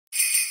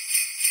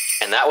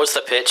And that was the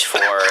pitch for.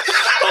 Oh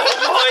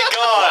my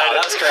God, wow,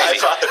 that was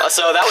crazy.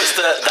 So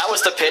that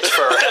was the pitch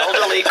for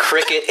Elderly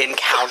Cricket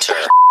Encounter.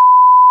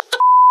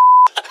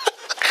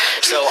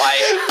 So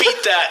I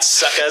beat that,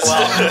 suckers.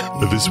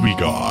 Well, This week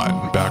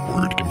on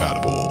Backward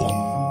Compatible,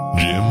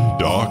 Jim,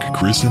 Doc,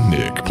 Chris, and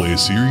Nick play a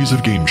series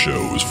of game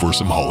shows for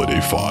some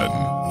holiday fun.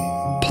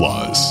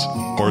 Plus,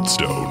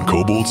 Hearthstone,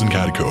 Kobolds and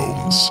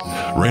Catacombs,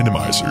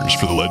 randomizers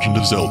for The Legend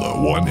of Zelda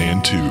 1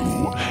 and 2,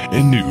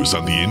 and news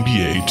on the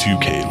NBA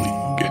 2K League.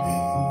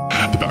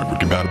 The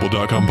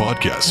Backward-Compatible.com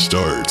podcast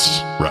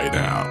starts right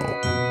now.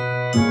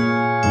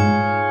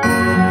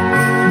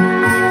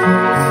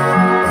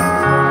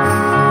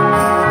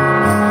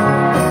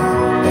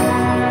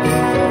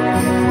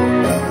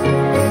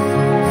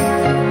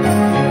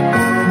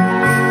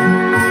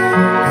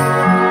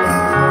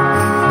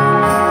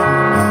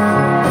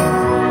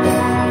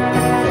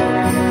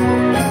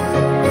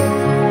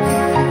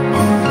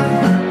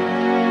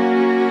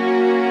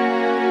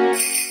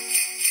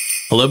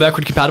 Hello,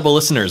 Backward Compatible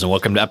listeners, and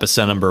welcome to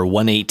episode number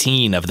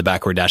 118 of the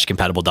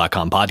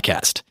Backward-Compatible.com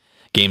podcast.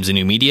 Games and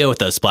new media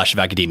with a splash of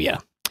academia.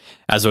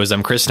 As always,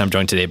 I'm Chris, and I'm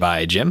joined today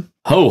by Jim.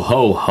 Ho,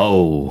 ho,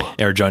 ho.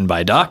 And we're joined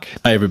by Doc.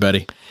 Hi,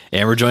 everybody.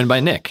 And we're joined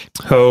by Nick.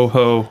 Ho,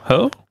 ho,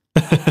 ho.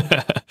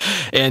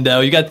 And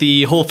we got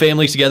the whole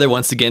family together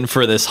once again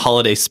for this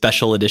holiday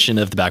special edition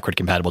of the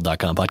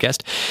Backward-Compatible.com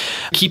podcast.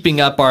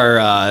 Keeping up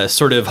our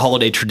sort of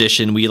holiday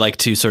tradition, we like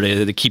to sort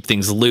of keep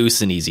things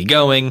loose and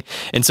easygoing.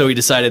 And so we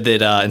decided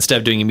that instead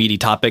of doing a meaty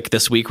topic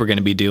this week, we're going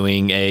to be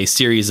doing a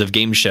series of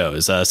game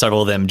shows.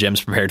 Several of them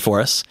Jim's prepared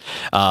for us.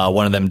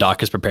 One of them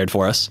Doc has prepared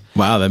for us.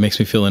 Wow, that makes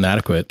me feel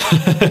inadequate.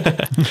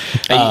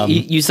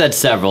 You said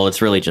several.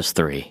 It's really just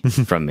three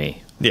from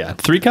me. Yeah.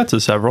 Three cuts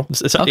is several.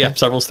 Yeah,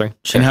 several's three.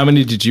 And how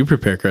many did you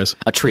prepare, Chris?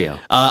 A trio.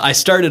 I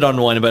started on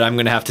one, but I'm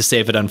going to have to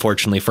save it,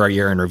 unfortunately, for our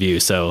year in review.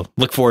 So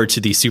look forward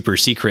to the super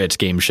secret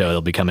game show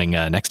that'll be coming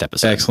next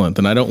episode. Excellent.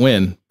 Then I don't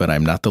win, but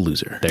I'm not the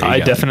loser. There you I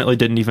go. definitely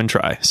didn't even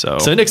try. So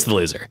Nick's the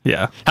loser.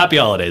 yeah. Happy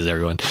holidays,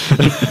 everyone.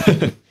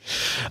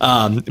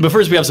 But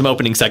first, we have some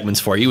opening segments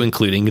for you,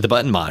 including the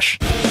button mosh.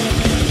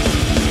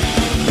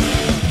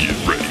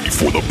 Get ready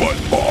for the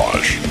Button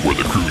Mosh, where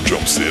the crew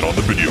jumps in on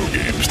the video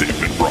games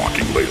they've been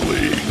rocking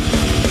lately.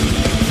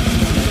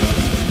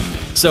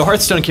 So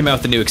Hearthstone came out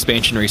with a new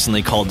expansion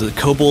recently called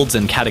Kobolds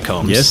and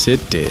Catacombs. Yes,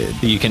 it did.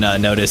 You can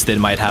notice that it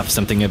might have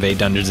something of a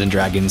Dungeons and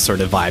Dragons sort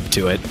of vibe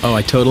to it. Oh,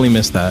 I totally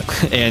missed that.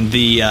 And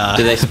the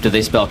Do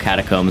they spell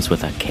catacombs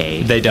with a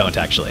K? they don't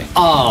actually.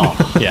 Oh,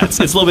 Yeah, it's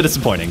a little bit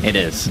disappointing. it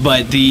is.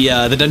 But the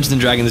Dungeons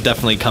and Dragons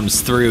definitely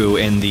comes through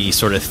in the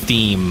sort of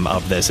theme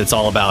of this. It's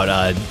all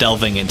about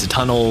delving into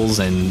tunnels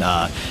and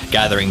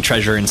gathering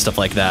treasure and stuff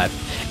like that.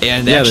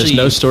 And Yeah, actually, there's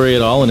no story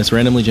at all, and it's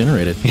randomly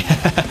generated.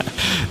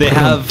 they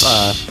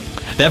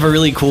have a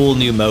really cool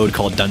new mode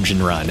called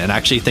Dungeon Run, and I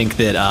actually think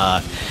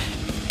that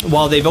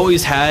while they've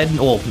always had,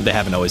 well, they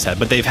haven't always had,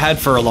 but they've had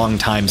for a long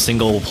time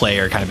single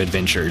player kind of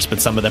adventures, but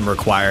some of them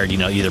required,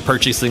 either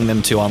purchasing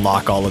them to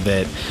unlock all of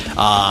it,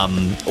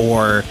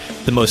 or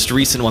the most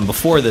recent one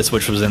before this,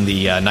 which was in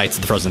the Knights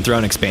of the Frozen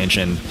Throne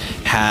expansion,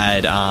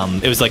 had,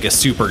 it was like a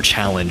super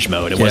challenge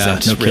mode. It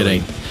wasn't no really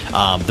kidding.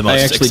 The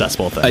most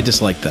accessible thing. I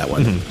disliked that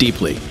one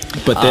deeply.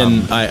 But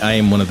then I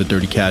am one of the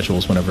dirty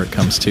casuals whenever it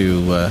comes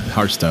to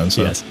Hearthstone.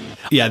 So. Yes.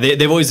 Yeah,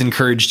 they've always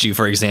encouraged you,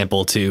 for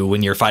example, to,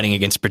 when you're fighting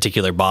against a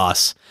particular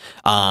boss,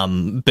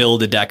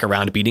 build a deck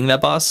around beating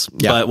that boss.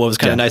 Yeah. But what was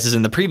kind of nice is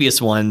in the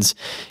previous ones,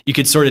 you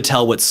could sort of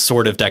tell what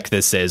sort of deck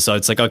this is. So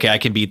it's like, okay, I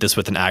can beat this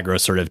with an aggro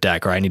sort of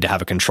deck, or I need to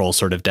have a control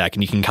sort of deck.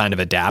 And you can kind of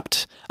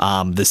adapt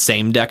the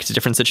same deck to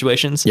different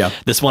situations. Yeah.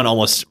 This one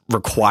almost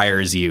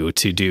requires you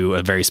to do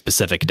a very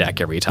specific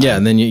deck every time. Yeah,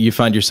 and then you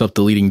find yourself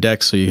deleting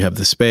decks so you have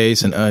the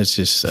space, and it's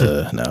just,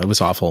 no, it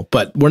was awful.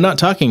 But we're not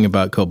talking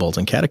about Kobolds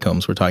and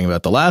Catacombs. We're talking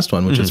about the last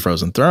one, which is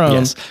Frozen Throne.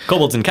 Yes,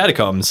 Kobolds and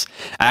Catacombs.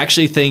 I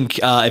actually think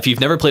if you've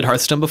never played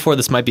Hearthstone before,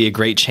 this might be a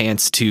great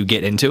chance to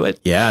get into it.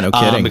 Yeah, no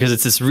kidding. Because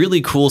it's this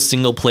really cool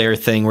single player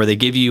thing where they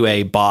give you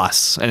a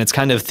boss, and it's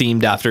kind of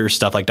themed after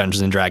stuff like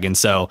Dungeons and Dragons.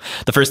 So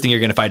the first thing you're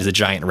going to fight is a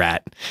giant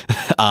rat.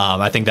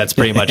 I think that's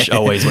pretty much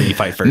always what you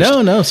fight first.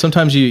 No,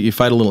 sometimes you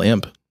fight a little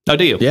imp. Oh,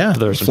 do you? Yeah,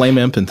 flame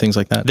imp and things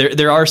like that.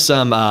 There are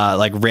some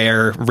like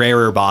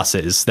rarer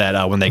bosses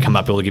that when they come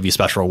up, it will give you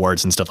special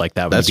rewards and stuff like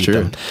that. When That's you beat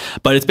true. them.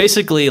 But it's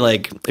basically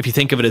like, if you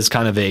think of it as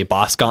kind of a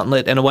boss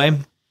gauntlet in a way.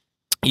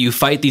 You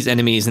fight these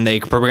enemies and they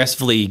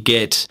progressively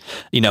get,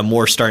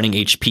 more starting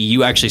HP.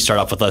 You actually start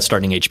off with less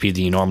starting HP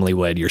than you normally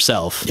would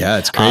yourself. Yeah,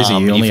 it's crazy.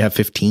 You only have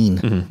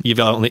 15. You've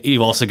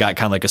also got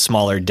kind of like a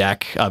smaller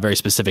deck, a very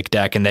specific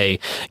deck, and they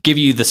give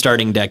you the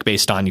starting deck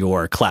based on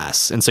your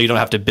class. And so you don't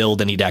have to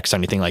build any decks or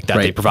anything like that.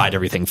 Right. They provide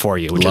everything for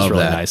you, which is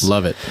really nice.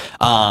 Love it.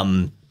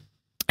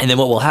 And then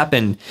what will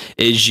happen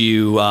is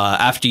you,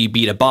 after you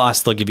beat a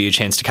boss, they'll give you a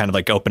chance to kind of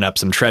like open up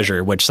some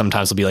treasure, which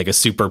sometimes will be like a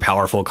super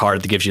powerful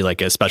card that gives you like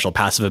a special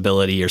passive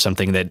ability or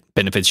something that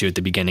benefits you at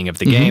the beginning of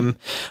the game.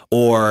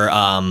 Or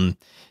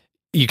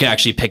you can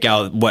actually pick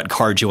out what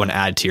cards you want to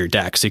add to your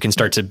deck. So you can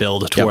start to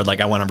build toward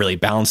like, I want a really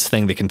balanced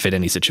thing that can fit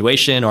any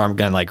situation, or I'm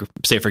going to like,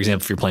 say, for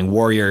example, if you're playing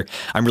Warrior,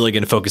 I'm really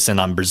going to focus in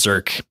on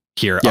Berserk.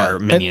 Here are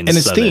minions. And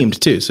it's themed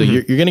too. So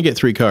you're going to get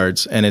 3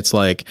 cards and it's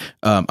like,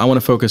 I want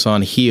to focus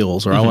on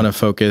heals, or I want to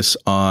focus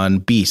on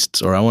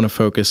beasts, or I want to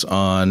focus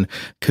on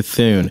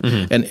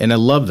Cthulhu. And I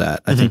love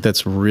that. I think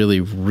that's really,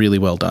 really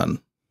well done.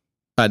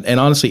 And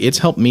honestly, it's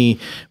helped me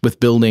with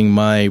building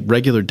my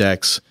regular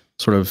decks,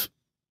 sort of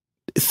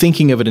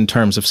thinking of it in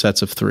terms of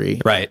sets of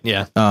 3. Right.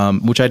 Yeah.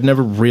 Which I'd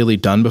never really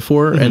done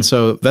before. And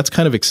so that's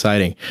kind of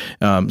exciting.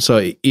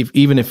 So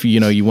even if,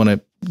 you want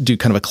to do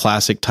kind of a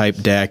classic type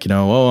deck, I'm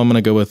going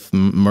to go with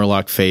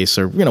Murloc Face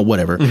or,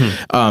 whatever.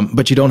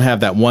 But you don't have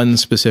that one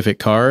specific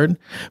card.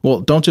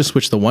 Well, don't just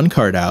switch the one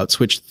card out,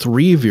 switch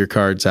 3 of your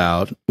cards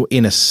out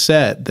in a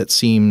set that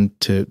seem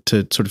to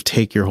sort of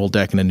take your whole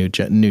deck in a new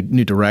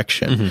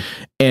direction.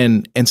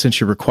 And since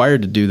you're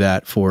required to do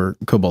that for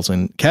Kobolds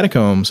and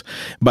Catacombs,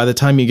 by the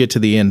time you get to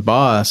the end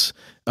boss,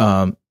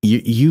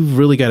 you've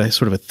really got a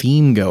sort of a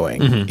theme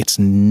going. It's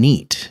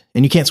neat,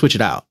 and you can't switch it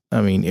out. I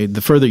mean,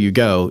 the further you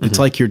go, it's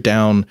like you're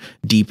down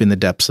deep in the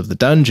depths of the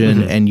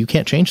dungeon and you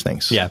can't change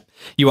things. Yeah.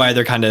 You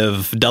either kind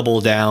of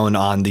double down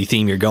on the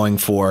theme you're going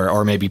for,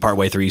 or maybe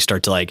partway through you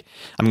start to like,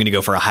 I'm going to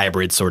go for a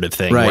hybrid sort of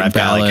thing, where I've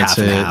got like half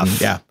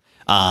and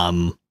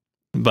half.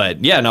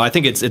 But yeah, no, I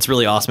think it's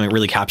really awesome. It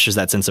really captures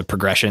that sense of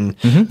progression,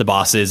 the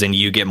bosses, and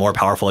you get more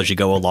powerful as you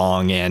go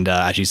along. And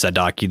as you said,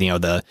 Doc,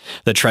 the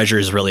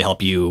treasures really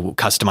help you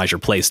customize your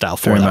play style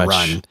for that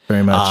run.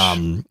 Very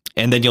much.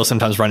 And then you'll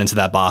sometimes run into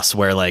that boss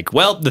where like,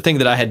 well, the thing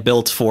that I had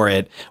built for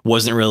it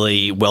wasn't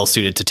really well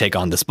suited to take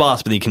on this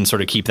boss, but you can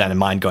sort of keep that in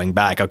mind going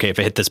back. Okay, if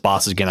I hit this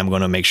boss again, I'm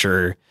going to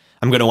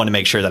want to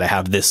make sure that I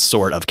have this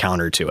sort of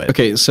counter to it.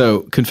 Okay,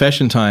 so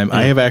confession time.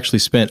 I have actually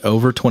spent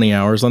over 20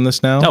 hours on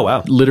this now. Oh,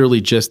 wow.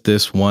 Literally just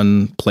this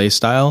one play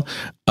style.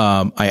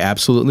 I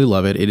absolutely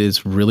love it. It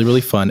is really,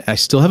 really fun. I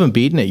still haven't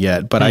beaten it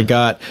yet, but I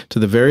got to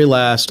the very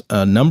last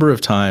number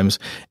of times,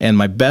 and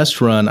my best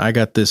run, I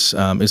got this,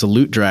 is a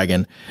loot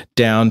dragon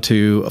down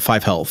to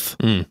 5 health.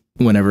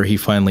 Whenever he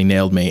finally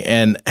nailed me.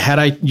 And had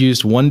I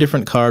used one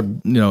different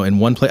card, in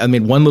one play, I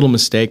made one little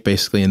mistake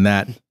basically in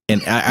that,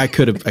 and I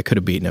could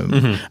have beaten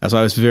him. So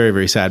I was very,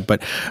 very sad.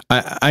 But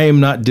I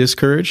am not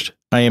discouraged.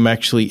 I am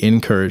actually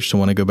encouraged to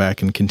want to go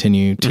back and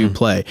continue to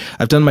play.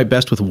 I've done my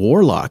best with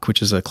Warlock,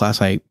 which is a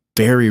class I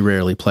very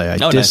rarely play.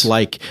 I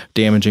dislike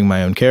damaging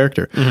my own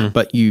character.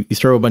 But you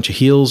throw a bunch of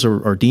heals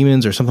or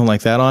demons or something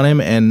like that on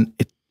him, and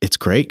it's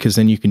great because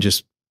then you can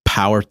just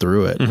power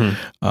through it.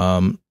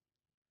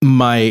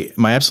 My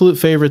absolute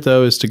favorite,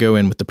 though, is to go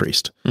in with the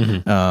priest.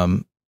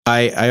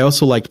 I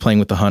also liked playing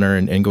with the hunter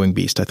and going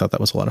beast. I thought that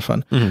was a lot of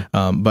fun.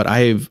 But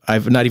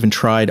I've not even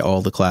tried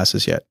all the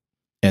classes yet.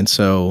 And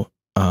so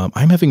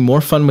I'm having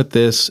more fun with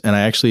this, and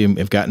I actually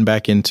have gotten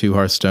back into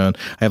Hearthstone.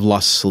 I have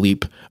lost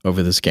sleep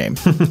over this game.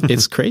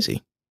 It's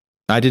crazy.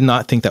 I did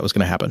not think that was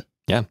going to happen.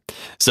 Yeah.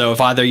 So if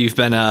either you've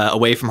been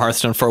away from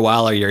Hearthstone for a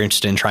while, or you're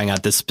interested in trying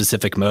out this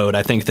specific mode,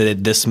 I think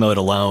that this mode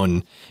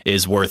alone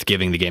is worth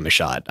giving the game a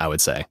shot, I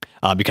would say,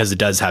 because it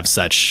does have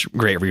such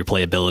great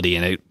replayability,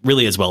 and it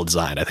really is well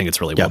designed. I think it's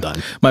really well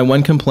done. My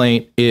one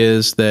complaint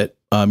is that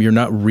you're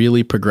not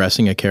really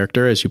progressing a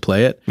character as you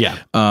play it. Yeah.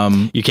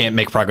 You can't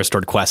make progress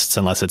toward quests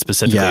unless it's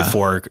specifically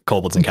for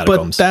Kobolds and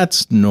Catacombs. But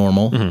that's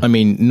normal. I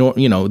mean,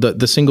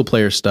 the single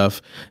player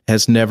stuff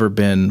has never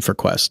been for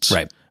quests.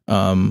 Right.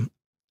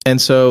 And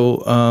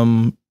so,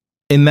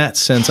 in that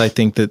sense, I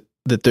think that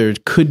there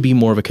could be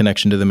more of a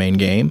connection to the main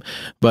game.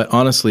 But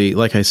honestly,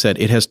 like I said,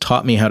 it has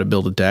taught me how to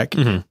build a deck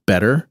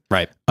better.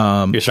 Right.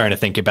 You're starting to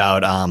think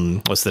about,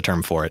 what's the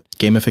term for it?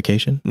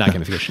 Gamification? Not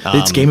gamification.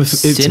 It's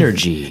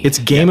synergy. It's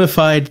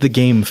gamified the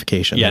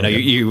gamification. Yeah, no,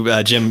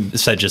 you Jim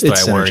said just the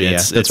right word.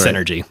 It's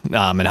synergy,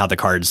 and how the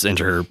cards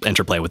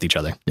interplay with each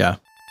other. Yeah.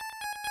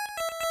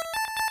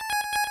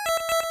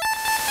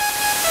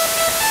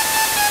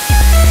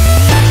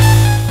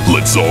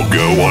 Let's all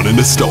go on a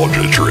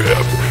nostalgia trip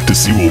to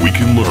see what we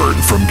can learn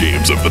from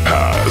games of the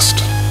past.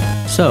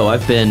 So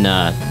I've been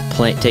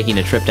taking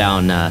a trip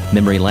down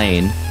memory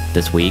lane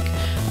this week.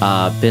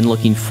 Been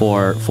looking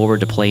forward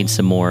to playing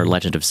some more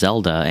Legend of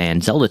Zelda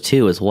and Zelda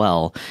 2 as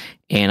well.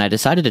 And I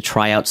decided to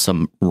try out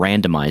some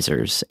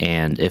randomizers.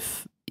 And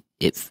if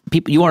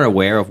people you aren't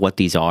aware of what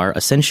these are,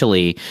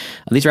 essentially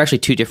these are actually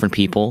 2 different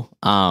people.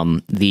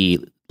 The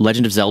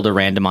Legend of Zelda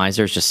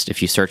randomizers, just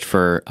if you search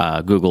for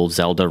Google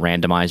Zelda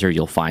randomizer,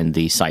 you'll find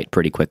the site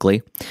pretty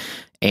quickly.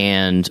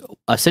 And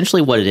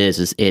essentially what it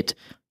is it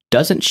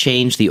doesn't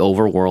change the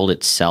overworld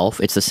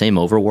itself. It's the same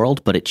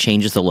overworld, but it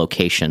changes the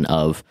location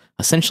of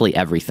essentially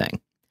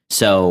everything.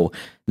 So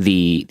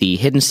the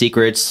hidden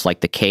secrets,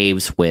 like the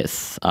caves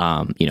with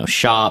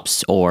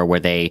shops, or where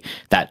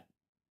that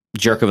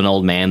jerk of an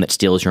old man that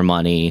steals your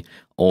money,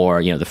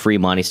 or the free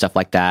money, stuff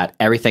like that,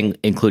 everything,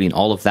 including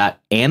all of that,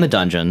 and the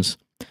dungeons,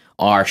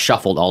 are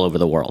shuffled all over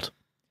the world.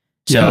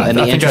 So, and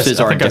the entrances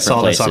are in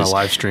different places. I saw this on a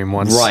live stream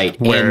once, right?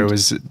 Where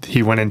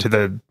he went into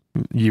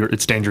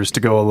it's dangerous to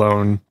go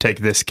alone, take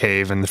this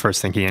cave, and the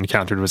first thing he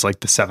encountered was like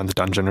the 7th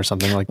dungeon or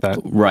something like that.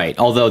 Right.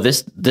 Although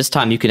this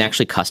time you can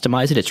actually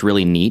customize it. It's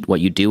really neat.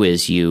 What you do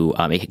is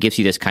it gives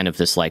you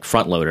this like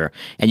front loader,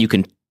 and you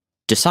can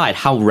decide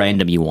how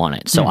random you want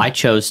it. So I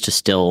chose to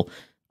still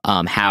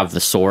have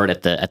the sword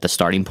at the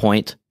starting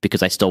point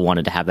because I still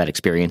wanted to have that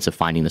experience of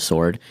finding the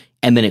sword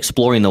and then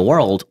exploring the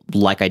world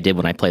like I did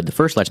when I played the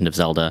first Legend of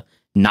Zelda,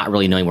 not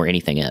really knowing where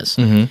anything is.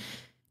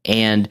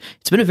 And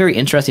it's been a very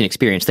interesting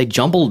experience. They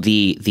jumbled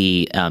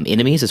the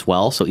enemies as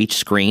well, so each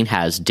screen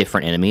has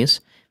different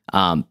enemies.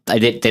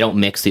 They don't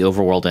mix the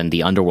overworld and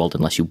the underworld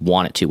unless you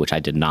want it to, which I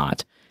did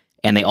not.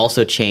 And they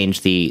also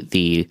changed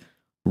the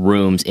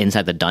rooms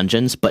inside the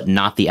dungeons, but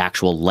not the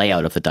actual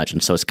layout of the dungeon.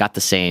 So it's got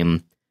the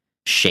same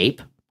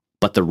shape,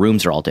 but the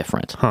rooms are all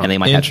different, and they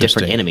might have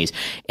different enemies.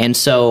 And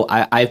so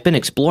I've been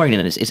exploring it,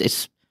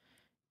 and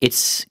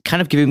it's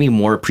kind of giving me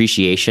more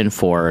appreciation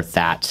for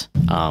that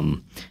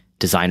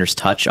designer's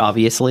touch,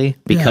 obviously,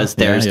 because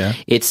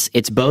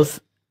it's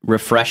both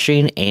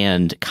refreshing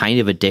and kind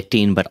of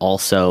addicting, but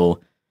also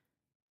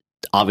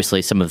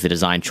obviously some of the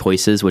design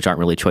choices, which aren't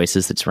really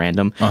choices, it's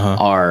random,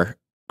 are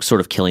sort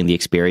of killing the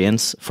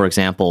experience. For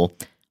example,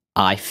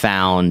 I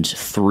found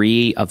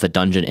 3 of the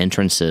dungeon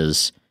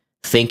entrances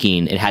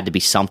thinking it had to be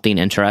something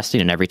interesting,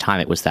 and every time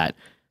it was that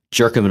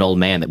jerk of an old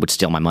man that would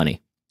steal my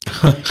money.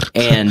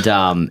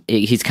 And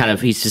he's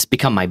just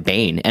become my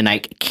bane, and I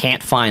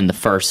can't find the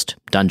first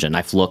dungeon.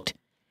 I've looked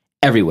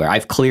everywhere.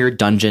 I've cleared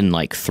dungeon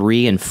like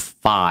 3 and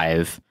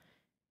 5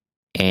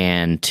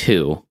 and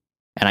 2,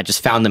 and I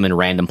just found them in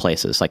random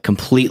places, like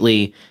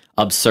completely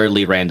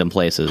absurdly random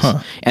places.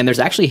 And there's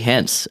actually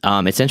hints.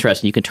 It's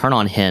interesting. You can turn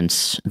on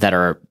hints that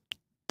are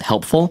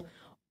helpful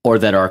or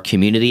that are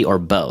community or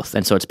both.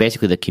 And so it's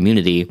basically the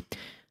community.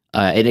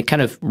 And it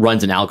kind of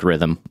runs an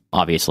algorithm,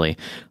 obviously,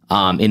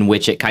 in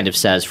which it kind of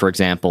says, for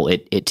example,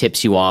 it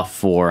tips you off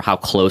for how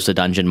close a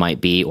dungeon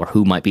might be or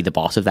who might be the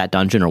boss of that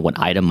dungeon or what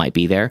item might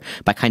be there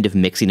by kind of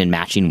mixing and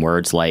matching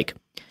words like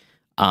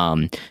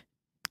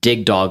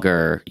dig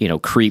dogger,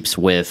 creeps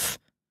with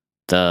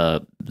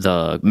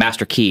the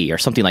master key or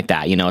something like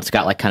that. It's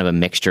got like kind of a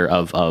mixture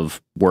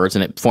of words,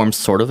 and it forms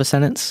sort of a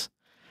sentence.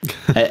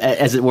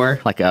 As it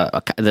were, like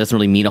that doesn't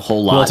really mean a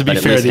whole lot. Well, to be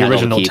but fair, the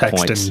original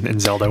text in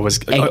Zelda was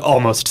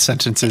almost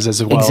sentences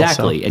as well.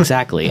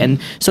 Exactly. And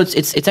so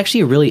it's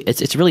actually a really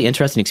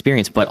interesting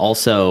experience, but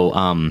also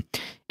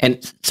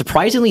and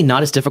surprisingly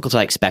not as difficult as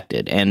I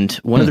expected. And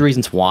one of the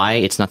reasons why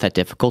it's not that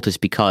difficult is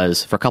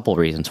because for a couple of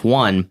reasons.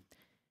 One,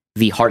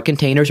 the heart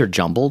containers are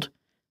jumbled,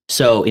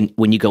 so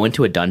when you go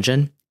into a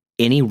dungeon,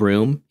 any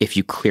room, if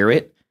you clear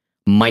it,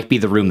 might be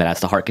the room that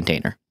has the heart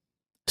container.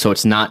 So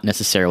it's not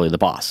necessarily the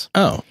boss.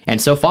 Oh.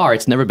 And so far,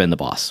 it's never been the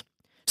boss.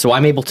 So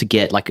I'm able to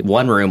get, like,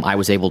 one room, I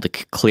was able to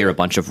clear a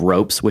bunch of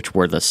ropes, which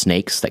were the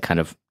snakes that kind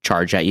of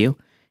charge at you,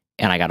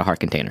 and I got a heart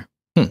container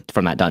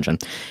from that dungeon.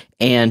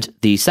 And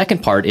the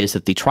second part is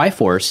that the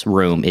Triforce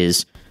room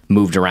is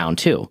moved around,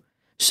 too.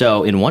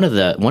 So in one of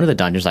the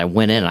dungeons, I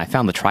went in and I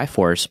found the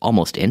Triforce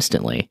almost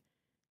instantly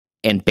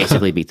and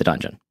basically beat the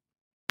dungeon.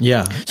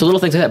 Yeah. So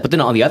little things like that. But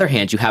then on the other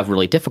hand, you have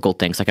really difficult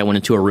things. Like I went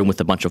into a room with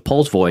a bunch of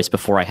Pole's Voice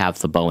before I have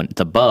the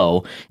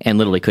bow and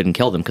literally couldn't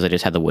kill them because I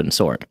just had the wooden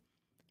sword.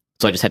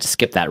 So I just had to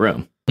skip that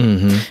room.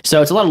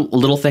 So it's a lot of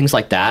little things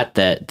like that,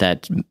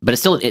 but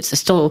it's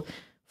still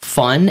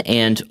fun.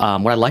 And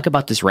what I like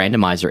about this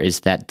randomizer is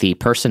that the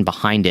person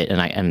behind it,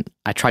 and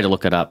I tried to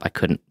look it up, I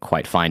couldn't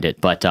quite find it,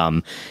 but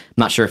I'm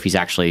not sure if he's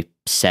actually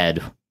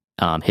said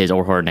his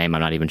or her name. I'm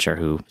not even sure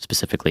who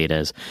specifically it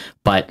is,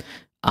 but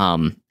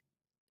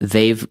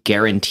they've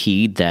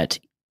guaranteed that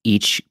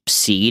each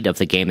seed of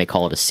the game, they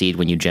call it a seed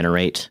when you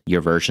generate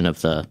your version of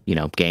the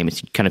game.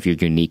 It's kind of your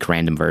unique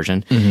random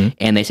version.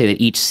 And they say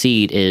that each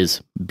seed is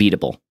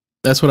beatable.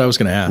 That's what I was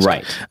going to ask.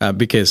 Right.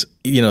 Because,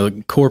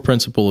 the core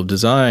principle of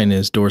design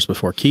is doors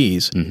before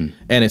keys. And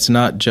it's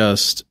not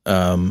just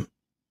to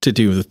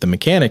do with the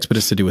mechanics, but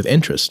it's to do with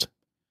interest.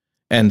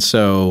 And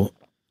so,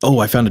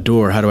 I found a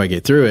door. How do I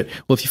get through it?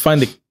 Well, if you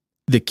find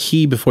the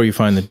key before you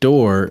find the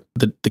door,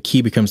 the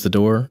key becomes the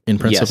door in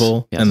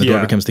principle, and the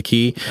door becomes the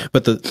key.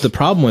 But the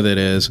problem with it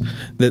is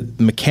that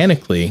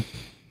mechanically,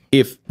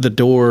 if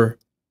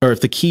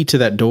the key to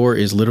that door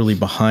is literally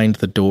behind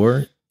the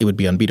door, it would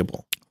be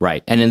unbeatable.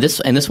 Right. And in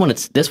this one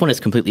is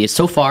completely,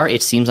 so far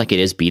it seems like it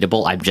is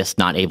beatable. I'm just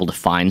not able to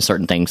find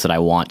certain things that I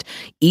want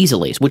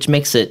easily, which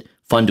makes it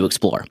fun to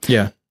explore.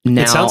 Yeah.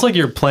 Now, it sounds like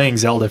you're playing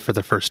Zelda for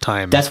the first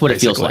time. That's what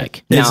it feels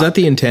like. Now, is that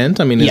the intent?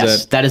 I mean,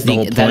 yes, that is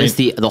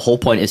the whole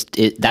point.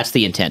 That's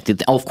the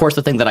intent. Of course,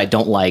 the thing that I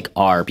don't like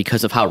are,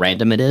 because of how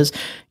random it is,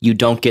 you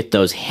don't get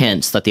those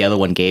hints that the other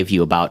one gave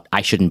you about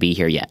I shouldn't be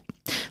here yet.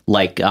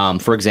 Like,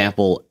 for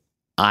example,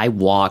 I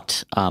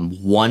walked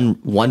one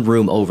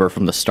room over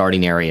from the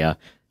starting area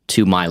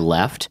to my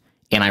left,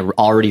 and I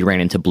already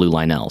ran into blue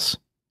Lionels.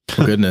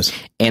 Oh, goodness.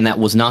 And that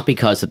was not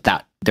because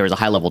that there was a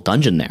high level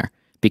dungeon there.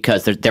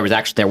 Because there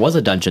was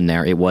a dungeon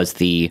there. It was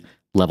the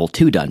level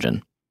 2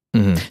 dungeon.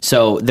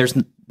 So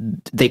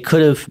they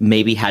could have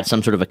maybe had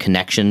some sort of a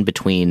connection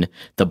between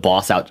the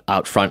boss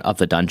out front of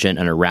the dungeon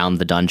and around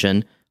the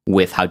dungeon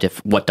with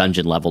what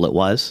dungeon level it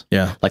was.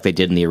 Yeah. Like they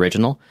did in the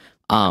original.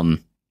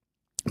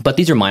 But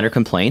these are minor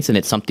complaints, and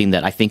it's something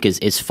that I think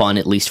is fun,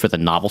 at least for the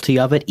novelty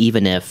of it,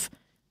 even if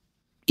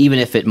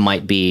it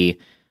might be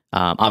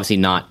obviously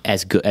not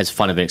as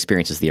fun of an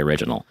experience as the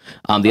original.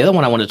 The other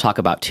one I wanted to talk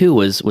about too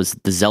was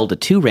the Zelda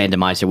 2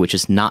 randomizer, which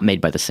is not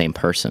made by the same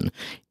person,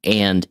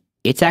 and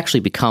it's actually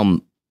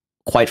become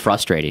quite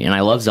frustrating. And I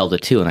love Zelda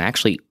 2, and I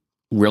actually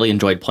really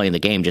enjoyed playing the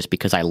game just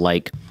because I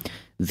like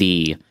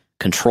the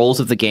controls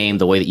of the game,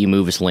 the way that you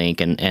move as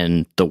Link,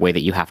 and the way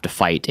that you have to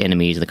fight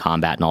enemies, the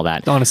combat, and all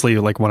that. Honestly,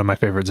 like one of my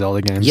favorite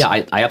Zelda games. Yeah,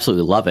 I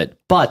absolutely love it.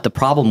 But the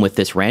problem with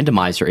this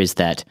randomizer is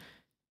that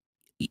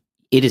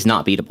it is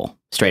not beatable,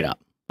 straight up.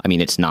 I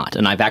mean, it's not.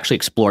 And I've actually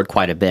explored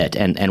quite a bit.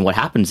 And what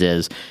happens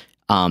is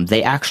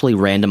they actually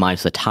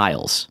randomize the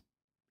tiles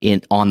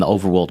on the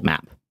overworld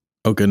map.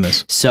 Oh,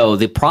 goodness. So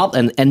the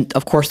problem, and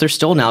of course, there's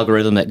still an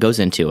algorithm that goes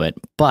into it.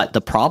 But the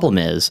problem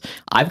is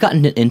I've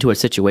gotten into a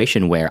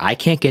situation where I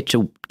can't get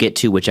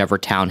to whichever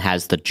town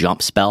has the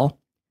jump spell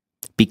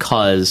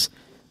because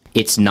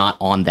it's not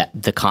on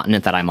the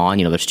continent that I'm on.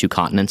 You know, there's 2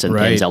 continents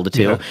in Zelda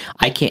 2. Yeah.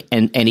 I can't,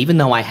 and even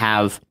though I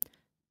have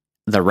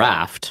the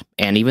raft,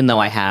 and even though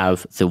I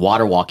have the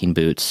water walking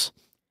boots,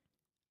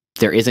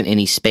 there isn't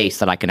any space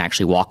that I can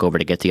actually walk over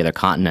to get to the other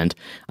continent.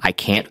 I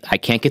can't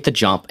get the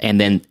jump.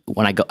 And then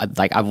when I go,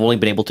 like, I've only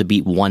been able to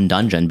beat one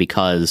dungeon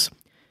because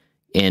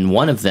in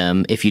one of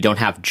them, if you don't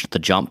have the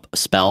jump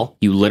spell,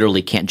 you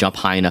literally can't jump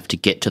high enough to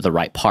get to the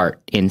right part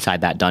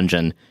inside that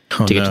dungeon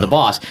to get to the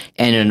boss.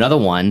 And in another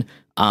one,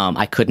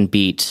 I couldn't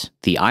beat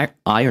the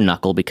Iron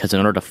Knuckle because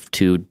in order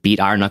to beat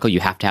Iron Knuckle, you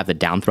have to have the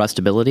down thrust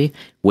ability,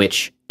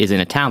 which is in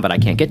a town that I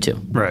can't get to.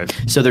 Right.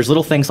 So there's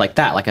little things like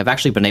that. Like I've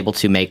actually been able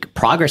to make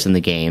progress in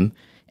the game,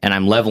 and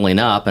I'm leveling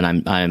up, and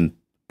I'm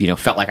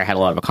felt like I had a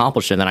lot of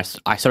accomplishment. And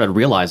then I started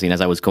realizing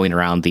as I was going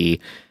around the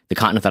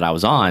continent that I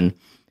was on,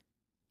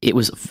 it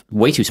was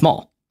way too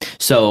small.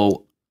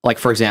 So, like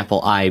for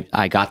example,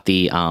 I got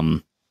the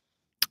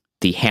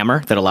hammer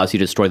that allows you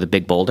to destroy the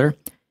big boulder.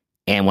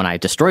 And when I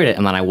destroyed it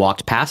and then I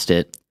walked past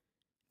it,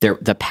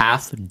 the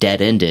path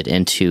dead ended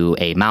into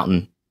a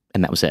mountain,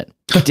 and that was it.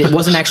 It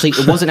wasn't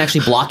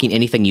actually blocking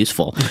anything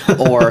useful.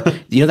 Or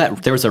that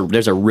there's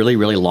a really,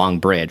 really long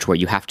bridge where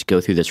you have to go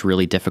through this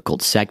really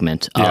difficult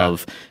segment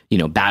of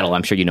battle.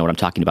 I'm sure you know what I'm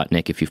talking about,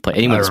 Nick. If you've played,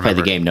 anyone that's played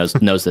the game knows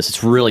this.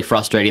 It's really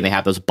frustrating. They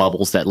have those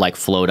bubbles that like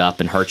float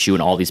up and hurt you,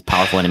 and all these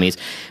powerful enemies.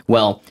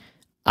 Well,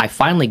 I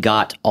finally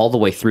got all the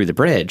way through the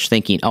bridge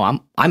thinking, oh,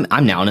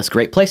 I'm now in this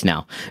great place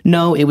now.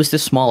 No, it was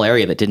this small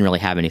area that didn't really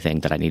have anything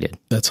that I needed.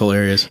 That's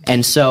hilarious.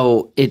 And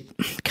so it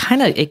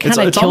kind of killed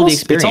the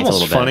experience a little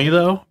bit. It's almost funny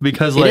though,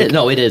 because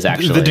it is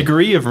actually the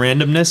degree of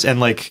randomness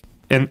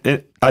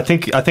I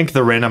think the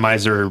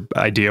randomizer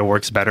idea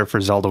works better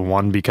for Zelda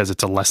 1 because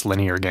it's a less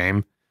linear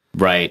game.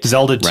 Right.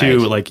 Zelda 2,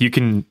 like you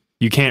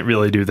can't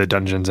really do the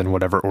dungeons in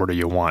whatever order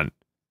you want.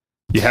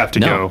 You have to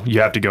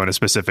go in a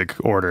specific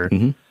order.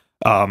 Mm-hmm.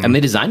 And they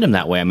designed them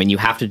that way. I mean, you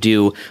have to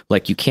do,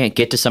 like, you can't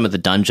get to some of the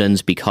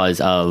dungeons because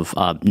of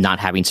not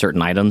having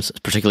certain items,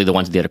 particularly the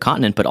ones of the other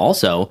continent, but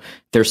also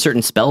there's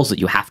certain spells that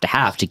you have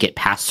to get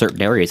past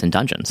certain areas in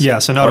dungeons. Yeah,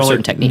 so not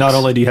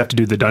only do you have to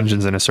do the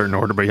dungeons in a certain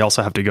order, but you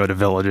also have to go to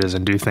villages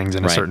and do things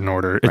in a certain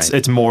order.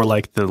 It's more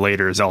like the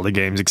later Zelda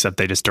games, except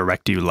they just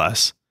direct you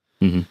less.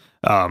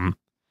 Mm-hmm.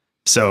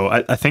 So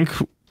I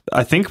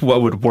think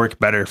what would work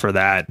better for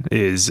that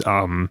is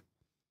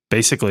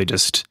basically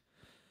just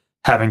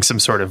having some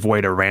sort of way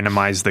to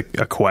randomize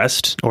a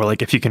quest, or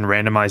like if you can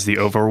randomize the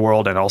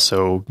overworld and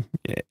also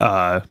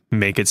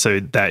make it so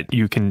that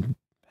you can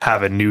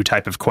have a new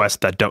type of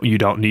quest that you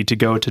don't need to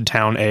go to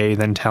town A,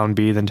 then town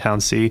B, then town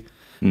C.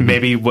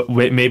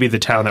 Mm-hmm. Maybe the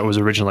town that was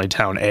originally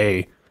town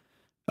A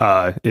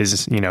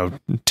is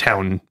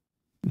town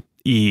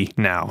E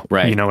now.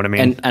 Right. You know what I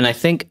mean? And I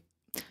think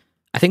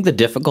the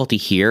difficulty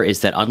here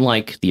is that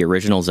unlike the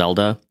original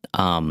Zelda,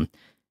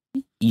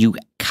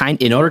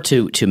 in order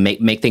to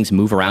make things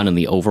move around in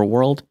the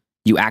overworld,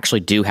 you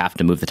actually do have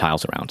to move the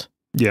tiles around.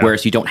 Yeah.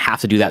 Whereas you don't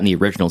have to do that in the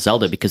original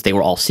Zelda because they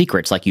were all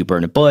secrets. Like you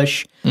burn a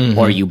bush,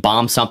 or you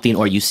bomb something,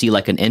 or you see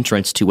like an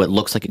entrance to what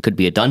looks like it could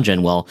be a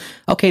dungeon. Well,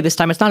 okay, this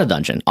time it's not a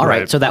dungeon. All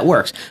right, so that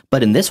works.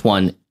 But in this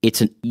one,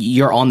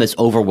 you're on this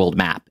overworld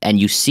map, and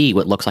you see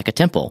what looks like a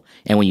temple.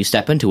 And when you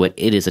step into it,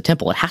 it is a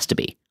temple. It has to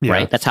be,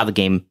 right? That's how the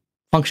game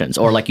functions.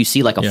 Or like you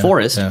see like a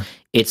forest,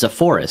 it's a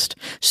forest.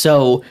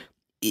 So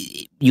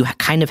you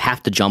kind of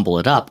have to jumble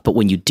it up, but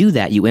when you do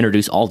that, you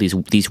introduce all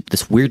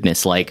this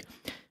weirdness. Like,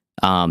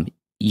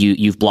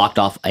 you've blocked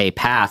off a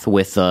path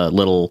with a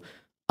little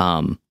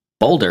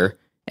boulder,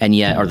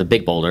 or the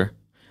big boulder,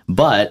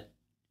 but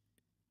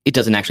it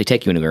doesn't actually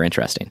take you anywhere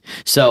interesting.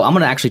 So I'm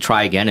going to actually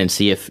try again and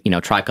see if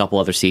try a couple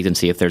other seeds and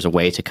see if there's a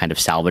way to kind of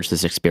salvage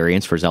this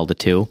experience for Zelda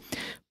 2.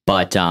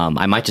 But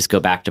I might just go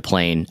back to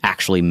playing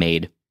actually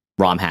made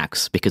ROM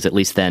hacks, because at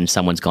least then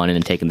someone's gone in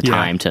and taken the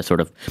time to sort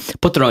of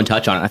put their own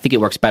touch on it. I think it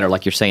works better,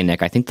 like you're saying,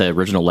 Nick. I think the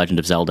original Legend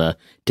of Zelda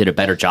did a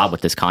better job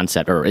with this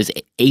concept, or is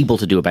able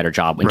to do a better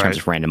job in terms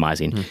of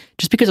randomizing,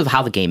 just because of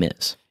how the game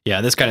is.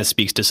 Yeah, this kind of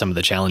speaks to some of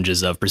the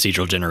challenges of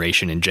procedural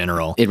generation in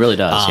general. It really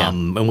does,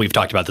 And we've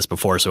talked about this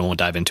before, so we won't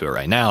dive into it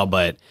right now,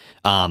 but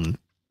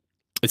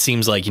it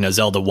seems like,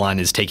 Zelda 1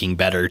 is taking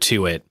better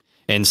to it.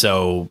 And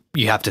so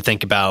you have to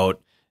think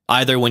about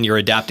either when you're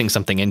adapting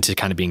something into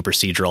kind of being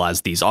procedural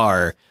as these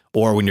are,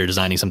 or when you're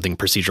designing something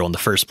procedural in the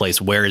first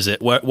place, where is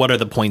it? What are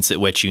the points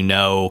at which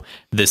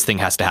this thing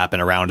has to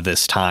happen around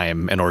this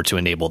time in order to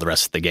enable the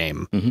rest of the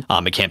game?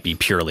 It can't be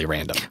purely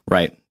random.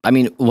 Right. I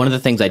mean, one of the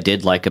things I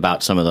did like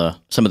about some of the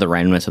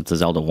randomness of the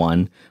Zelda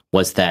 1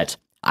 was that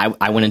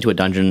I went into a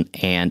dungeon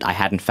and I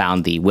hadn't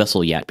found the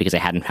whistle yet, because I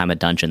hadn't found a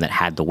dungeon that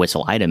had the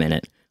whistle item in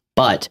it.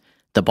 But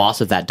the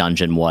boss of that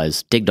dungeon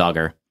was Dig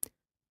Dogger,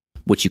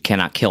 which you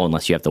cannot kill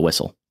unless you have the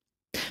whistle.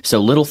 So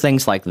little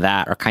things like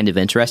that are kind of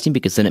interesting,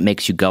 because then it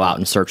makes you go out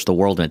and search the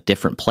world in a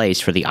different place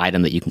for the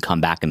item that you can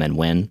come back and then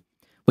win,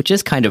 which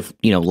is kind of,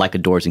 like a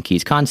Doors and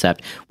Keys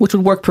concept, which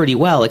would work pretty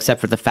well, except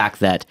for the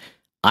fact that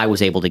I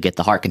was able to get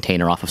the heart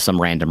container off of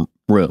some random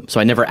room. So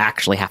I never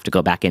actually have to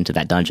go back into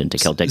that dungeon to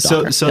kill Dig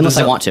Dogger, unless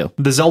I want to.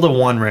 The Zelda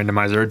 1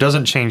 randomizer, it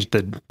doesn't change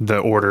the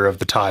order of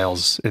the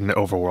tiles in the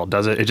overworld,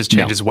 does it? It just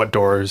changes what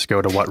doors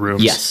go to what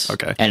rooms? Yes.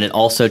 Okay. And it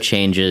also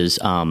changes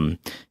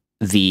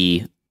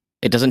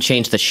it doesn't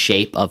change the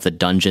shape of the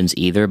dungeons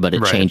either, but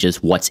it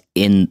changes what's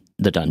in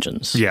the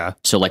dungeons. Yeah.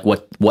 So like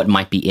what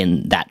might be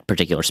in that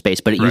particular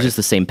space, but it uses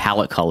the same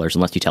palette colors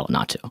unless you tell it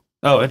not to.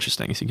 Oh,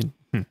 interesting. So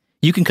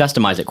you can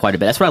customize it quite a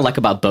bit. That's what I like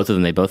about both of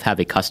them. They both have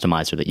a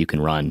customizer that you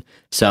can run.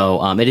 So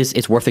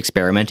it's worth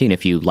experimenting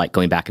if you like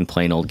going back and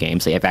playing old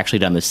games. They have actually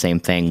done the same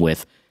thing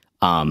with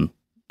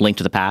Link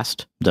to the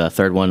Past, the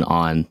third one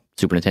on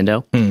Super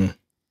Nintendo.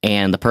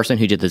 And the person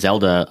who did the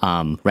Zelda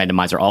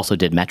randomizer also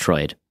did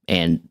Metroid.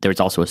 And there's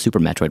also a Super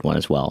Metroid one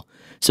as well.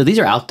 So these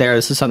are out there.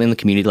 This is something in the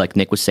community, like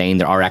Nick was saying.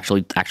 There are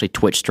actually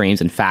Twitch streams.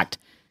 In fact,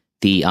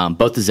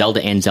 both the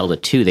Zelda and Zelda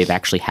 2, they've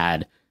actually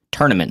had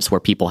tournaments where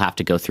people have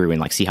to go through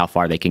and like see how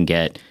far they can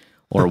get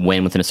or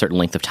win within a certain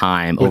length of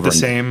time. With the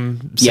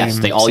same yes,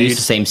 they all seed? use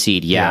the same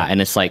seed. Yeah.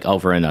 And it's like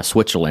over in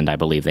Switzerland, I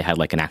believe they had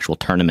like an actual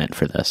tournament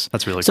for this.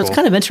 That's really so cool. It's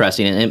kind of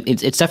interesting, and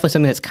it's definitely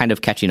something that's kind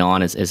of catching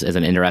on as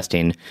an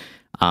interesting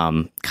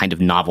kind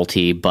of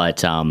novelty.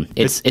 But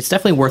it's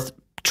definitely worth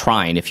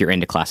trying if you're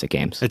into classic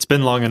games. It's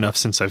been long enough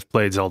since I've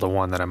played Zelda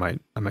 1 that I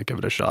might give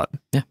it a shot.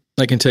 Yeah.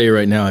 I can tell you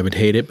right now, I would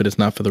hate it, but it's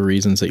not for the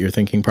reasons that you're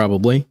thinking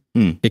probably.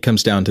 It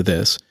comes down to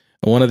this.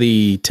 One of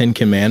the 10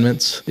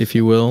 commandments, if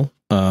you will,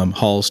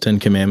 Hall's 10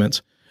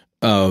 commandments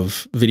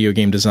of video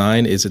game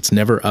design is it's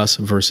never us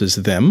versus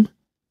them,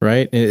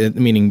 right?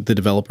 Meaning the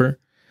developer.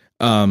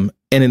 And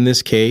in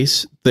this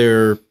case,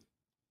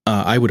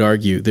 I would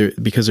argue,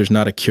 because there's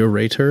not a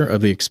curator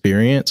of the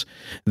experience,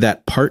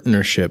 that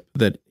partnership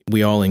that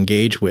we all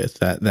engage with,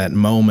 that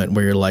moment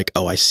where you're like,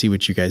 oh, I see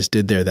what you guys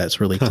did there. That's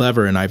really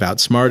clever. And I've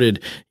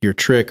outsmarted your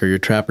trick or your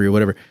trap or your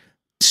whatever.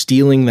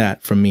 Stealing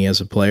that from me as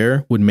a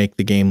player would make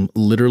the game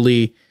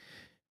literally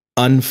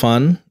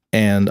unfun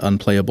and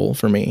unplayable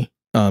for me.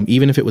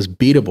 Even if it was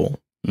beatable,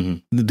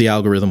 the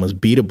algorithm was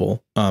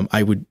beatable,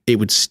 it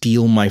would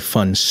steal my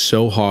fun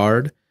so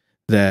hard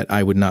that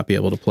I would not be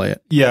able to play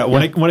it. Yeah,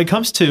 when it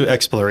comes to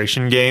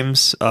exploration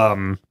games,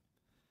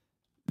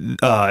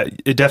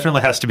 it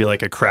definitely has to be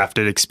like a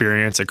crafted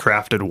experience, a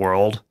crafted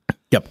world.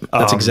 Yep,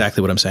 that's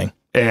exactly what I'm saying.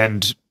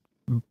 And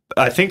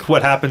I think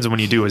what happens when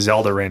you do a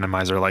Zelda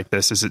randomizer like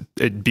this is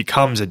it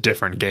becomes a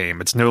different game.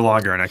 It's no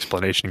longer an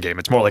explanation game.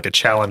 It's more like a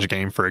challenge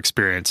game for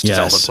experienced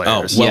Zelda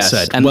players. Oh,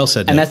 well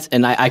said.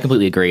 And I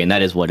completely agree, and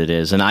that is what it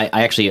is. And I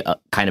actually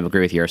kind of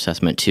agree with your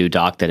assessment too,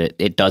 Doc, that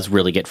it does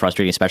really get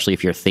frustrating, especially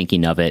if you're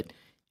thinking of it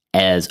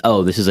as,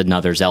 oh, this is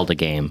another Zelda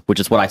game, which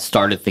is what I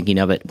started thinking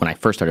of it when I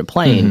first started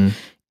playing.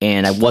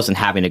 And I wasn't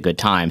having a good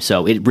time.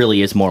 So it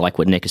really is more like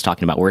what Nick is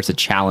talking about, where it's a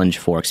challenge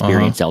for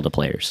experienced Zelda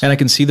players. And I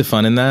can see the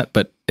fun in that,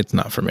 but it's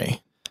not for me.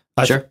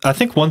 I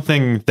think one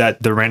thing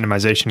that the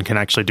randomization can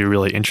actually do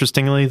really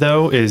interestingly,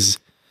 though, is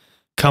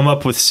come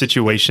up with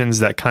situations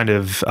that kind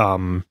of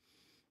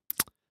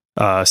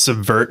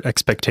subvert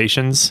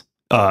expectations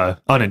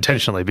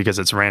unintentionally because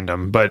it's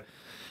random. But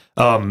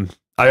I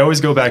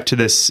always go back to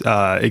this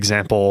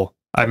example.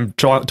 I'm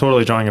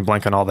totally drawing a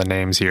blank on all the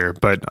names here,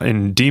 but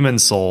in Demon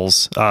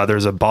Souls,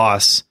 there's a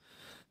boss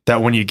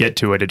that when you get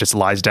to it, it just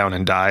lies down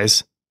and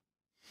dies.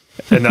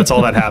 And that's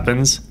all that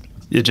happens.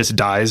 It just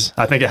dies.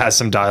 I think it has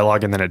some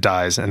dialogue and then it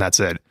dies and that's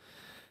it.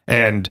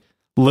 And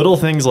little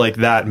things like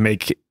that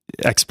make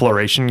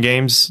exploration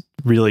games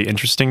really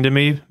interesting to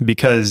me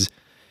because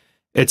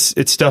it's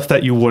stuff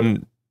that you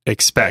wouldn't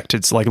expect.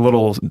 It's like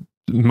little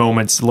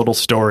moments, little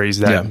stories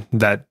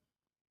that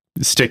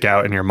stick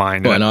out in your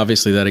mind. Well, and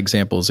obviously that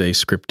example is a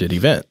scripted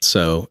event,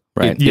 so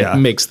it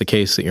makes the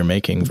case that you're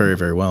making very,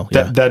 very well.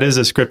 That is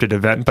a scripted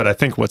event, but I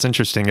think what's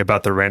interesting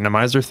about the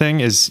randomizer thing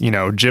is,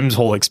 Jim's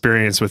whole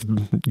experience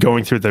with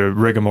going through the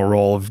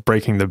rigmarole of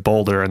breaking the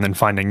boulder and then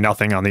finding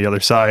nothing on the other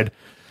side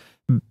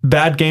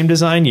bad game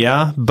design,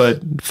 yeah,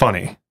 but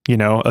funny. You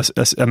know,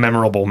 a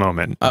memorable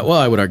moment. Well,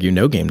 I would argue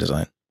no game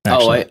design.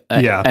 Actually.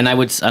 Yeah. And I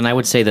would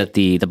say that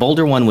the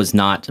Boulder one was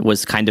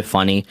kind of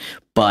funny,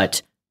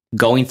 but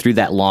going through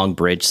that long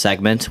bridge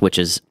segment, which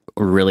is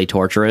really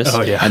torturous,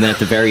 Oh, yeah. and then at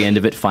the very end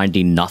of it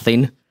finding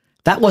nothing,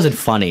 that wasn't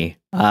funny.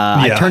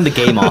 I turned the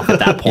game off at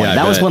that point. Yeah,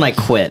 that was bet. when I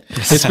quit.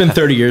 It's been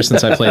 30 years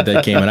since I played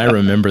that game, and I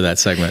remember that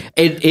segment.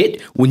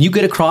 It when you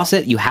get across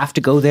it, you have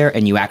to go there,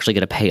 and you actually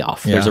get a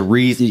payoff. Yeah. There's a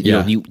reason. You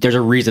know, there's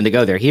a reason to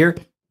go there. Here,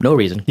 no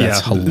reason.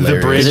 That's hilarious. The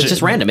bridge, It's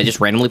just random. It just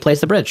randomly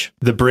plays the bridge.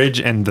 the bridge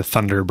and the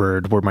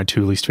Thunderbird were my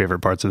two least favorite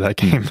parts of that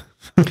game.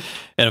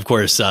 And of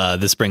course,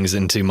 this brings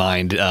into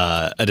mind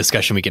a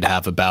discussion we could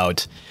have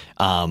about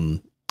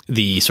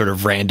the sort of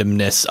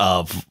randomness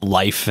of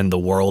life and the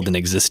world and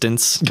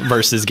existence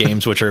versus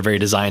games which are a very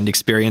designed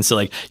experience. So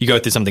like you go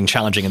through something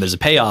challenging and there's a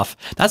payoff.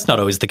 That's not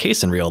always the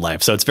case in real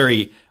life. So it's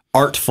very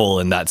artful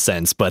in that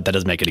sense, but that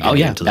doesn't make it a good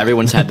game to them.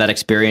 Everyone's had that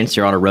experience.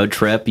 You're on a road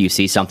trip, you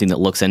see something that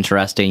looks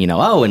interesting, you know,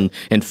 oh, and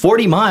in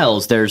 40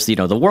 miles there's, you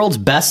know, the world's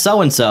best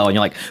so-and-so, and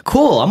you're like,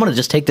 cool, I'm gonna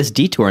just take this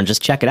detour and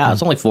just check it out.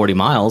 It's only 40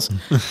 miles.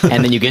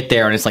 And then you get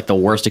there and it's like the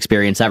worst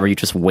experience ever. You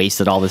just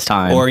wasted all this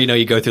time. Or, you know,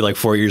 you go through like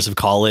 4 years of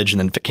college and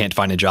then can't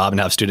find a job and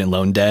have student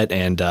loan debt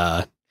and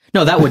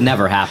no, that would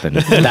never happen.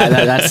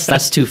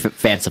 That's too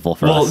fanciful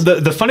for us.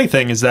 Well, the funny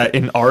thing is that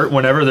in art,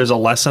 whenever there's a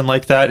lesson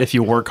like that, if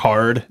you work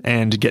hard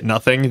and get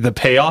nothing, the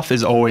payoff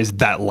is always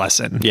that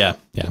lesson. yeah.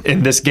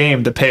 In this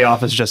game, the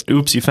payoff is just,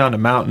 oops, you found a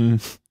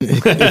mountain.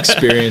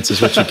 Experience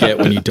is what you get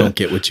when you don't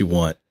get what you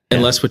want.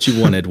 Unless what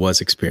you wanted was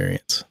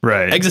experience.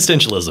 Right.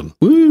 Existentialism.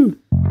 Woo!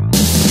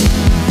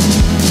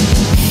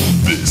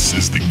 This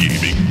is the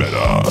Gaming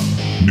Meta.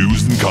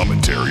 News and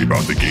commentary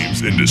about the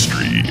games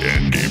industry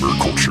and gamer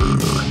culture.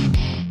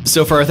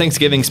 So for our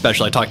Thanksgiving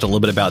special, I talked a little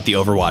bit about the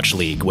Overwatch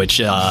League, which,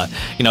 you know,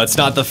 it's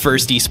not the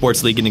first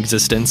esports league in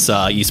existence.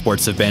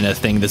 Esports have been a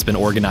thing that's been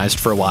organized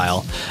for a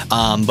while.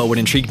 But what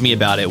intrigued me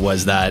about it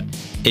was that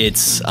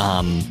it's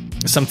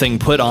something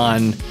put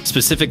on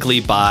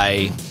specifically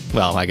by,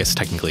 well, I guess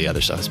technically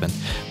other stuff has been,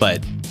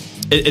 but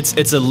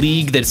it's a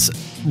league that's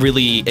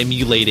really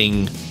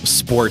emulating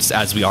sports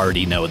as we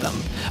already know them.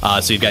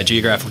 So you've got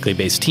geographically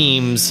based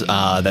teams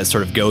that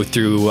sort of go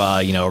through,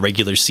 you know, a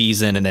regular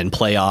season and then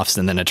playoffs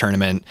and then a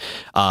tournament,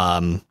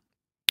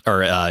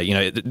 or you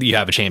know, you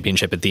have a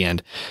championship at the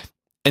end.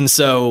 And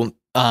so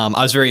I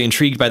was very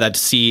intrigued by that to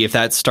see if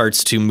that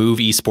starts to move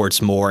esports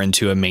more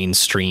into a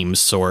mainstream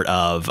sort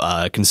of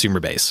consumer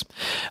base.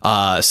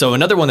 So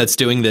another one that's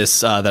doing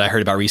this that I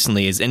heard about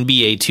recently is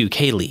NBA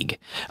 2K League.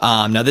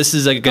 Now this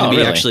is going to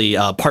be actually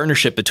a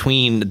partnership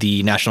between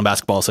the National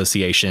Basketball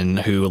Association,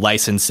 who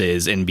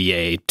licenses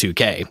NBA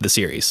 2K, the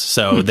series.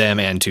 So them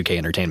and 2K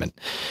Entertainment.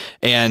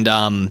 And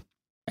I'm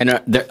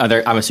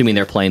assuming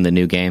they're playing the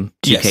new game,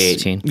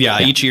 2K18.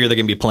 Yes. Yeah, each year they're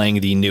going to be playing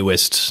the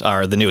newest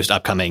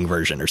upcoming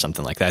version or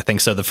something like that. I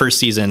think so. The first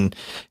season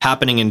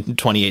happening in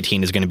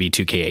 2018 is going to be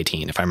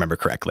 2K18, if I remember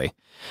correctly.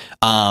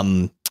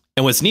 And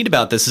what's neat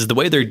about this is the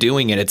way they're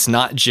doing it. It's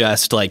not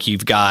just like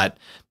you've got,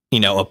 you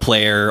know, a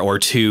player or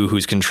two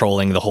who's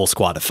controlling the whole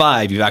squad of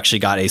 5. You've actually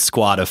got a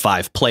squad of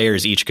 5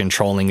 players, each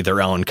controlling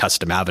their own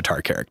custom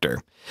avatar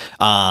character.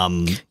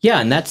 Yeah,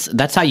 and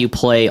that's how you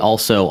play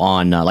also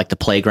on like the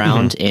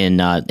playground in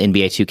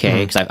NBA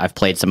 2K, because I've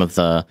played some of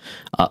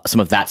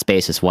that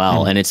space as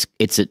well, and it's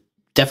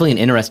definitely an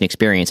interesting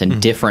experience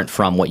and different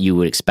from what you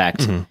would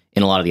expect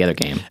in a lot of the other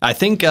game. I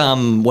think I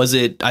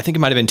think it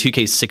might have been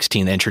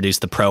 2K16 that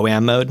introduced the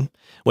Pro-Am mode,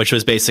 which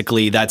was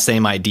basically that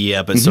same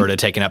idea, but sort of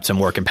taken up to a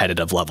more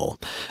competitive level.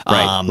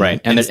 Right.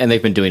 And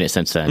they've been doing it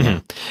since then. Yeah.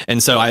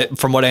 And so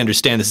from what I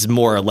understand, this is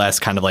more or less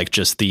kind of like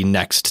just the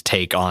next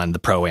take on the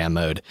Pro-Am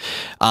mode.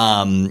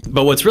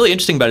 But what's really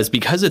interesting about it is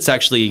because it's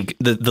actually,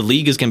 the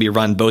league is going to be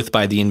run both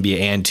by the NBA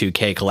and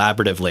 2K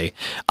collaboratively.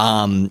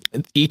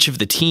 Each of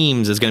the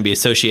teams is going to be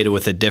associated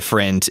with a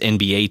different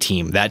NBA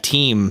team. That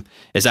team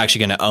is actually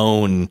going to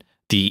own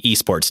the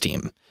esports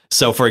team.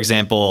 So, for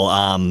example,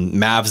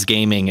 Mavs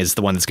Gaming is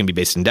the one that's going to be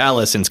based in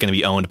Dallas, and it's going to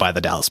be owned by the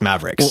Dallas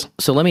Mavericks. Well,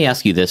 so let me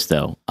ask you this,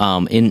 though.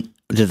 Do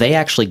they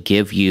actually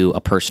give you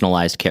a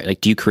personalized character? Like,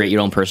 do you create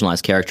your own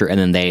personalized character, and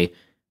then they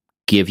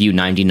give you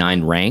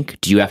 99 rank?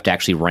 Do you have to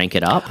actually rank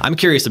it up? I'm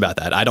curious about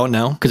that. I don't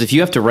know. Because if you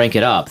have to rank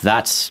it up,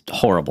 that's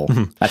horrible.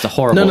 That's a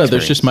horrible No, experience.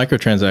 there's just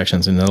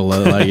microtransactions, and that'll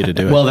allow you to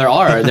do it. Well, there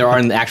are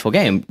in the actual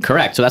game,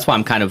 correct. So that's why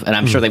I'm and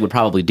I'm sure they would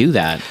probably do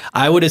that.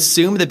 I would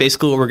assume that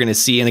basically what we're going to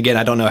see, and again,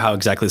 I don't know how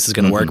exactly this is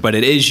going to work, but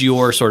it is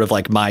your sort of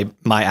like my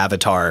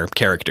avatar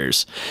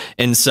characters.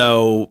 And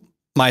so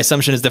my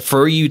assumption is that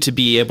for you to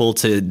be able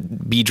to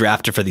be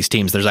drafted for these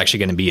teams, there's actually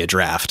going to be a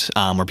draft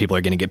where people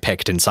are going to get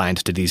picked and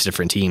signed to these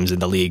different teams in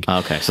the league.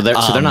 Okay, so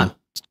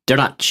they're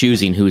not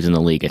choosing who's in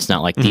the league. It's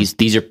not like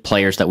these are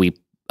players that we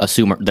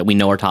assume that we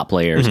know are top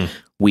players.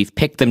 We've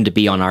picked them to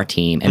be on our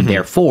team, and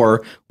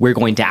therefore we're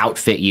going to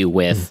outfit you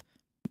with.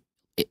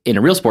 In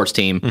a real sports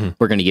team,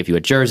 we're going to give you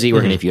a jersey.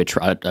 We're going to give you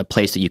a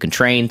place that you can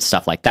train,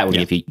 stuff like that. We're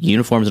going to give you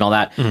uniforms and all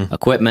that,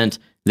 equipment.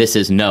 This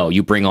is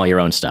you bring all your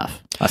own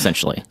stuff,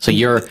 essentially. So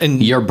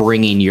you're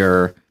bringing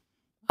your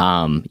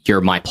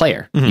you're my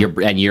player.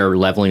 You're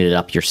leveling it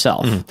up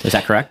yourself. Is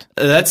that correct?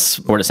 That's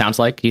what it sounds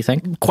like, do you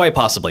think? Quite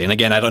possibly. And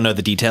again, I don't know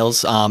the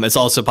details. It's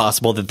also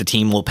possible that the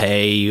team will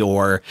pay,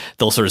 or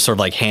they'll sort of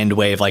like hand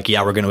wave, like,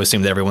 yeah, we're going to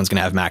assume that everyone's going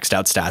to have maxed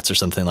out stats or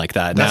something like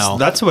that.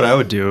 That's what I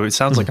would do. It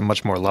sounds like a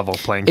much more level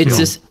playing field. It's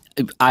just,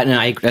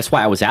 that's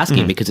why I was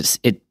asking, because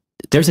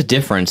there's a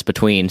difference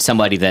between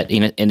somebody that,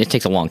 and it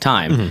takes a long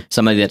time,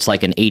 somebody that's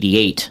like an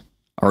 88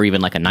 or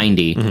even like a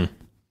 90,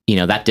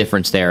 that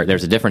difference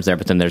there's a difference there,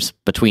 but then there's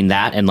between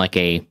that and like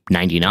a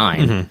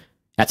 99.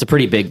 That's a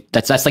pretty big,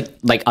 that's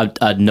like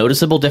a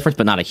noticeable difference,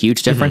 but not a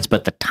huge difference.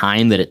 But the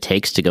time that it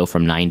takes to go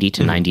from 90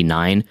 to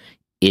 99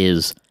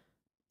 is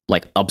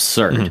like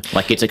absurd.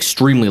 Like it's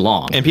extremely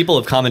long. And people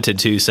have commented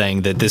too,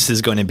 saying that this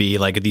is going to be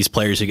like these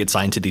players who get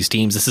signed to these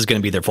teams, this is going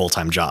to be their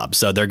full-time job.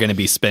 So they're going to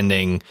be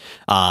spending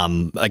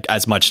like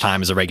as much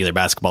time as a regular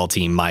basketball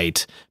team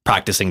might,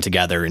 practicing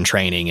together and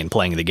training and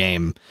playing the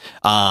game.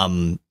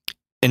 And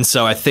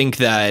so I think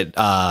that,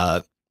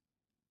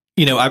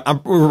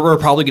 we're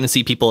probably going to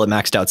see people at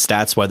maxed out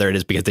stats, whether it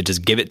is because they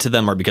just give it to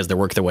them or because they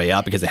work their way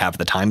up because they have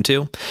the time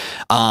to.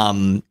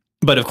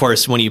 But of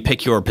course, when you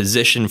pick your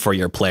position for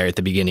your player at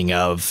the beginning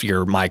of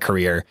my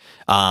career,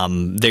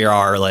 they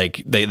are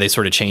like, they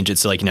sort of change it.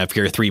 So like, if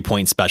you're a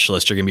 3-point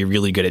specialist, you're going to be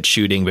really good at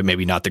shooting, but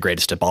maybe not the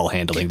greatest at ball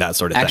handling, that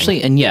sort of thing.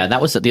 Actually, and yeah, that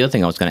was the other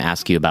thing I was going to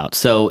ask you about.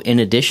 So in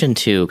addition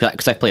to,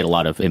 because I've played a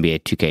lot of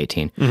NBA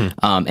 2K18,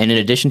 and in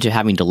addition to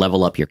having to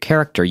level up your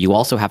character, you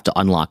also have to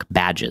unlock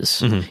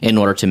badges in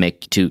order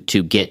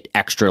to get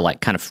extra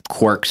like kind of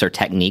quirks or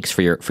techniques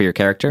for your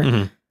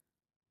character.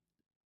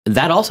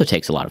 That also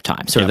takes a lot of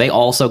time. So are they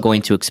also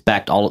going to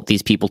expect all of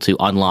these people to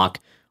unlock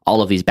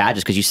all of these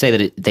badges? Because you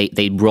say that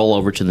they roll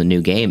over to the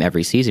new game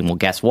every season. Well,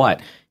 guess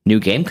what? New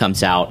game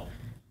comes out,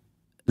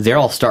 they're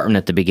all starting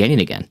at the beginning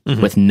again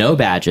with no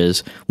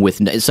badges.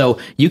 So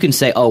you can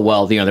say, oh,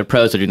 well, they're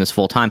pros, they're doing this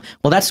full time.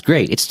 Well, that's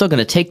great. It's still going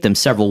to take them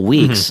several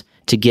weeks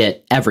to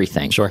get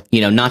everything. Sure.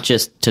 Not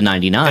just to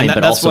 99,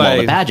 but also all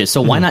the badges.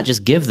 So why not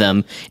just give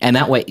them, and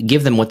that way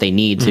give them what they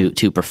need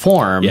to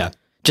perform? Yeah.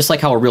 Just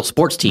like how a real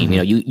sports team,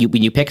 you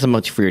when you pick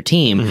someone for your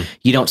team,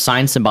 you don't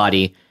sign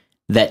somebody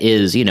that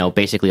is,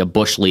 basically a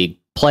Bush League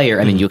player,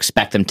 and then you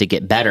expect them to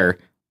get better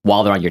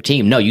while they're on your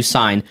team. No, you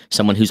sign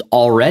someone who's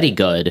already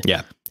good,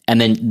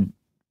 and then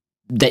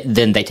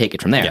they take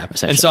it from there. Yeah.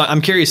 And so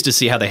I'm curious to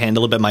see how they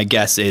handle it, but my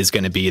guess is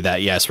going to be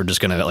that, yes, we're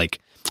just going to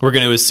we're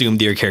going to assume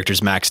that your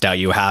character's maxed out.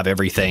 You have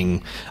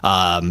everything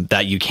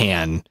that you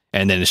can,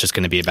 and then it's just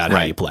going to be about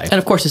how you play. And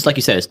of course, it's like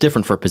you said, it's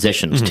different for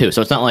positions too.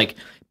 So it's not like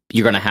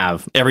you're going to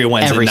have every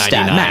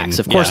stat max.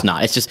 Of course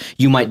not. It's just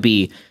you might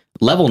be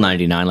level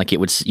 99, like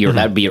it would.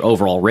 That would be your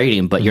overall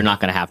rating, but you're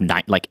not going to have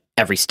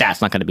every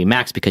stat's not going to be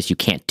max because you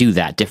can't do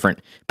that. Different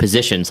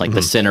positions, like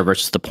the center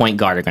versus the point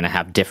guard, are going to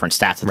have different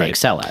stats that they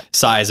excel at.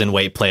 Size and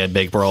weight play a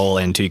big role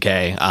in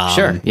 2K.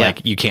 Sure, yeah.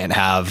 Like you can't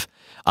have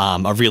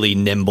a really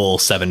nimble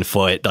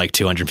 7-foot, like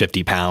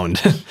 250-pound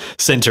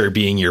center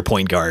being your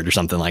point guard or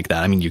something like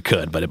that. I mean, you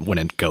could, but it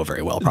wouldn't go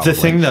very well. Probably. The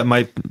thing that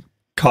might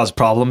cause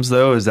problems,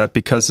 though, is that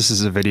because this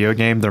is a video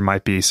game, there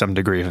might be some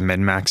degree of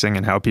min-maxing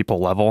in how people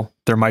level.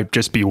 There might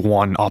just be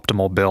one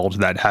optimal build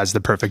that has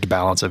the perfect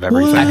balance of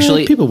everything. Well,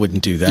 actually, people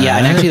wouldn't do that. Yeah,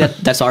 and actually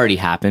that's already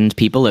happened.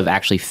 People have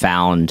actually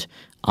found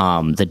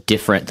the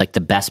different, like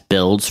the best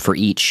builds for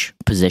each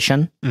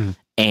position.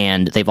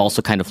 And they've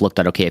also kind of looked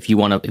at, okay, if you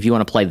want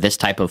to play this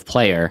type of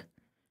player,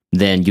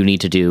 then you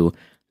need to do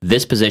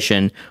this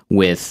position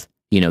with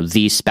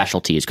these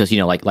specialties, because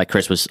like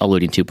Chris was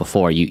alluding to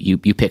before, you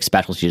pick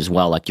specialties as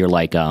well. Like you're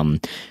like a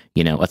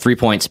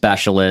 3-point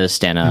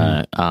specialist and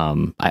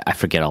I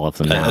forget all of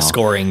them now. A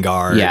scoring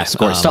guard,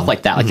 stuff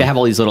like that. Like they have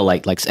all these little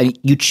like and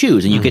you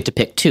choose and you get to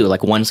pick two.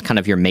 Like one's kind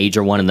of your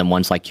major one and then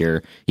one's like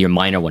your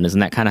minor one. Isn't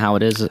that kind of how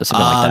it is? Something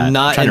like that.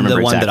 Not in the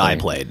one that I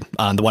played.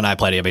 The one I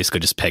played, I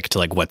basically just picked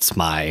like what's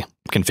my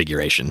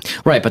configuration.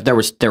 Right, but there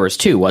was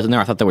two, wasn't there?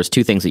 I thought there was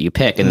two things that you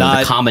pick, and then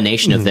the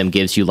combination of them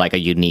gives you like a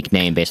unique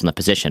name based on the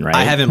position, right?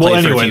 I haven't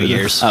played for a few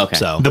years. Okay.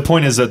 So the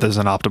point is that there's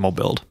an optimal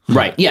build.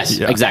 Right. Yes.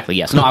 Yeah. Exactly.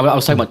 Yes. No, I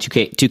was talking about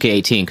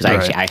 2K18 because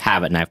I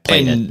have it and I've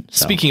played it.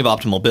 So. Speaking of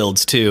optimal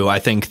builds too, I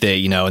think that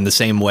in the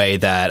same way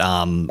that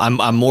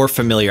I'm more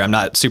familiar. I'm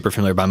not super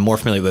familiar, but I'm more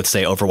familiar with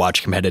say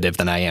Overwatch competitive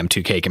than I am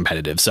 2K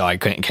competitive. So I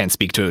can't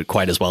speak to it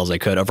quite as well as I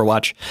could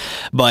Overwatch.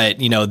 But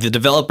the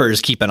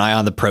developers keep an eye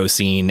on the pro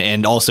scene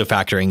and also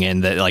factoring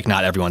in that like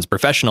not everyone's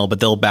professional, but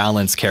they'll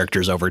balance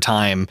characters over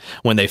time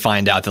when they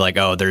find out that like,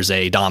 oh, there's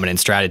a dominant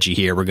strategy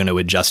here. We're going to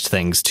adjust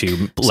things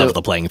to level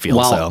the playing field.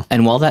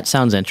 While that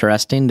sounds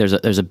interesting,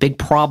 there's a big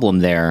problem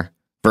there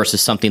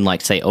versus something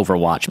like say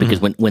Overwatch, because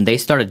when they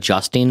start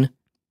adjusting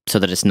so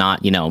that it's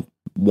not,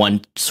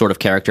 one sort of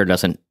character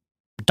doesn't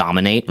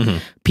dominate,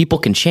 people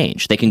can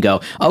change. They can go,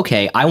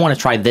 okay, I want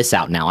to try this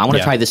out now. I want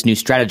to try this new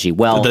strategy.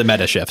 Well, the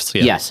meta shifts.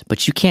 Yeah. Yes,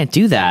 but you can't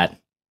do that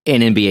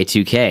in NBA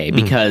 2K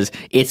because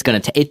it's going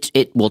to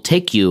it will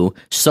take you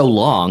so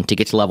long to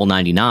get to level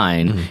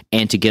 99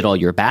 and to get all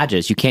your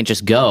badges. You can't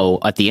just go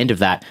at the end of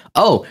that,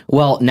 oh,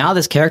 well, now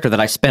this character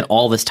that I spent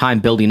all this time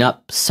building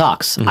up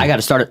sucks. I got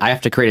to start it. I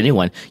have to create a new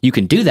one. You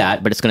can do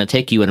that, but it's going to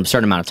take you an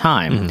absurd amount of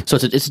time. So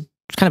it's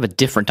kind of a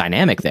different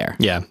dynamic there.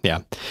 Yeah.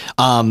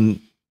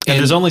 And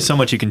there's only so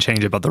much you can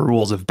change about the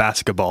rules of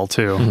basketball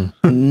too.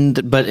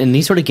 But in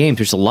these sort of games,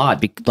 there's a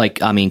lot.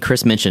 Like, I mean,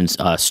 Chris mentions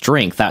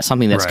strength. That's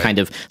something that's kind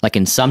of like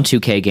in some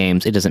 2K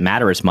games, it doesn't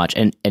matter as much.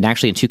 And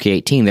actually in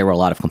 2K18, there were a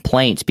lot of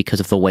complaints because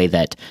of the way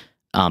that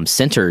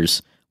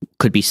centers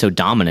could be so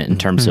dominant in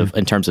terms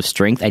of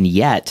strength, and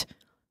yet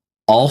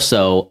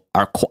also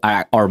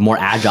are more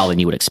agile than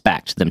you would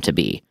expect them to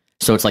be.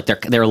 So it's like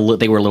they were a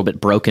little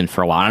bit broken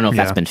for a while. I don't know if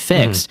that's been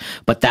fixed,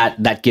 but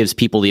that gives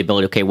people the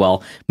ability. Okay,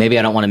 well, maybe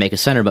I don't want to make a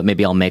center, but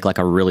maybe I'll make like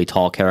a really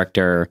tall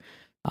character,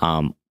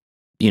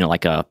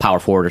 like a power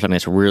forward or something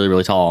that's really,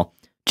 really tall,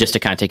 just to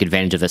kind of take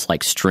advantage of this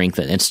like strength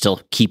and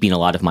still keeping a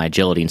lot of my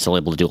agility and still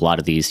able to do a lot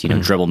of these,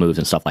 dribble moves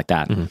and stuff like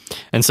that.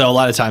 And so a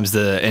lot of times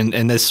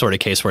in this sort of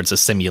case where it's a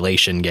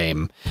simulation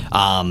game,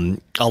 a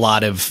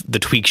lot of the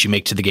tweaks you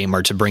make to the game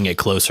are to bring it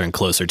closer and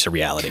closer to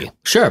reality.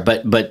 Sure,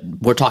 but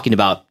we're talking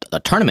about a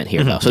tournament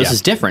here, though. So this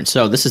is different.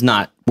 So this is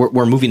not,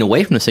 we're moving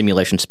away from the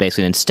simulation space,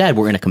 and instead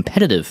we're in a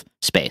competitive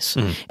space.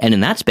 And in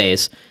that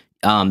space,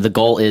 the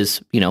goal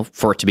is,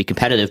 for it to be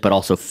competitive, but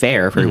also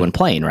fair for everyone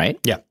playing, right?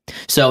 Yeah.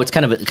 So it's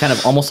kind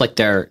of almost like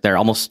they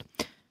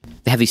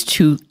have these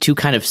two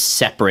kind of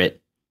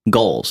separate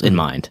goals in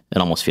mind. It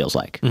almost feels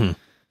like.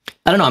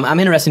 I don't know. I'm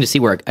interested to see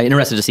where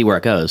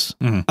it goes.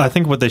 I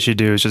think what they should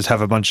do is just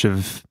have a bunch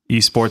of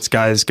esports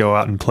guys go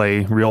out and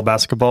play real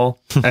basketball,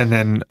 and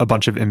then a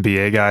bunch of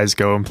NBA guys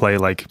go and play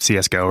like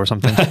CS:GO or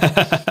something.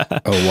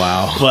 Oh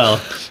wow!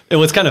 Well,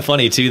 what's kind of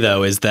funny too,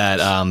 though, is that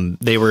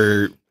they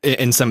were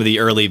in some of the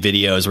early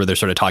videos where they're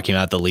sort of talking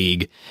about the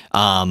league.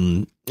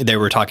 They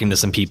were talking to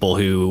some people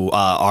who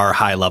are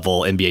high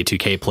level NBA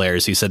 2K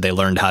players who said they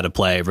learned how to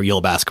play real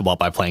basketball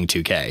by playing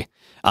 2K.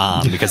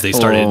 Because they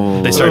started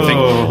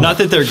thinking, not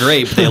that they're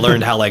great, but they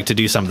learned how to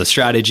do some of the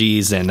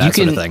strategies and that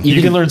sort of thing. You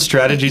can learn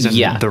strategies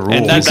and the rules.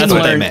 And that's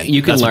what they meant.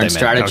 You can learn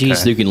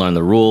strategies. Okay. You can learn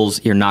the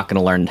rules. You're not going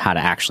to learn how to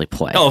actually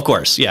play. Oh, of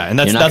course, yeah, and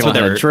that's what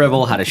they were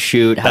dribble, how to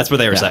shoot. That's what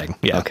they were saying.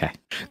 Yeah. Okay.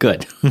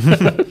 Good.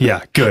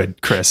 Yeah. Good,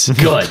 Chris.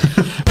 Good.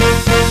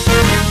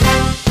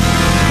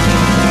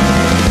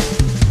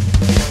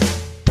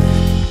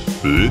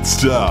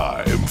 It's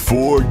time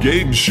for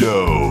Game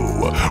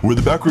Show, where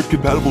the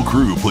Backward-Compatible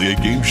crew play a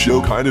game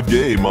show kind of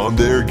game on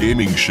their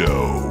gaming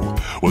show.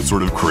 What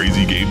sort of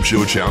crazy game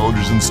show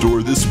challenges in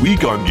store this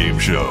week on Game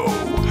Show?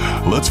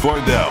 Let's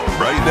find out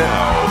right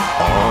now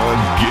on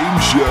Game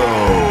Show.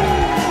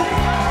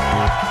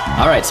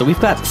 All right, so we've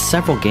got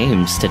several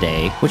games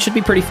today, which should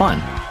be pretty fun.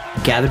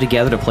 Gather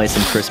together to play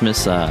some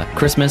Christmas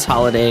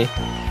holiday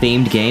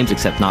themed games,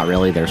 except not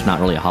really. There's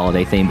not really a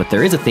holiday theme, but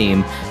there is a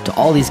theme to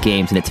all these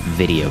games, and it's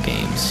video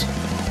games.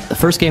 The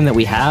first game that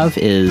we have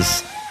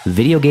is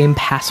Video Game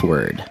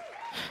Password.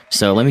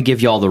 So let me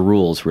give you all the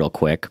rules real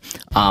quick.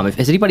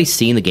 Has anybody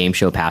seen the game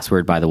show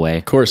Password, by the way?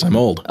 Of course, I'm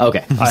old.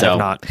 Okay. I have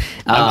not.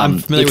 I'm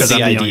familiar with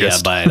the idea,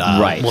 but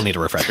right. We'll need a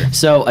refresher.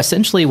 So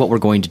essentially what we're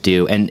going to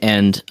do,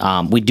 and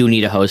we do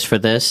need a host for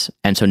this,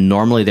 and so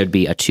normally there'd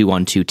be a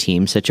 2-on-2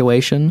 team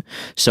situation.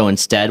 So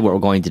instead what we're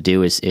going to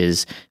do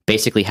is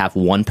basically have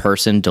one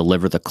person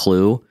deliver the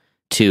clue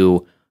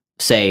to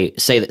say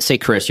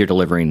Chris, you're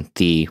delivering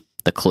the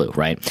clue,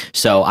 right?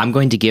 So I'm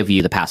going to give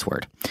you the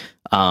password.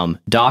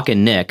 Doc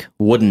and Nick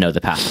wouldn't know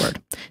the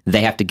password.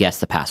 They have to guess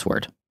the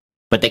password,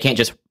 but they can't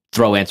just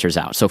throw answers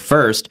out. So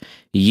first,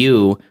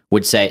 you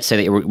would say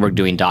that we're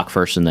doing Doc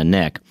first and then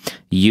Nick.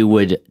 You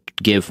would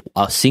give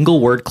a single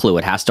word clue.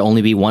 It has to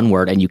only be one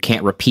word, and you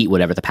can't repeat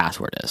whatever the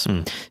password is.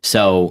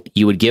 So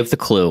you would give the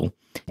clue,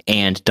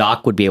 and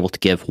Doc would be able to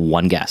give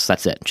one guess.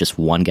 That's it, just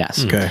one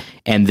guess. Okay.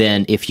 And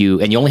then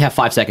you only have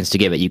 5 seconds to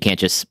give it. You can't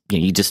just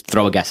you just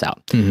throw a guess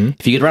out.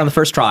 If you get it around the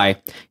first try,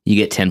 you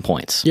get 10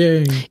 points.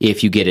 Yay!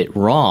 If you get it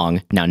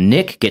wrong, now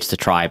Nick gets to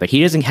try, but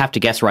he doesn't have to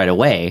guess right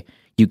away.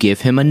 You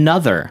give him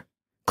another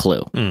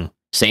clue.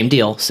 Same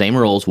deal, same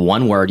rules.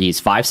 One word.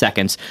 He's 5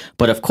 seconds.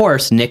 But of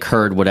course, Nick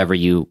heard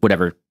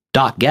whatever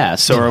Doc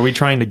guessed. So are we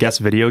trying to guess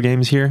video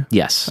games here?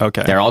 Yes.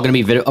 Okay. They're all going to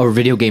be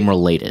video game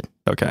related.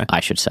 Okay. I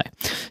should say.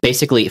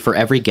 Basically, for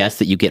every guess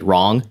that you get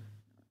wrong,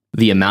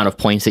 the amount of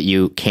points that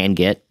you can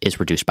get is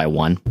reduced by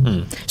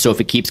 1. So if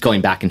it keeps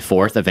going back and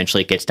forth,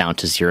 eventually it gets down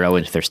to 0.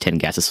 And if there's 10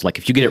 guesses, so like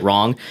if you get it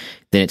wrong,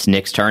 then it's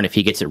Nick's turn. If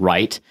he gets it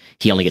right,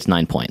 he only gets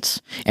 9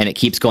 points. And it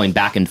keeps going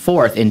back and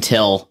forth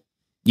until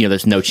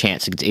there's no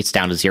chance it's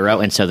down to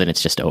 0. And so then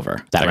it's just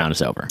over. That round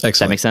is over. Excellent. Does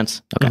that make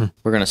sense? Okay.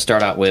 We're going to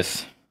start out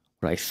with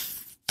what I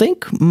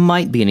think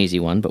might be an easy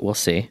one, but we'll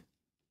see.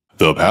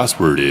 The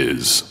password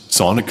is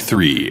Sonic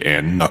 3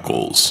 and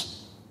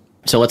Knuckles.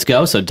 So let's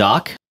go. So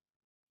Doc.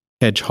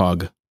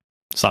 Hedgehog.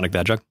 Sonic the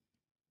Hedgehog.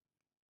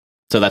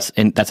 So that's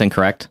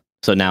incorrect.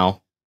 So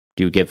now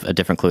do you give a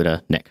different clue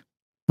to Nick?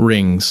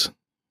 Rings.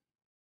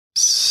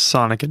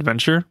 Sonic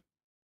Adventure.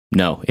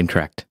 No,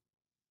 incorrect.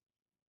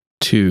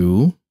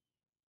 2.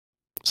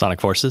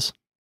 Sonic Forces.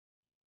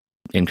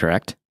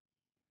 Incorrect.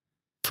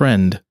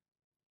 Friend.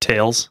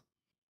 Tails.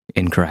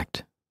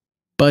 Incorrect.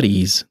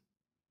 Buddies.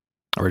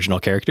 Original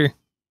character.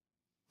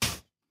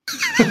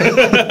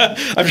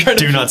 I'm trying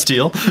to Do not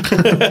steal.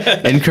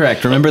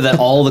 Incorrect. Remember that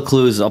all the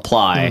clues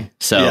apply.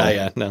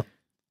 So, no.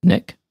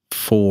 Nick?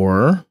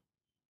 4.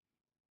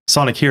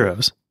 Sonic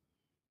Heroes.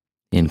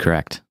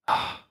 Incorrect.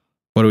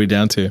 What are we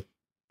down to?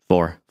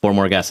 4. 4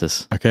 more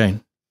guesses. Okay.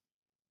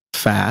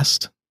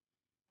 Fast.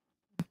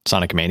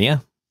 Sonic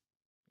Mania.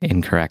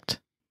 Incorrect.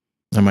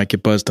 I might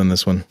get buzzed on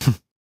this one.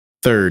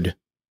 3rd.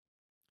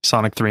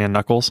 Sonic 3 and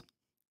Knuckles.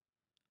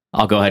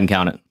 I'll go ahead and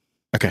count it.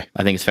 Okay.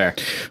 I think it's fair.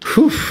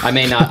 I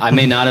may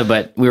not have,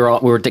 but we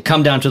were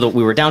down to the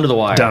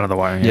wire. Down to the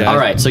wire. Yeah. All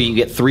right, so you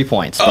get 3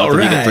 points. Both All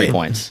of you get 3 right.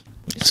 points.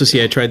 So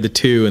see, I tried the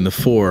 2 and the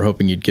 4,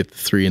 hoping you'd get the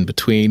 3 in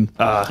between.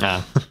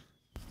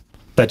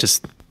 That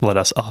just let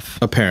us off.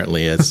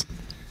 Apparently, it's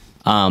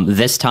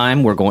This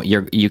time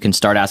you can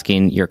start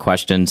asking your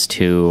questions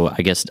to,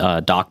 I guess,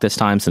 Doc this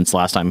time, since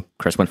last time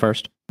Chris went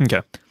first.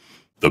 Okay.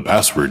 The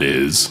password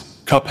is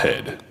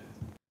Cuphead.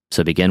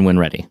 So begin when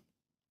ready.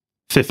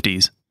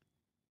 50s.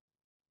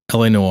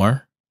 LA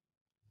Noir.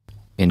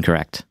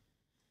 Incorrect.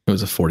 It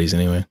was the 40s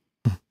anyway.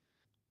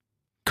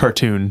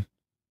 Cartoon.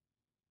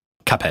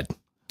 Cuphead.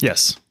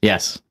 Yes.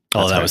 Yes.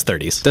 Oh, That's that right. was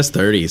 30s. That's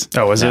 30s.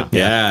 Oh, was it?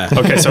 Yeah.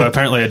 Okay, so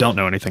apparently I don't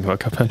know anything about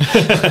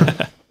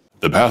Cuphead.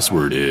 The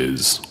password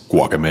is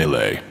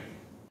Guacamole.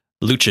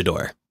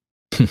 Luchador.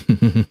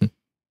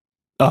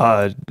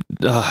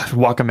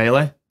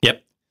 Guacamole.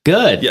 Yep.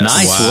 Good. Yes.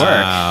 Nice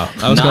Wow.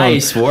 work.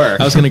 Nice work.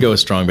 I was going to go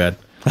with Strong Bad.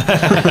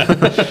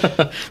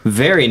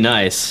 Very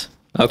nice.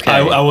 Okay.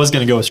 I was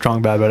going to go with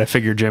Strong Bad, but I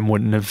figured Jim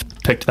wouldn't have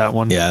picked that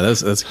one. Yeah,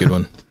 that's a good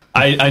one.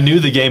 I knew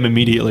the game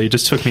immediately. It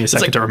just took me a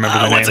second to remember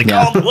the name. What's it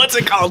called? What's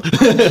it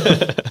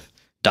called?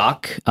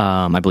 Doc,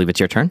 I believe it's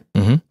your turn.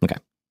 Mm-hmm. Okay.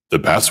 The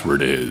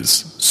password is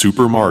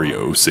Super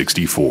Mario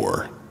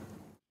 64.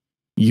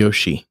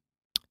 Yoshi.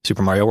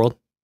 Super Mario World.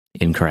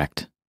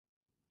 Incorrect.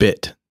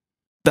 Bit.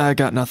 I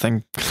got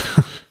nothing.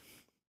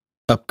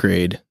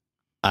 Upgrade.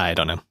 I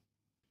don't know.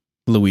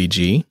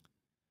 Luigi.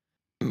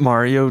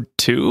 Mario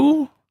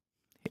 2?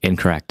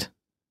 Incorrect.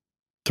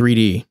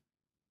 3D.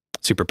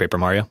 Super Paper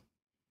Mario.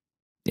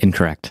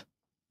 Incorrect.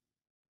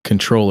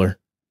 Controller.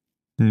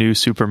 New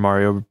Super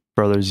Mario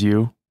Brothers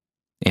U.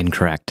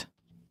 Incorrect.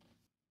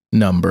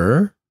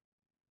 Number.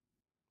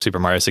 Super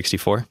Mario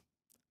 64.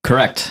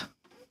 Correct.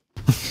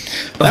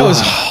 That was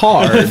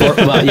hard.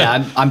 Well,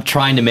 yeah, I'm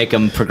trying to make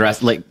them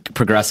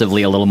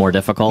progressively a little more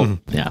difficult.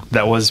 Yeah.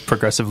 That was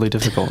progressively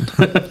difficult.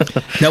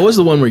 That was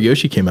the one where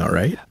Yoshi came out,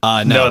 right?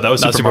 No, that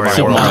was not Super Mario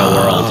Super Mario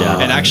World. Yeah.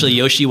 And actually,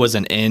 Yoshi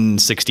wasn't in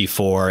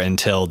 64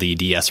 until the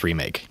DS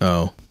remake.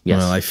 Oh. Yes.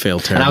 Well, I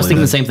failed terribly. And I was thinking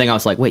then. the same thing. I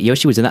was like, wait,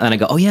 Yoshi was in that. And I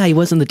go, oh yeah, he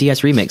was in the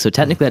DS remake. So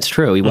technically that's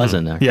true. He was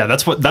in there. Yeah,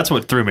 that's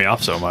what threw me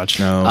off so much.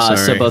 No, sorry.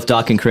 So both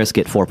Doc and Chris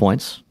get 4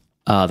 points.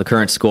 The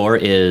current score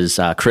is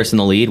Chris in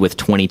the lead with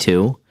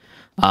 22.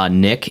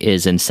 Nick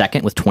is in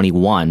second with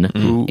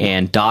 21.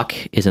 And Doc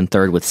is in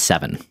third with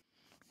 7.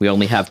 We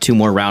only have 2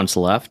 more rounds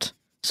left.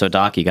 So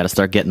Doc, you got to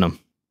start getting them.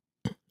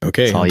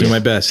 Okay, I'll do my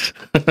best.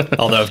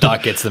 Although if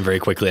Doc gets them very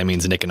quickly, that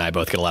means Nick and I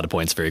both get a lot of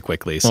points very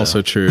quickly. So.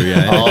 Also true,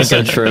 yeah.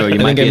 Also true. You I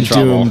might think be in I'm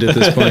trouble. doomed at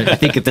this point. I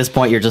think at this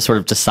point you're just sort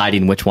of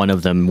deciding which one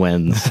of them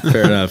wins.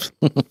 Fair enough.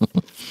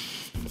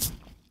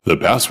 The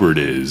password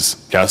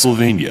is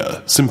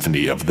Castlevania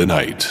Symphony of the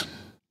Night.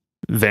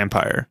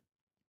 Vampire.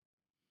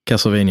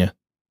 Castlevania.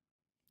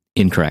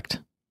 Incorrect.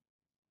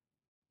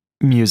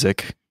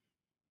 Music.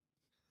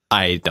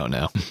 I don't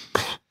know.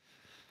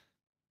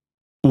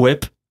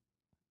 Whip.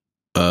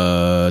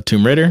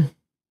 Tomb Raider.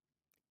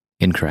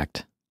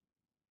 Incorrect.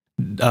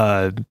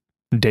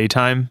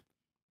 Daytime.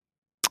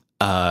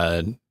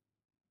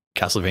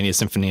 Castlevania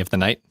Symphony of the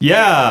Night.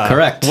 Yeah.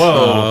 Correct. Whoa.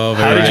 Oh,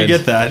 How very did you good.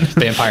 get that?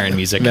 Vampire and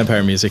music.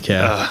 Vampire music,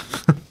 yeah.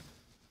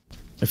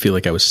 I feel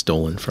like I was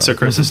stolen from. So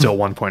Chris is still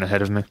 1 point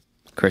ahead of me.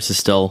 Chris is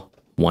still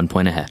 1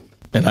 point ahead.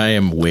 And I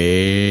am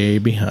way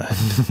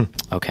behind.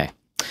 Okay.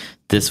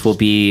 This will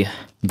be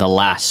the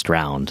last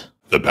round.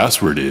 The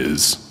password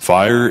is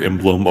Fire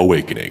Emblem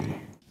Awakening.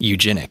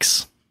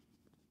 Eugenics.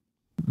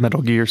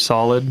 Metal Gear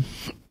Solid.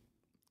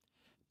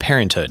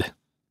 Parenthood.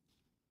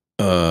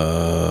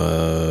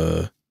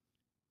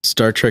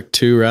 Star Trek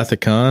 2 Wrath of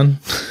Khan.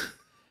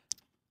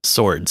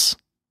 Swords.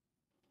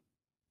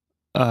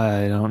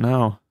 I don't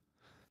know.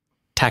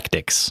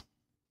 Tactics.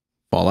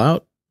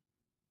 Fallout.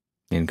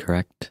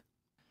 Incorrect.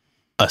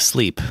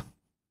 Asleep.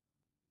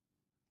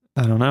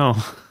 I don't know.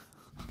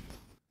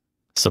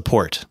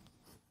 Support.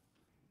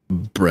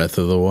 Breath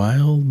of the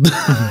Wild.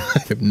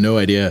 I have no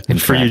idea.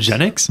 For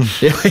eugenics?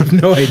 I have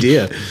no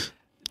idea.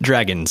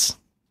 Dragons.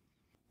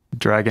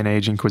 Dragon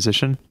Age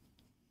Inquisition.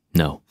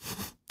 No.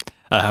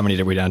 How many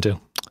are we down to?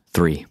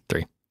 3.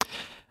 3.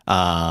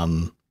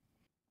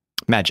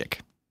 Magic.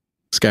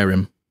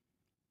 Skyrim.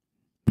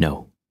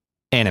 No.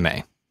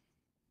 Anime.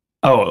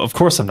 Oh, of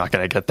course I'm not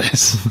going to get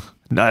this.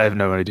 I have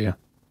no idea.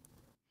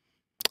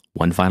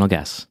 One final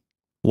guess.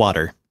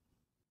 Water.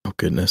 Oh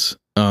goodness.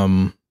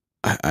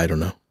 I don't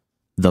know.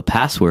 The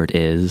password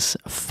is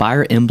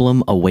Fire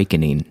Emblem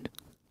Awakening.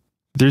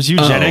 There's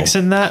eugenics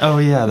in that? Oh,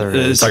 yeah, there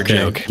is. It's our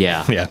joke.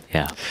 Yeah.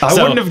 Yeah. I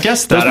So, wouldn't have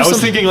guessed that. I was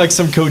thinking like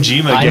some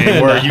Kojima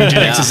game where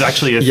eugenics is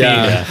actually a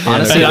theme.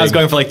 Honestly, I was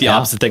going for like the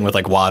opposite thing with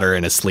like water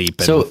and asleep.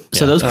 And, So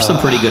those were some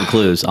pretty good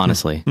clues,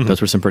 honestly.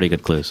 Those were some pretty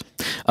good clues.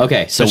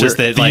 Okay, so it's we're, just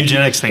that The like,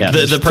 eugenics thing. the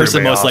just threw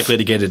person me most off. likely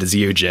to get it is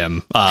you,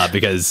 Jim,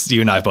 because you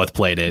and I have both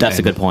played it. that's a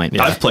and- good point.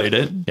 I've played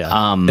it.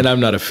 Yeah. And I'm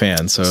not a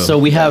fan, So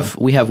we have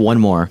one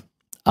more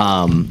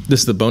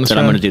this is the bonus that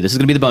round? I'm going to do. This is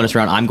going to be the bonus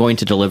round. I'm going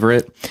to deliver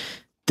it.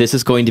 This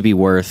is going to be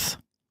worth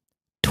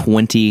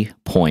 20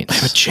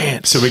 points.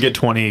 Chance. So we get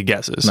 20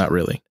 guesses. Not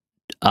really.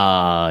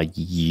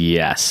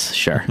 Yes,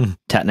 sure.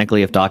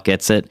 Technically, if Doc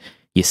gets it,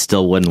 you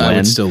still wouldn't I win.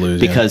 would still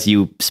lose, yeah. because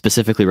you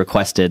specifically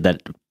requested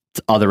that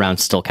other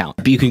rounds still count.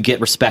 But you can get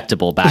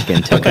respectable back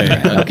into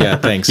it. Yeah,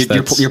 thanks.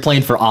 You're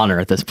playing for honor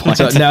at this point.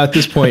 So now at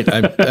this point,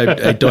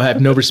 I don't have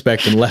no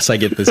respect unless I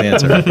get this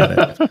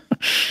answer.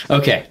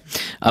 Okay.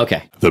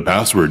 The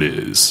password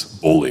is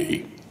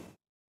bully.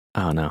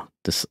 Oh no!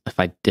 This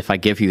if I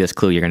give you this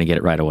clue, you're going to get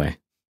it right away.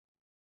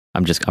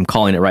 I'm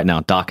calling it right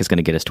now. Doc is going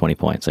to get his 20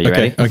 points. Are you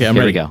ready? Okay, I'm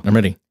Here ready. we go. I'm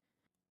ready.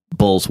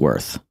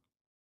 Bullsworth.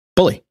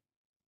 Bully.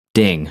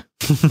 Ding.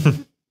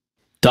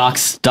 Doc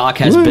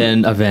has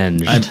been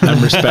avenged.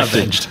 I'm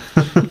respected.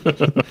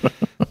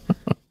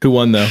 Who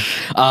won though?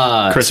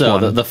 Chris so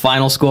won. the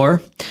final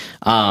score,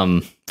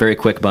 very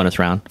quick bonus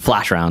round,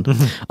 flash round.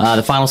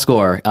 The final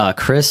score,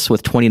 Chris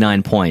with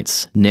 29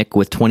 points, Nick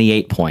with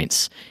 28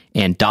 points,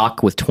 and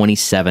Doc with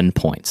 27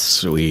 points.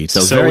 Sweet.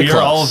 So So very we are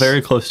close. all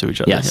very close to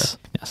each other. Yes.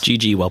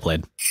 GG, well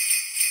played.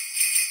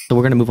 So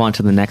we're going to move on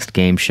to the next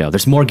game show.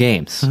 There's more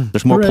games.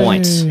 There's more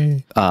points.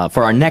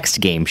 For our next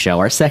game show,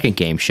 our second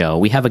game show,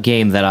 we have a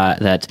game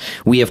that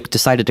we have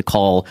decided to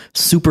call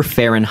Super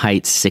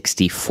Fahrenheit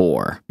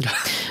 64.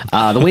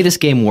 The way this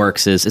game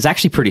works is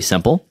actually pretty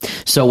simple.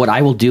 So what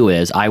I will do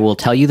is I will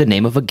tell you the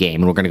name of a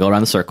game, and we're going to go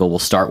around the circle. We'll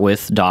start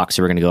with Doc,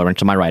 so we're going to go around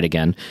to my right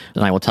again,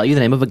 and I will tell you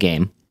the name of a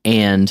game.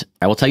 And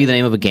I will tell you the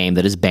name of a game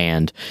that is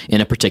banned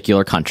in a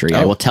particular country.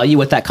 I will tell you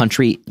what the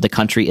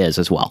country is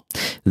as well.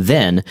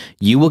 Then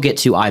you will get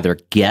to either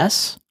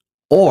guess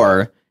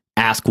or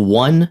ask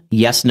one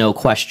yes/no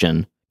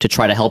question to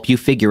try to help you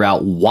figure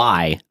out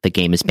why the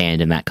game is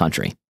banned in that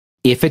country.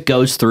 If it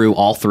goes through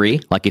all three,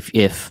 like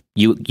if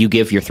you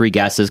give your three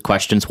guesses,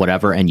 questions,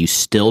 whatever, and you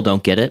still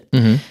don't get it,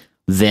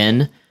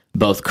 then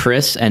both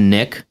Chris and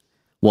Nick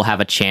will have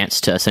a chance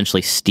to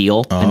essentially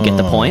steal and get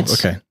the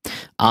points. Okay.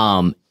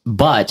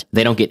 But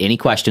they don't get any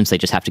questions. They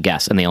just have to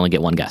guess, and they only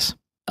get one guess.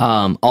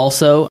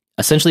 Also,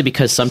 essentially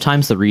because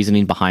sometimes the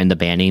reasoning behind the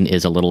banning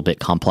is a little bit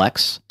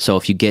complex. So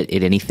if you get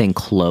it anything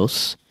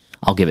close,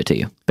 I'll give it to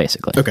you,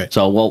 basically. Okay.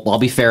 So I'll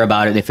be fair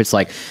about it. If it's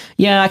like,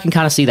 yeah, I can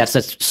kind of see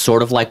that's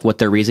sort of like what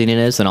their reasoning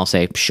is, then I'll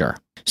say, sure.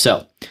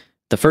 So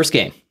the first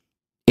game.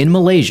 In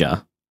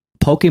Malaysia,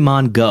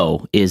 Pokemon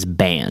Go is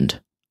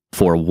banned.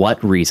 For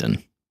what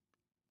reason?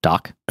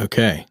 Doc?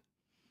 Okay.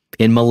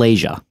 In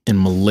Malaysia. In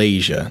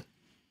Malaysia.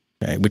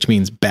 Okay, which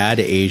means bad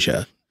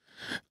Asia.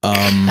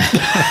 Kind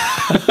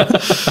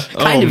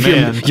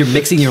of. You're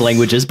mixing your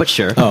languages, but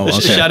sure. Oh, okay.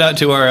 Shout out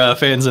to our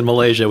fans in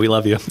Malaysia. We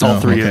love you. All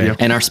three okay. of you.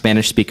 And our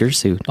Spanish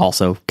speakers who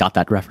also got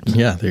that reference.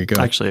 Yeah, there you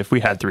go. Actually, if we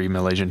had 3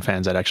 Malaysian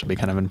fans, I'd actually be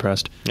kind of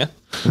impressed. Yeah.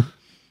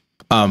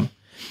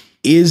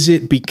 Is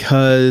it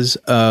because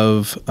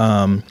of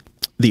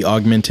the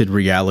augmented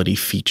reality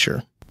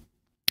feature?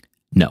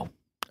 No.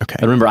 Okay.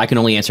 But remember, I can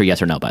only answer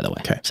yes or no, by the way.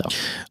 Okay. So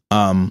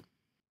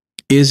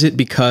Is it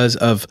because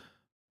of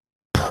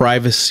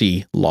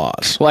privacy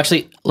laws? well,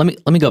 actually, let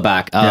me go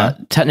back. Yeah.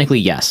 Technically,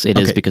 yes, it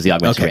is Okay. because of the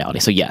augmented Okay. reality.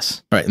 So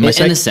yes. Right. In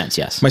a sense,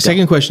 yes. My Go.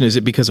 second question, is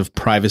it because of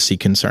privacy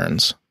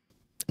concerns?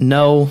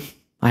 No,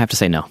 I have to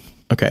say no.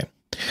 Okay.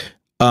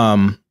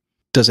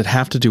 Does it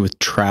have to do with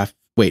traffic?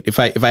 Wait, if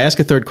I ask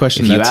a third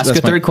question, If you ask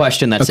a third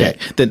question, that's okay.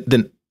 it.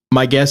 Then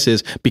my guess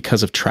is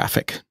because of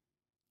traffic.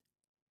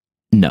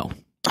 No.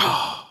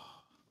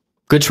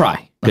 Good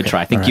try. Good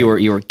try. I think you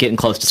were getting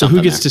close to So something.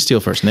 who gets there. to steal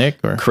first, Nick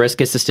or Chris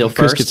gets to steal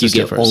Chris first. gets to You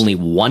steal get first. only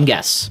one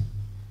guess,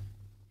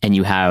 and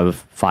you have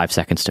 5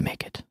 seconds to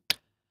make it.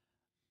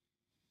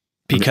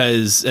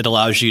 Because it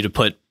allows you to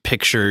put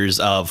pictures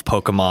of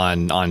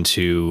Pokemon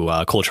onto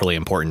culturally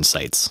important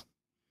sites.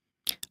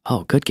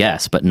 Oh, good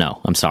guess, but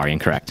no. I'm sorry,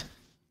 incorrect.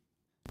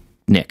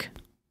 Nick,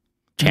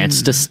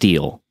 chance to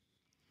steal.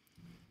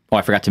 Oh,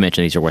 I forgot to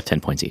mention these are worth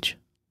 10 points each.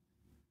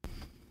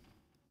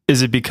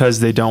 Is it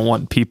because they don't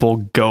want people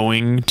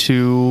going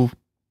to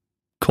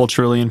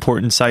culturally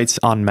important sites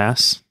en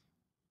masse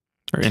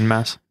or in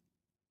masse?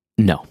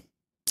 No,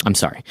 I'm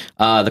sorry.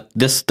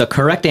 The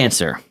correct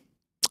answer,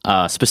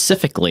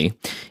 specifically,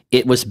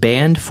 it was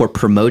banned for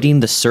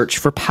promoting the search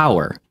for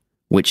power,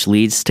 which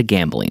leads to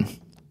gambling.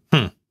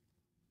 I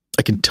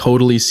can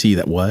totally see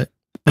that. What?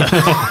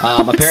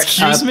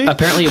 Excuse me?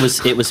 Apparently,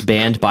 it was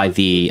banned by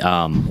the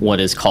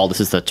what is called, this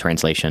is the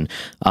translation,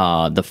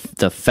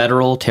 the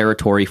Federal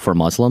Territory for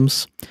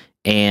Muslims,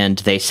 and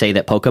they say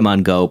that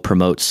Pokemon Go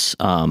promotes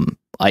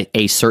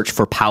a search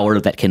for power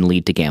that can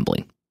lead to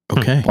gambling.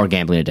 Okay. or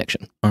gambling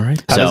addiction. All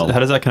right. How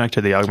does that connect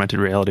to the augmented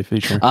reality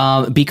feature?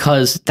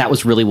 Because that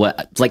was really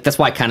that's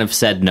why I kind of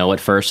said no at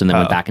first and then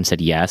went back and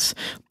said yes.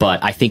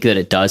 But I think that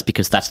it does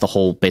because that's the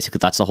whole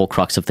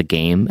crux of the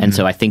game. And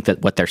so I think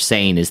that what they're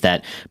saying is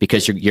that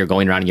because you're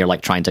going around and you're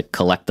like trying to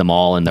collect them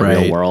all in the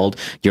real world,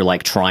 you're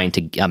like trying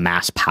to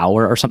amass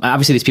power or something.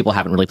 Obviously, these people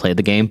haven't really played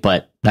the game,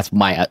 but that's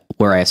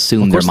where I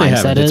assume their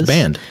mindset is. It's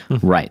banned.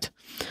 Right.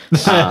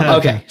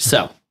 Okay,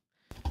 so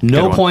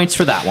no points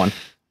for that one.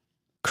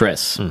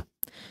 Chris.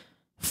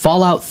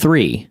 Fallout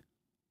 3.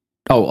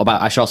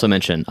 I should also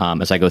mention,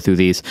 as I go through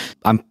these,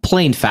 I'm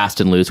playing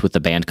fast and loose with the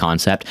banned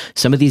concept.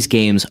 Some of these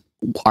games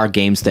are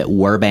games that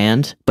were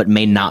banned, but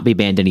may not be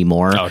banned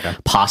anymore,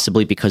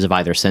 possibly because of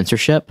either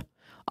censorship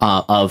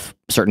of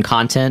certain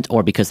content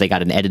or because they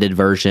got an edited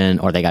version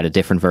or they got a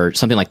different version,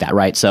 something like that,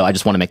 right? So I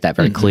just want to make that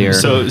very clear.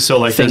 So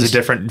like there's a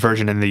different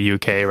version in the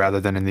UK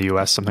rather than in the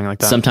US, something like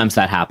that? Sometimes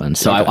that happens.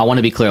 So I want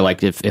to be clear,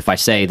 like if I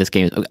say this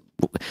game,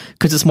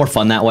 because it's more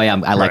fun that way,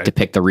 I like to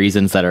pick the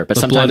reasons that are, but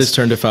sometimes... blood is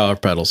turned to flower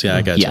petals. Yeah,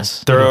 I got you.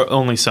 Yes. There are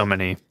only so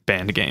many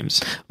banned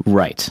games.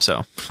 Right.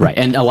 So right.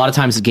 And a lot of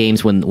times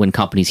games, when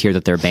companies hear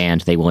that they're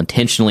banned, they will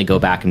intentionally go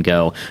back and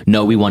go,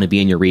 no, we want to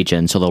be in your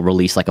region. So they'll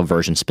release like a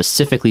version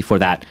specifically for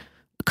that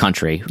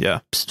country,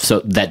 so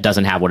that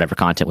doesn't have whatever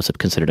content was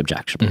considered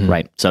objectionable,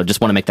 right? So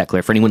just want to make that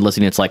clear for anyone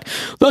listening. It's like,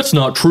 that's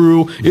not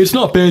true, it's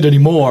not banned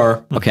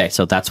anymore. Okay,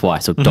 so that's why.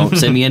 So don't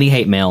send me any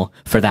hate mail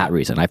for that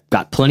reason. I've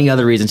got plenty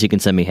other reasons you can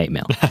send me hate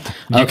mail.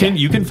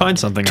 You can find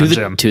something on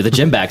Jim. To the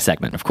Jim Bag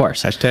segment, of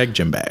course. Hashtag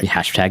Jim Bag.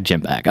 Hashtag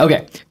Jim Bag.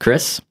 Okay,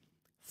 Chris,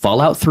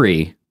 Fallout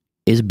 3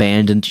 is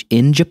banned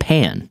in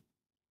Japan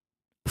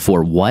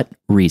for what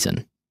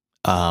reason?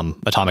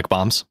 Atomic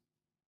bombs.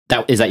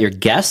 Is that your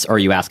guess, or are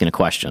you asking a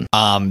question?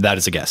 That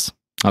is a guess.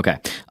 Okay.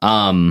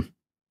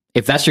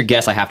 If that's your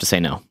guess, I have to say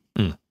no.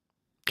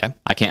 Okay.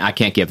 I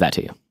can't give that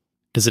to you.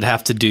 Does it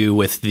have to do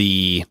with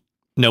the,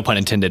 no pun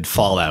intended,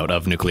 fallout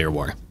of nuclear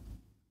war?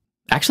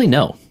 Actually,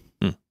 no.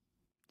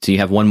 So you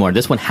have one more.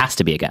 This one has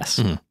to be a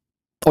guess.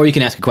 Or you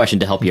can ask a question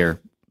to help your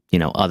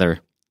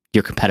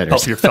competitors.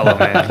 Help your fellow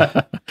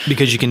man.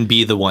 Because you can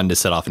be the one to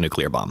set off a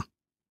nuclear bomb.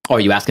 Or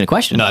are you asking a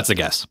question? No, that's a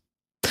guess.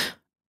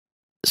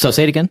 So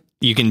say it again.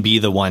 You can be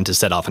the one to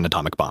set off an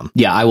atomic bomb.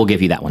 Yeah, I will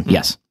give you that one.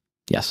 Yes.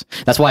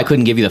 That's why I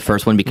couldn't give you the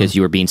first one, because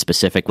you were being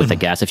specific with a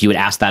guess. If you would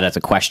ask that as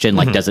a question,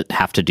 like, does it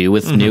have to do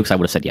with nukes? I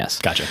would have said yes.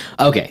 Gotcha.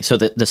 Okay, so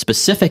the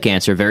specific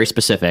answer, very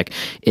specific,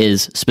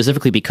 is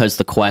specifically because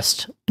the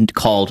quest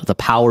called The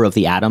Power of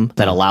the Atom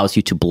that allows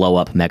you to blow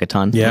up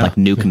Megaton, like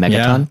nuke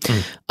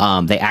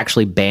Megaton. They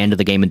actually banned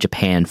the game in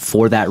Japan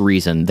for that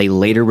reason. They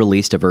later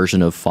released a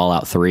version of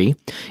Fallout 3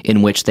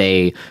 in which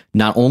they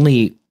not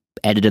only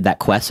edited that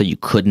quest so you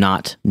could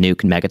not nuke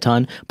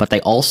Megaton, but they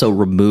also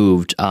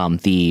removed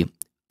the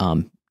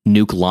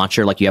nuke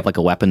launcher. Like you have like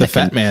a weapon, the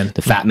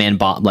Fat Man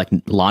bomb like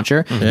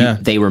launcher.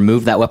 They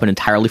removed that weapon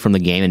entirely from the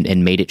game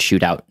and made it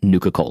shoot out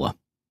Nuka-Cola.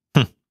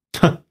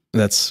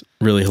 That's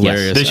really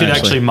hilarious. They should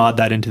actually mod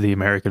that into the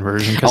American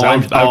version, because I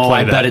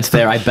I bet it's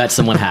there. I bet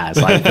someone has.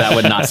 That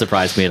would not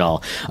surprise me at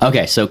all.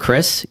 Okay, so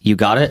Chris, you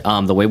got it.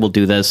 The way we'll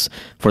do this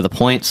for the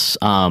points,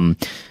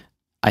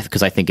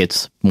 because I think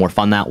it's more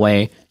fun that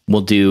way.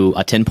 We'll do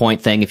a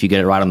 10-point thing if you get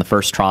it right on the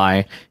first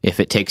try.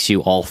 If it takes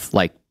you all,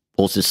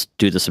 we'll just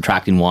do the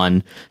subtracting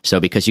 1. So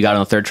because you got it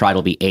on the third try,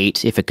 it'll be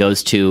 8. If it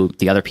goes to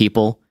the other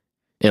people,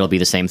 it'll be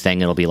the same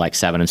thing. It'll be like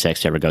 7 and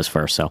 6, whoever goes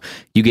first. So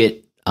you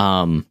get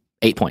 8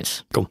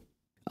 points. Cool.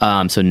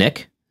 So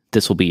Nick,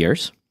 this will be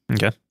yours.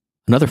 Okay.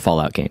 Another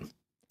Fallout game.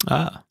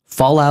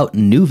 Fallout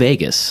New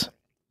Vegas.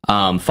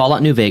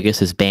 Fallout New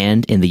Vegas is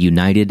banned in the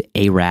United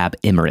Arab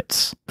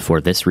Emirates for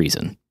this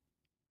reason.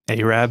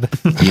 Arab?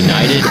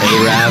 United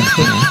Arab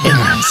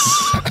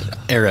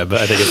Emirates. Arab,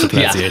 I think it's the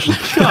pronunciation.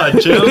 God,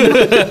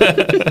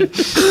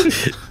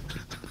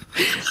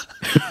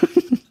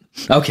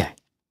 Jim. Okay.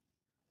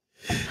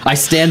 I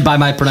stand by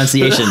my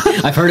pronunciation.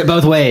 I've heard it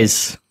both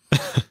ways.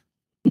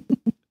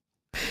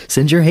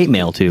 Send your hate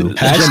mail to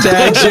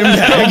Hashtag Jim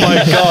Bag. Oh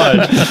my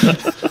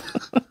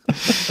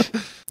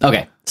God.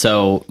 Okay,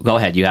 so go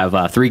ahead. You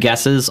have 3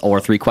 guesses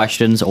or 3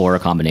 questions or a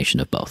combination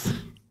of both.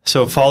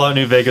 So Fallout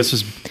New Vegas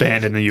was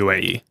banned in the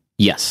UAE.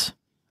 Yes.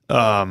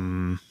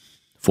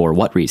 For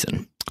what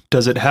reason?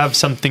 Does it have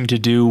something to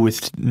do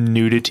with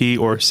nudity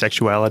or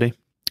sexuality?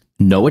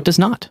 No, it does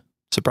not.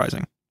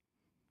 Surprising.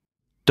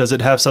 Does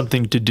it have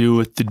something to do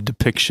with the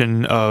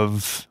depiction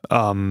of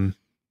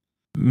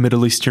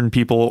Middle Eastern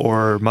people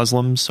or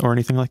Muslims or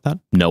anything like that?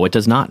 No, it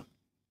does not.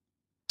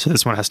 So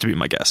this one has to be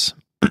my guess.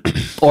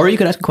 Or you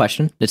could ask a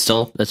question. It's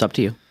up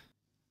to you.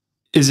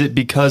 Is it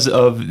because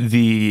of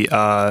the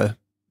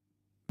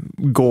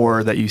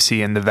gore that you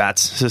see in the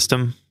VATS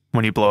system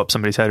when you blow up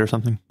somebody's head or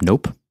something?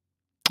 Nope.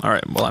 All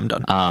right, well, I'm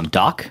done.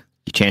 Doc,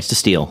 your chance to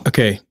steal.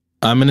 Okay,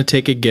 I'm going to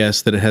take a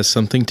guess that it has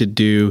something to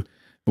do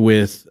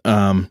with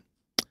the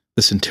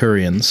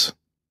Centurions,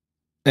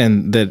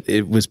 and that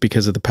it was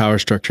because of the power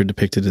structure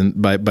depicted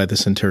by the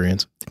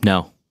Centurions.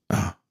 No.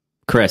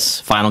 Chris,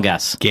 final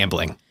guess.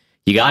 Gambling.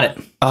 You got it.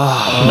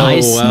 Oh,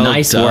 Nice well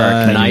work.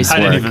 done. Nice I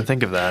didn't work. even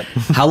think of that.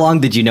 How long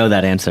did you know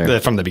that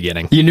answer? From the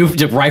beginning. You knew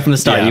right from the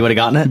start Yeah. you would have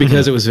gotten it?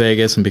 Because it was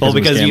Vegas and because Well, it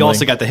was because you gambling.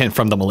 also got the hint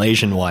from the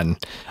Malaysian one,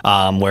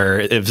 where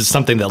it was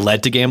something that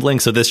led to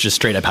gambling. So this just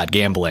straight up had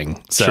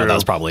gambling. So True. that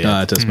was probably it.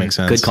 It does make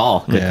sense. Good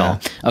call. Good Yeah. call.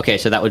 Okay,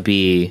 so that would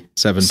be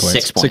 7 points.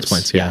 6 points. 6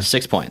 points, yeah.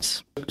 6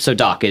 points. So,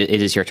 Doc, it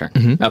is your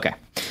turn. Okay.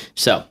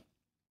 So,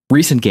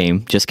 recent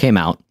game just came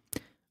out.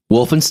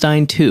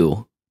 Wolfenstein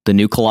 2, The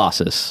New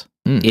Colossus,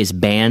 is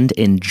banned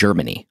in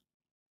Germany.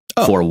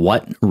 Oh. For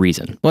what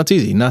reason? Well, it's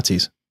easy.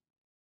 Nazis.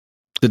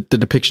 The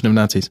depiction of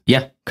Nazis.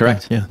 Yeah,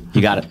 correct. Yeah.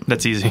 You got it.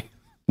 That's easy.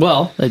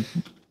 Well,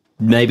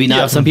 maybe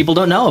not. Some people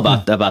don't know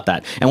about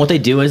that. And what they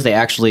do is they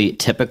actually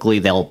typically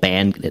they'll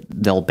ban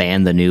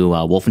the new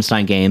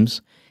Wolfenstein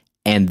games,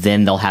 and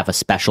then they'll have a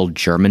special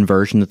German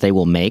version that they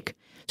will make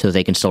so that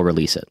they can still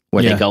release it.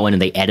 Where they go in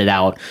and they edit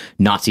out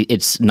Nazi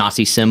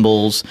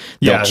symbols.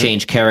 They'll Yeah.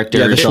 change characters.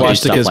 Yeah, the they'll do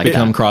stuff swastikas like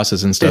become that.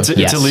 crosses and stuff. It's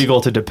Yes. illegal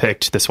to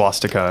depict the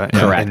swastika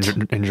Correct.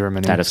 in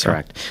Germany. That is so.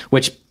 correct.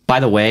 Which, by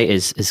the way,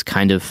 is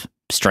kind of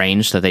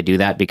strange that they do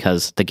that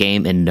because the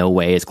game in no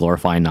way is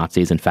glorifying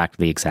Nazis. In fact,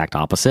 the exact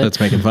opposite.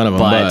 That's making fun of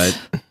them.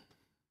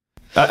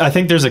 But I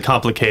think there's a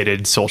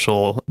complicated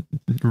social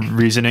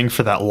reasoning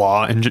for that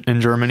law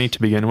in Germany to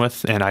begin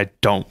with, and I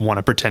don't want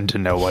to pretend to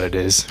know what it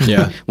is.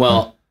 yeah.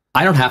 well,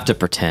 I don't have to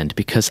pretend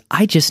because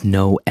I just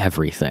know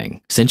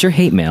everything. Send your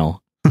hate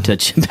mail to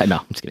no,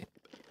 I'm just kidding.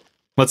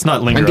 Let's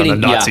not linger on the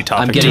Nazi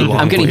topic too long.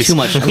 I'm getting please. too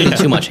much. I'm getting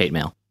too much hate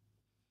mail.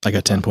 I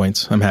got 10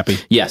 points. I'm happy.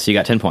 Yes, you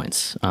got 10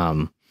 points.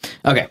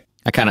 Okay.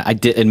 I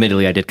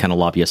did kind of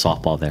lob you a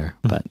softball there,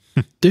 but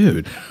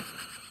Dude.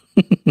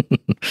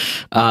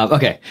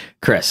 okay,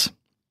 Chris.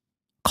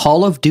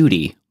 Call of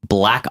Duty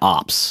Black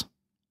Ops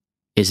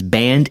is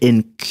banned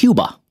in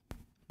Cuba.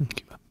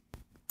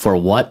 For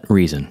what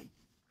reason?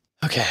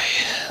 Okay.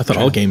 I thought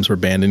all games were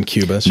banned in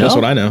Cuba. So that's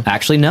what I know.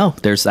 Actually, no.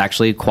 There's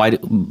actually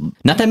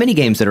not that many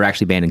games that are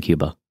actually banned in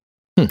Cuba.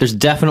 There's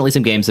definitely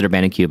some games that are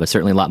banned in Cuba.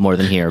 Certainly a lot more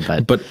than here,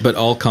 but But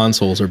all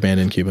consoles are banned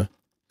in Cuba.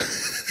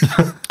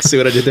 See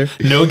what I did there?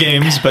 No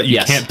games, but you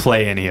Yes. can't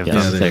play any of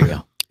yes, them. there you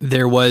go.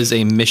 There was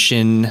a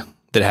mission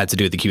that had to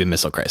do with the Cuban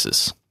Missile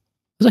Crisis. It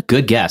was a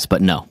good guess,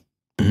 but no.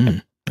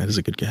 That is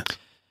a good guess.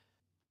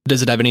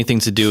 Does it have anything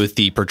to do with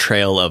the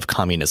portrayal of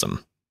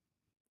communism?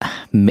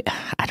 I'm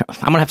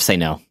gonna have to say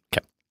no.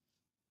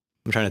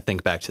 I'm trying to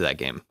think back to that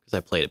game because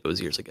I played it, but it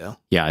was years ago.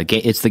 Yeah,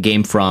 it's the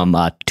game from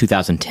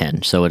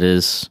 2010, so it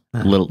is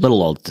a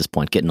little old at this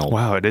point, getting old.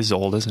 Wow, it is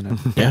old, isn't it?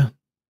 Yeah.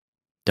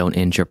 Don't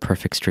end your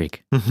perfect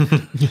streak.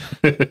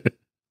 Okay,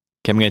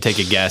 I'm going to take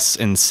a guess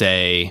and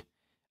say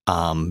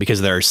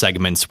because there are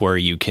segments where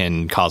you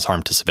can cause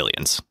harm to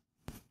civilians.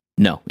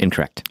 No,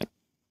 incorrect.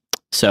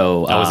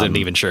 So I wasn't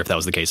even sure if that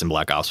was the case in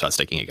Black Ops, so I was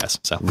taking a guess.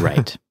 So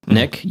right.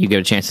 Nick, you get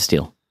a chance to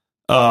steal.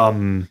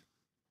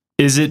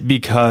 Is it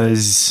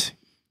because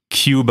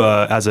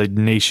Cuba as a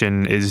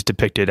nation is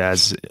depicted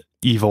as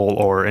evil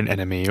or an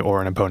enemy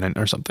or an opponent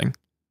or something?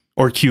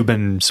 Or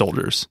Cuban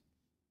soldiers?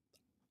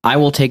 I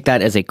will take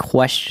that as a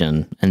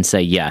question and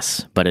say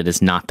yes, but it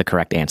is not the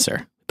correct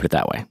answer. Put it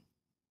that way.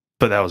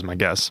 But that was my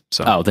guess.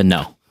 So Oh, then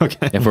no.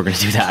 okay. If we're going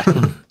to do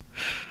that.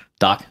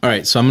 Doc? All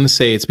right. So I'm going to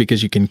say it's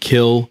because you can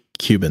kill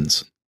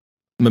Cubans.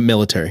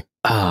 Military.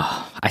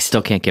 Oh, I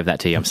still can't give that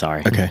to you. I'm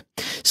sorry. Okay.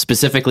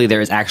 Specifically,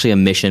 there is actually a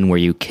mission where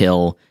you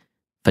kill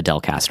Fidel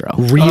Castro.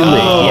 Really?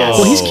 Oh. Yes.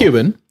 Well, he's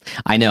Cuban.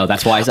 I know.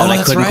 That's why I said Oh, I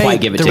that's couldn't right.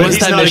 quite give it There to But you. was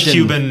he's that not mission- a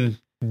Cuban.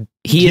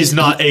 He's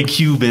not a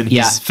Cuban. He's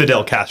Yeah.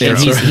 Fidel Castro. And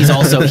That's he's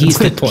also he's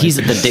Good the point. he's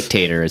the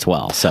dictator as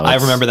well. So I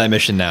it's- remember that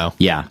mission now.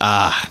 Yeah,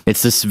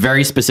 it's this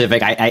very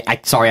specific. I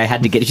sorry, I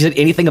had to get. If you said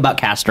anything about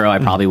Castro, I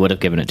probably would have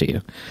given it to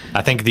you.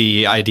 I think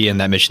the idea in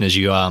that mission is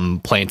you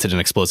planted an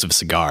explosive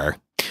cigar.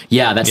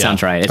 Yeah, that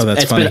sounds right.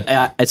 that's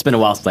It's been a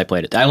while since I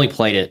played it. I only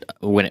played it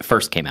when it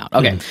first came out.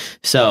 Okay,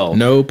 so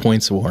No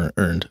points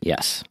earned.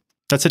 yes.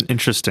 That's an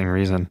interesting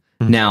reason.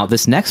 Now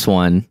this next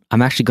one,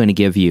 I'm actually going to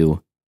give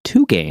you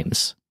 2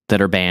 games that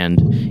are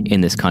banned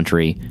in this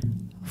country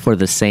for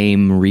the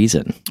same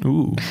reason.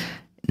 Ooh.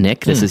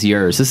 Nick, this is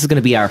yours. This is going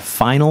to be our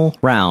final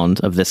round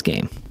of this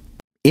game.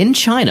 In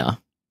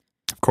China,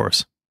 Of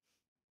course.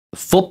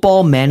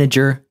 Football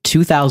Manager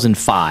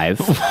 2005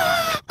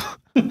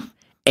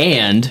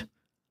 and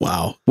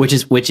Wow. which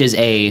is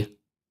a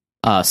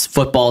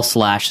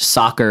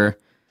football/soccer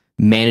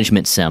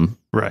management sim,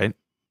 Right.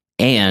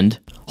 and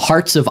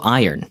Hearts of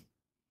Iron,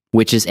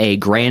 which is a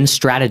grand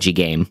strategy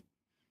game,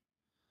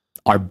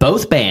 are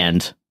both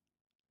banned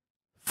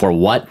for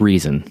what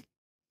reason?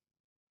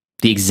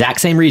 The exact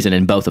same reason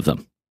in both of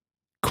them.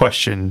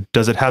 Question.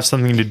 Does it have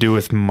something to do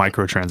with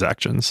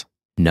microtransactions?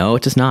 No,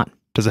 it does not.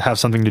 Does it have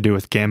something to do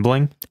with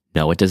gambling?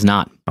 No, it does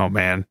not. Oh,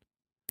 man.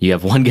 You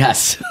have one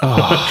guess.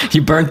 Oh.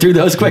 You burned through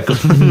those quickly.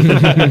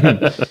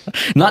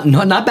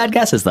 Not bad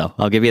guesses, though.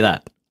 I'll give you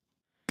that.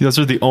 Those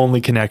are the only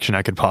connection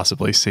I could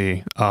possibly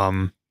see.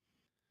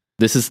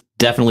 This is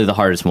definitely the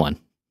hardest one.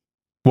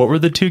 What were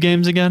the 2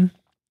 games again?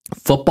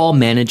 Football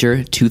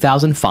Manager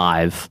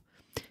 2005,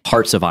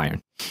 Hearts of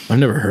Iron. I've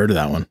never heard of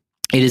that one.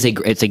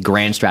 It's a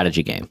grand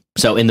strategy game.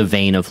 So in the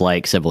vein of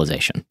like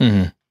Civilization.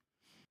 Mm-hmm.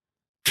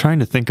 Trying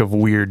to think of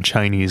weird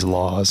Chinese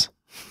laws.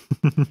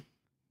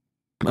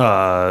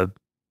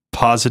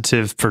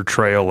 Positive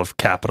portrayal of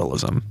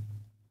capitalism.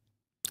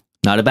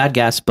 Not a bad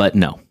guess, but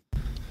no.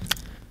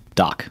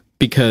 Doc.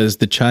 Because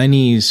the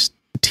Chinese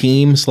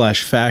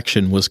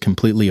team/faction was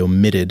completely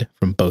omitted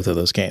from both of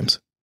those games.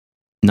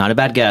 Not a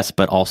bad guess,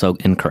 but also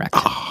incorrect.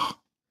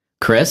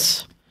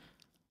 Chris?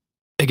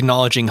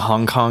 Acknowledging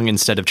Hong Kong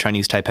instead of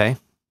Chinese Taipei.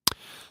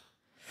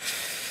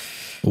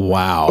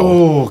 Wow.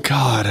 Oh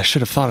God, I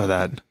should have thought of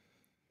that.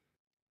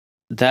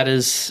 That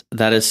is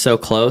so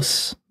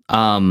close.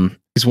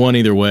 It's one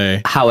either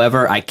way.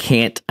 However, I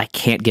can't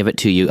give it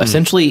to you.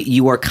 Essentially,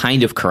 you are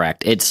kind of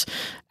correct. It's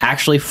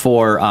actually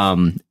for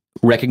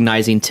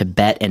recognizing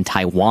Tibet and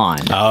Taiwan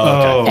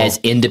as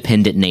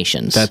independent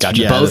nations. That's both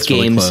that's games,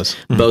 really close.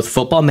 both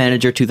Football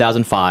Manager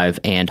 2005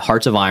 and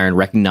Hearts of Iron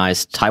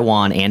recognized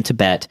Taiwan and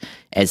Tibet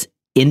as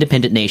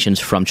independent nations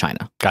from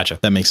China. Gotcha.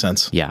 That makes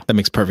sense. Yeah. That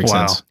makes perfect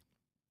Wow. sense.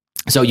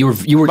 So you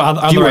were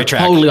on the right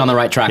track. totally on the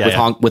right track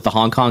Yeah, with the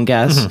Hong Kong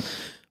guess,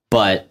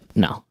 but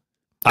no.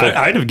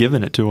 I'd have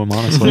given it to him,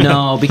 honestly.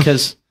 No,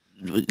 because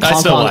I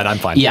still lied. I'm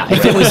fine. Yeah,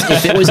 if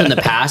it was in the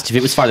past, if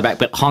it was farther back,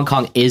 but Hong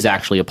Kong is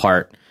actually a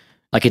part.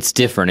 Like it's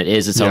different. It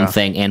is its own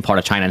thing and part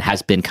of China, and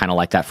has been kind of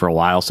like that for a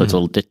while. So it's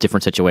a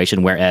different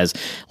situation. Whereas,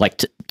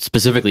 like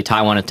specifically,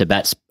 Taiwan and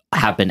Tibet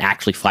have been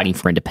actually fighting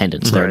for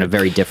independence. They're in a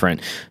very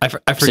different I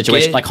forget,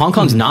 situation. Like Hong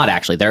Kong's not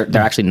actually. They're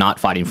actually not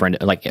fighting for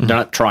like they're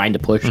not trying to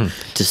push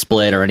to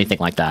split or anything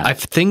like that. I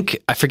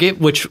forget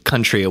which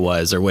country it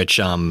was or which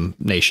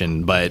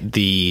nation, but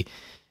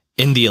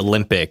in the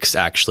Olympics,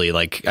 actually,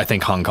 like I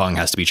think Hong Kong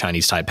has to be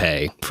Chinese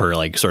Taipei for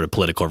like sort of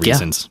political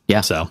reasons.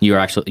 Yeah. So you're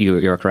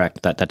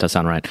correct. That does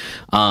sound right.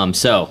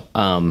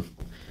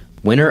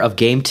 Winner of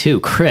game 2,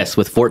 Chris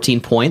with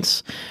 14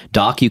 points.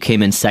 Doc, you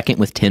came in second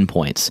with 10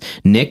 points.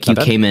 Nick, you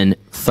came in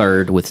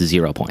third with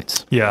 0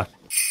 points. Yeah.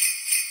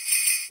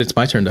 It's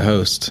my turn to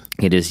host.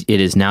 It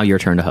is now your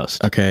turn to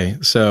host. Okay,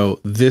 so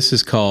this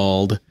is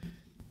called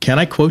Can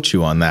I Quote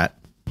You on That?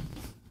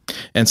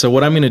 And so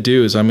what I'm going to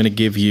do is I'm going to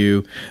give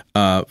you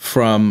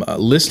from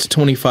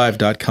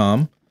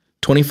list25.com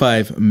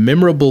 25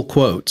 memorable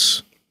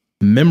quotes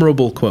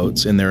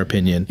in their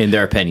opinion. In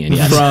their opinion,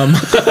 yes.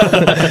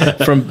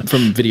 From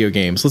video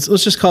games.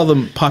 Let's just call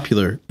them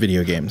popular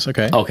video games,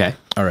 okay? Okay.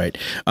 All right.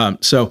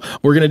 So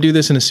we're going to do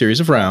this in a series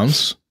of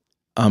rounds,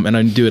 and I'm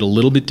going to do it a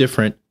little bit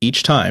different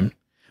each time.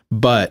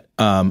 But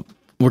we're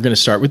going to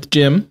start with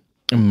Jim,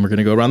 and we're going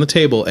to go around the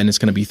table, and it's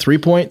going to be 3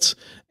 points,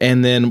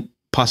 and then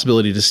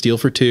possibility to steal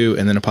for 2,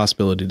 and then a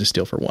possibility to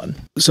steal for 1.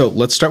 So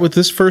let's start with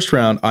this first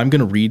round. I'm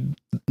going to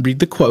read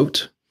the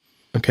quote.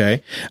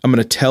 Okay. I'm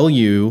going to tell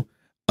you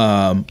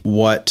who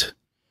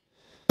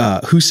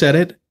said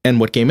it and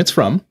what game it's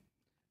from,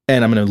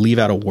 and I'm going to leave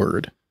out a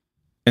word.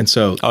 And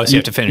so, so you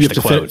have to finish the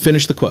quote.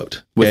 Finish the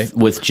quote. Okay?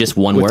 With just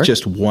one word? With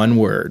just one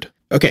word.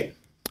 Okay.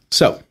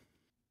 So,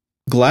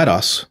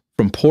 GLaDOS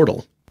from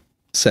Portal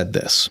said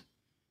this.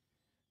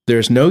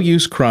 There's no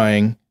use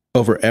crying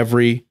over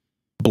every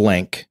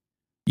blank.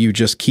 You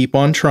just keep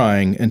on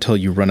trying until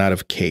you run out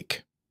of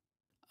cake.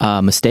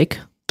 Mistake?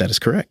 That is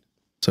correct.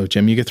 So,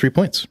 Jim, you get 3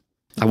 points.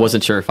 I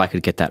wasn't sure if I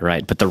could get that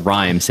right, but the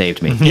rhyme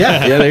saved me.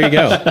 Yeah, there you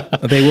go.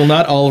 They will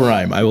not all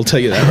rhyme. I will tell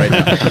you that right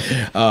now.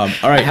 All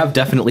right. I have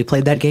definitely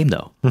played that game,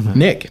 though.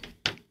 Nick.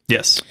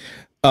 Yes.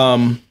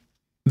 The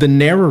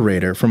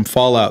narrator from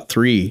Fallout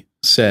 3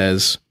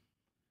 says,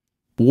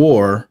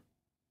 war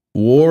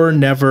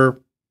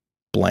never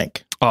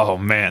blank. Oh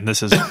man,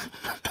 this is.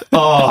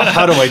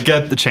 How do I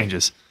get the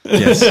changes?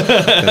 Yes,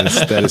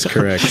 that is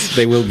correct.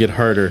 They will get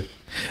harder.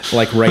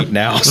 Like right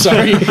now.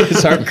 Sorry,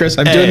 Chris.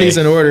 I'm doing these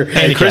in order.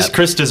 And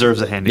Chris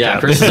deserves a handicap. Yeah,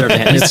 Chris deserves a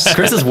handicap.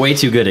 Chris is way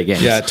too good at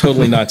games. Yeah,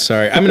 totally not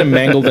sorry. I'm going to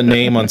mangle the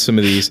name on some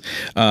of these.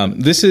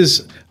 This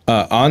is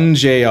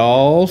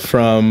Anjayal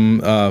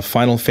from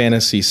Final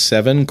Fantasy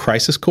VII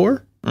Crisis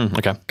Core.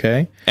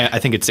 Okay. I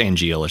think it's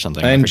Angeal or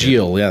something.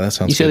 Angeal, yeah, that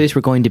sounds You said good. these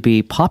were going to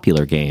be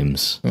popular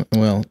games.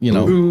 Well, you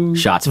know.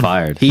 Shots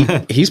fired.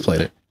 He's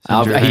played it. He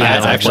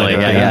has actually.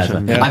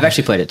 Yeah. I've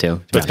actually played it too.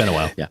 But it's been a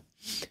while. Yeah.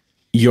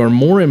 You're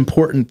more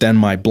important than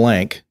my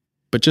blank,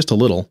 but just a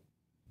little.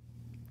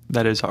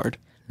 That is hard.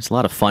 There's a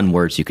lot of fun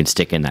words you can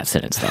stick in that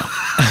sentence, though.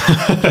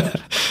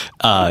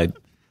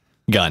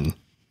 Gun.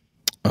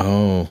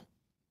 Oh,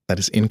 that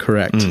is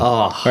incorrect. Oh.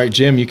 All right,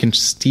 Jim, you can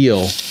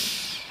steal.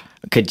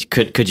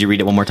 Could you read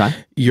it one more time?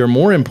 You're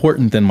more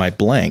important than my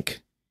blank,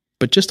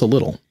 but just a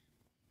little.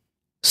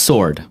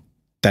 Sword.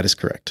 That is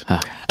correct. 2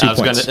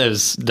 points. It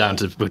was down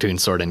to between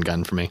sword and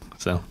gun for me.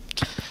 So,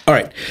 all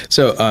right.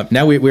 So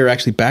now we're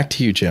actually back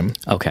to you, Jim.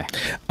 Okay.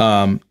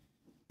 And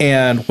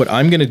what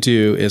I'm going to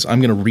do is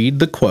I'm going to read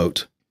the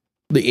quote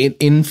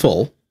in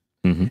full,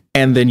 and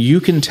then you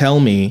can tell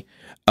me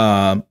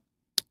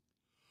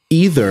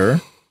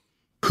either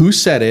who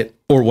said it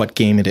or what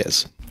game it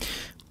is.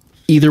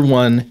 Either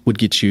one would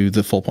get you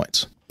the full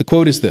points. The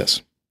quote is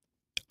this: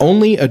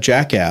 "Only a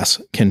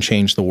jackass can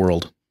change the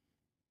world."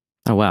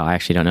 Oh, wow. I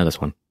actually don't know this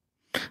one.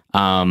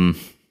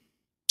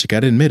 But you got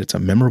to admit, it's a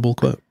memorable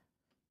quote.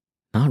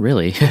 Not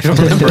really. I don't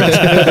remember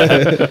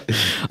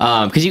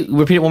it. Could you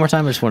repeat it one more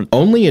time? I just want.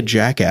 Only a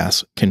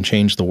jackass can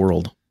change the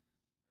world.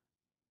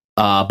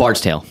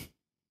 Bard's Tale.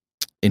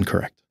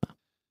 Incorrect. I'm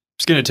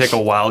just going to take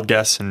a wild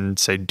guess and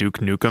say Duke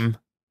Nukem.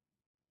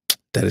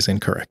 That is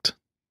incorrect.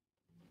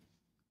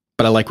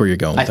 But I like where you're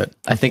going with it.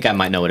 I think I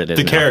might know what it is.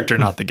 The now. character,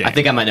 not the game. I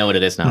think I might know what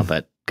it is now,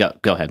 but go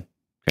ahead,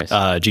 Chris.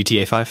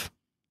 GTA 5.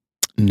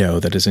 No,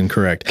 that is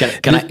incorrect.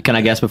 Can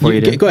I guess before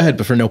you do? Go ahead,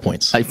 but for no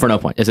points. For no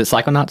point. Is it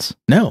Psychonauts?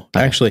 No,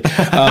 actually.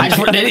 I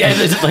should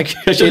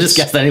have just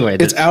guessed anyway.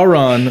 It's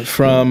Auron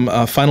from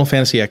Final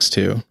Fantasy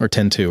X2 or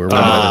 10-2 or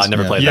whatever it is.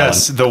 Never played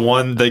Yes,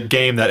 that the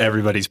game that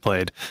everybody's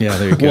played. Yeah,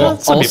 there you go. Well,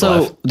 Some people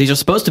also, have. these are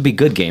supposed to be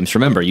good games.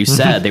 Remember, you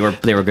said they were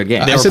good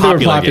games. I said they were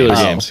popular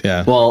games. games.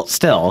 Yeah. Well,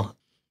 still,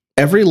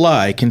 Every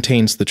lie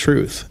contains the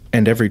truth,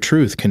 and every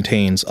truth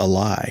contains a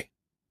lie.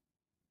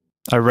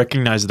 I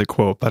recognize the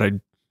quote, but I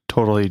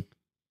totally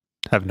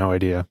have no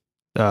idea.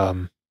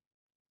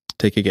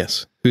 Take a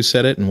guess. Who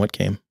said it and what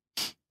game?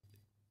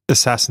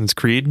 Assassin's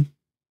Creed?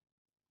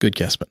 Good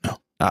guess, but no.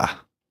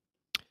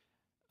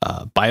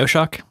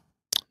 BioShock.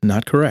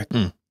 Not correct.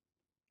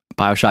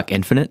 BioShock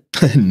Infinite.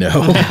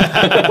 No.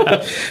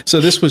 So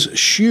this was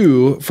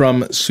Shu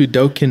from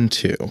Sudoku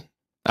 2.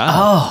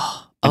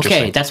 Oh, okay.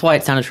 Interesting. That's why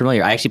it sounded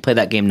familiar. I actually played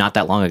that game not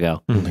that long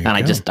ago, There and you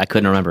I go.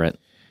 couldn't remember it.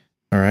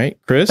 All right,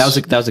 Chris. That was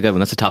a good one.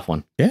 That's a tough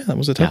one. Yeah, that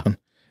was a tough one.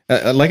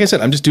 Like I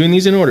said, I'm just doing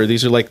these in order.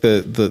 These are like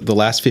the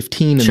last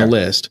 15 in Sure. the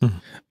list.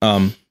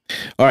 All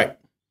right.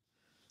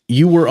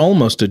 You were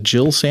almost a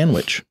Jill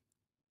sandwich.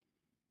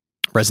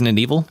 Resident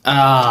Evil.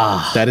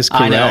 That is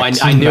correct. I know.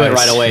 I knew it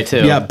right away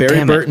too. Yeah, Barry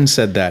Damn it. Burton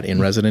said that in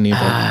Resident Evil.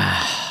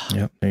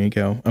 Yep, there you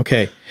go.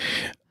 Okay.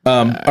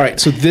 All right.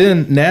 So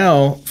then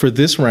now for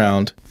this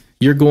round,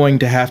 you're going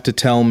to have to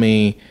tell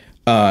me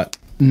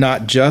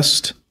not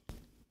just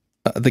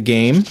the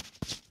game,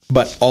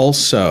 but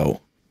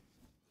also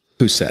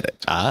who said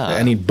it.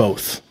 I need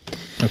both.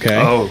 Okay.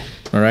 Oh.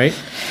 All right.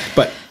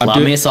 But Lob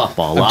me a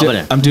softball. Lob it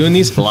in. I'm doing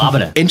these. Lob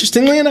it in.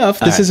 Interestingly enough,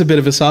 this is a bit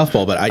of a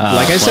softball, but like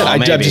I said, I'm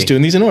maybe. just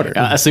doing these in order.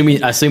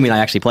 Assuming I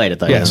actually played it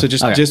though. Yeah, so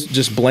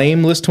just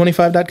blame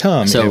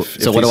list25.com. So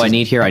if what do this I is-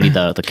 need here? I need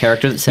the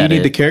character that You said need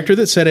it. the character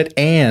that said it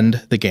and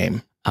the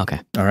game. Okay.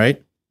 All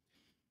right.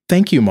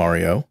 Thank you,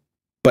 Mario.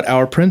 But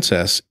our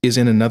princess is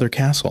in another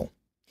castle.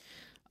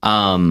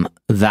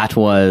 That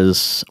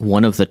was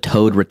one of the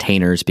Toad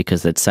retainers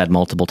because it said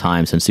multiple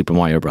times in Super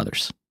Mario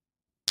Brothers.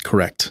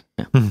 Correct.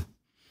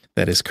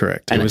 That is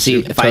correct. And it was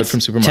see, Toad if I from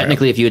Super Mario.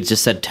 technically, if you had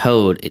just said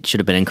Toad, it should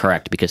have been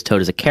incorrect because Toad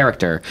is a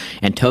character,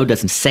 and Toad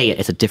doesn't say it.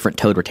 It's a different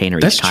Toad retainer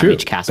That's each time, true.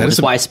 each castle. That Which is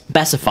is why I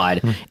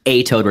specified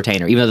a Toad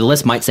retainer, even though the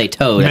list might say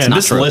Toad. It's Man, not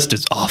this true. list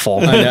is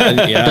awful.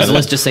 Does the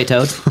list just say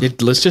Toad?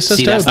 Let's just say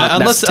See, Toad. that's not-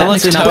 Unless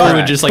technically not Toad would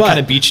correct. just like But- kind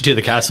of beat you to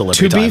the castle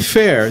every To time. be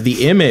fair,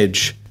 the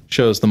image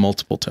shows the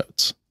multiple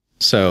Toads.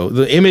 So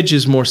the image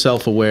is more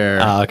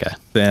self-aware Okay.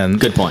 than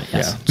Good point.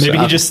 Yes. Yeah.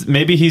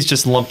 Maybe he's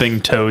just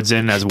lumping toads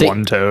in as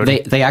one toad.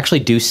 They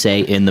actually do say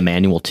in the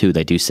manual too.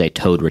 They do say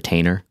Toad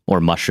retainer or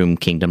Mushroom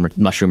Kingdom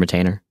Mushroom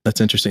retainer. That's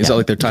interesting. Is that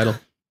like their title?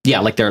 Yeah,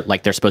 like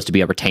they're supposed to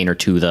be a retainer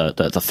to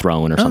the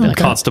throne or something like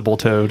that. Constable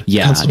Toad.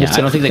 Yeah, I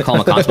don't think they call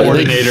him a constable.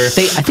 Coordinator. I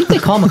think they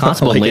call him a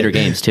constable in later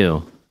games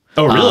too.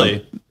 Oh,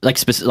 really?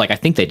 Like I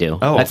think they do.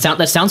 Oh. that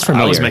sounds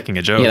familiar. I was making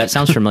a joke. Yeah, that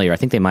sounds familiar. I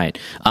think they might.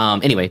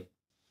 Anyway,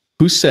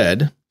 Who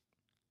said,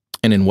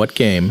 and in what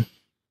game,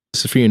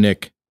 this is for you,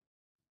 Nick,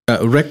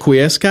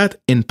 requiescat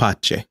in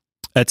pace?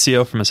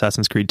 Ezio from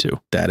Assassin's Creed 2.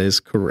 That is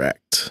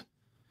correct.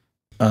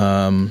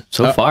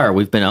 so far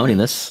we've been owning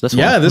this.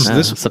 Yeah, one.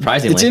 this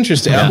surprisingly, it's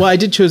interesting. Well, I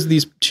did choose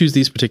these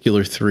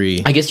particular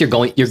three. I guess you're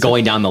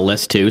going down the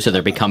list too, so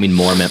they're becoming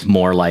more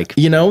like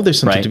There's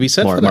something right? to be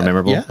said more, for that. more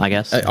memorable. Yeah, I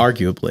guess.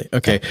 Arguably.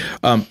 Okay.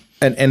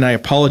 And I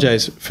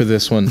apologize for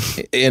this one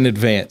in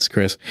advance,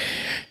 Chris.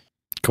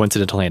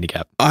 Coincidental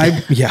handicap.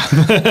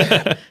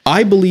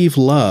 I believe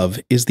love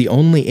is the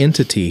only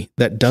entity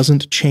that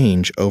doesn't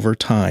change over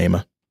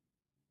time.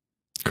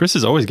 Chris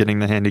is always getting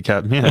the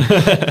handicap. Man.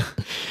 I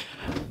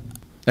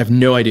have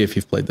no idea if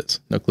you've played this.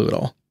 No clue at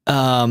all.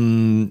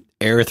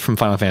 Aerith from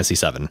Final Fantasy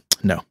VII.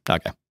 No.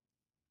 Okay.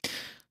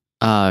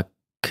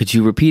 Could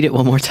you repeat it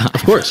one more time?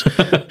 Of course.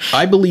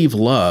 I believe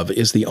love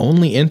is the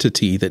only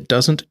entity that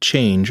doesn't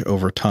change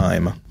over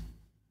time.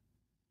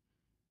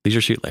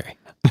 Leisure Shoot Larry.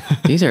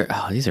 These are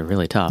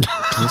really tough.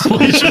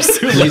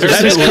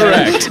 That is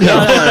correct.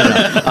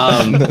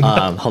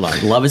 No. Hold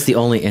on. Love is the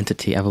only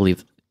entity, I believe.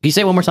 Can you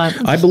say it one more time?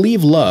 I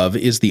believe love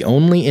is the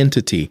only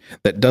entity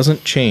that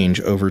doesn't change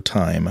over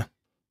time.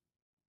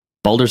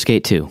 Baldur's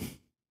Gate 2.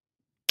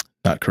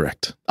 Not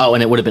correct. Oh,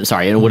 and it would have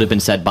been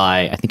said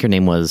by, I think her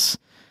name was,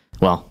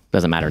 well,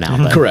 doesn't matter now.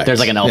 But Correct. There's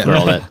like an elf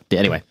girl that,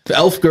 anyway. The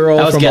elf girl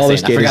I was from guessing.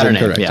 Baldur's I Gate forgot is her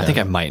name. incorrect. Yeah. I think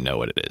I might know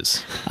what it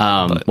is.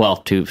 Well,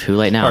 too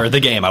late now. Or the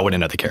game. I wouldn't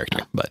know the character,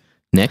 but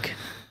Nick?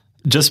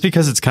 Just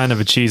because it's kind of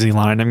a cheesy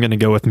line, I'm going to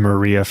go with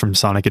Maria from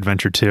Sonic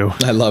Adventure 2.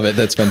 I love it.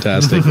 That's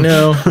fantastic.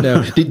 No.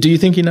 Do you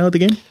think you know the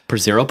game? For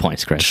 0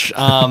 points, Chris.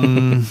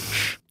 The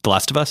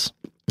Last of Us.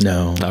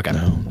 No. Okay.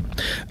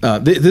 No.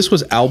 This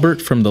was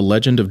Albert from The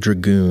Legend of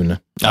Dragoon.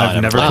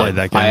 I've never played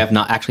that game. I have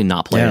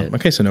not played it.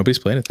 Okay, so nobody's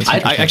played it. That's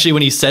I actually,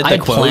 when he said I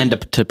the quote,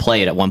 planned to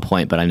play it at one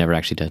point, but I never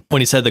actually did.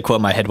 when he said the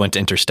quote, my head went to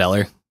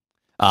Interstellar.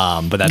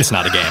 But that's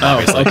not a game,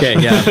 obviously. Okay,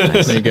 yeah.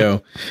 There you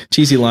go.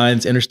 Cheesy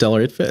lines,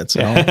 Interstellar, it fits.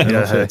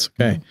 It fits.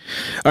 Okay.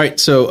 All right,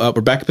 so we're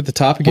back up at the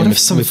top again What if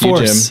some with you,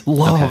 Jim. force,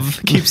 love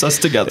keeps us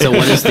together? So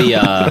what is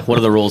what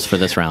are the rules for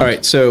this round? All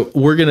right, so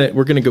we're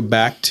gonna go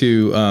back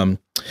to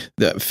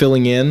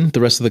filling in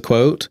the rest of the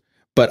quote,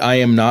 but I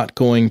am not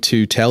going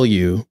to tell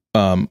you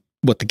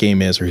what the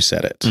game is or who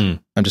said it.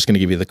 I'm just going to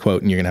give you the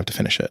quote, and you're gonna have to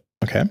finish it.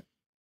 Okay.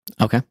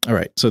 Okay. All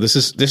right. So this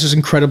is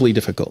incredibly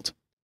difficult.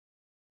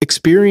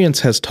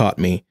 Experience has taught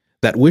me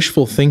that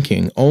wishful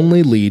thinking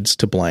only leads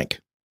to blank.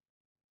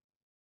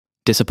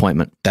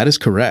 Disappointment. That is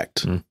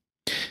correct.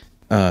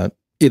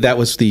 That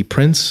was the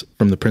Prince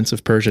from the Prince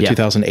of Persia,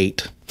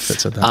 2008. That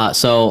said that.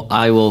 So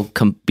I will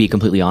be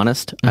completely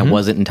honest. I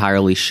wasn't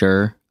entirely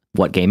sure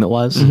what game it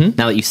was.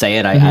 Now that you say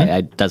it,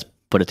 I does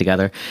put it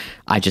together.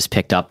 I just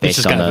picked up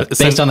based on the quote.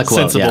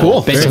 Sensible,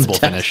 Cool. sensible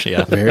finish.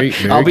 Yeah. Very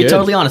I'll be good.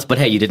 totally honest, but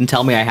hey, you didn't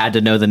tell me I had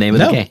to know the name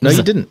of the game. No,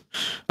 you didn't.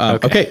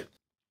 Okay.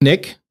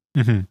 Nick,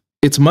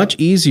 it's much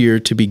easier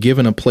to be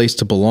given a place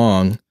to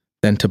belong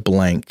than to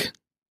blank.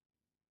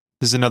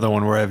 This is another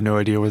one where I have no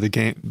idea what the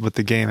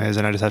game is,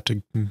 and I just have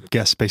to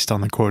guess based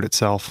on the quote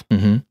itself.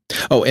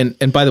 Oh,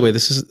 and by the way,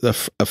 this is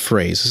a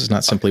phrase. This is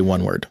not simply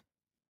one word.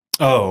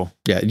 Oh.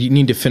 Yeah, you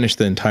need to finish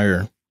the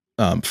entire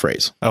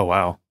phrase. Oh,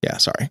 wow. Yeah,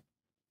 sorry.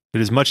 It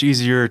is much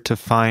easier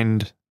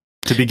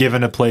to be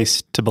given a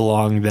place to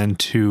belong than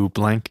to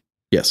blank,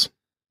 Yes.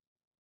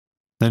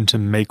 than to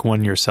make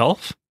one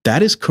yourself.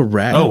 That is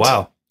correct. Oh,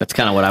 wow. That's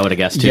kind of what I would have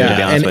guessed too. Yeah, to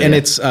be honest with and you.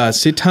 it's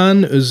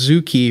Sitan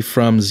Uzuki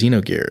from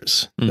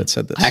Xenogears that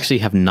said this. I actually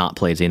have not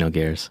played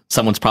Xenogears.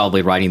 Someone's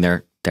probably writing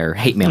their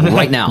Hate mail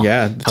right now.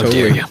 Yeah, How totally.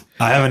 dare you?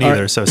 I haven't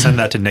either, so send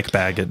that to Nick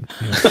Bag.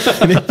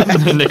 Nick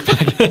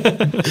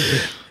Bag.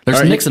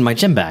 There's Nicks in my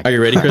gym bag. Are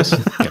you ready, Chris?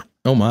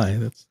 Oh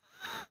my,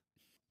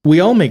 we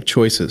all make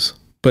choices,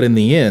 but in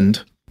the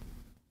end,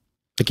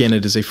 again,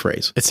 it is a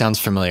phrase. It sounds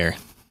familiar.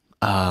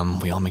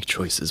 We all make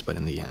choices, but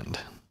in the end,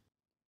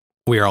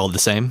 we are all the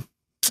same.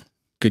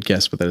 Good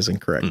guess, but that is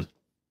incorrect.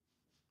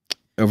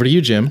 Over to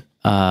you, Jim.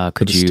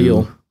 Could you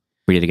steal.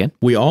 read it again?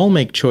 We all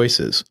make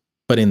choices,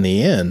 but in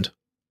the end,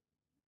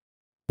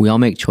 We all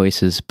make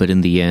choices, but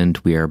in the end,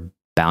 we are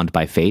bound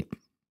by fate.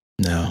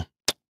 no.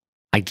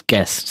 I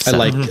guess. I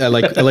like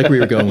where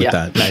you're going with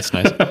that. Nice.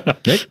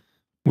 Nick?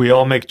 We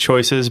all make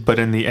choices, but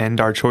in the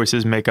end, our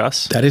choices make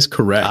us. That is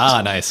correct.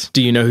 Nice.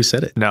 Do you know who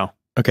said it? No.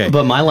 Okay.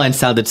 But my line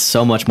sounded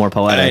so much more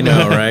poetic. I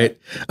know, right?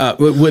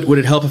 Would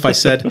it help if I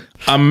said,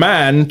 a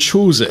man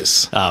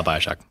chooses?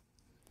 Bioshock.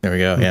 There we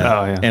go. Yeah.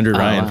 Oh, yeah. Andrew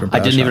Ryan from I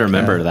didn't even Bioshock,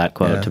 remember that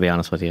quote, Yeah. to be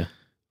honest with you.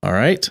 All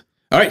right.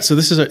 So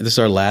this is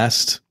our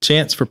last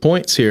chance for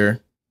points here.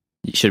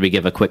 Should we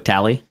give a quick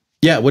tally?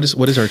 Yeah. What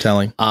is our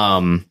tally?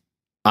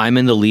 I'm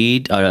in the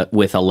lead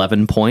with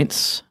 11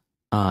 points.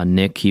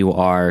 Nick, you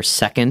are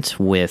second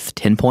with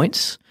 10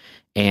 points.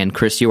 And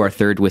Chris, you are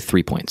third with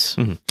 3 points.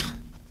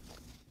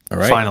 All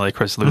right. Finally,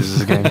 Chris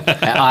loses a game.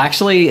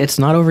 Actually, it's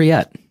not over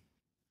yet.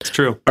 It's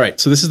true. All right.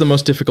 So this is the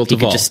most difficult He of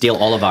could all. just steal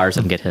all of ours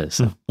and get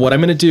his. What I'm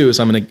going to do is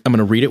I'm going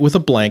to read it with a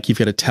blank. You've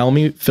got to tell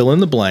me, fill in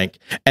the blank,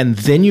 and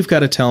then you've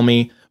got to tell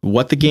me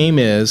what the game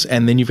is,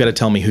 and then you've got to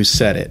tell me who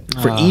said it.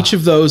 For each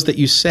of those that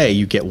you say,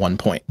 you get 1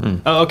 point.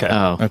 Oh, okay.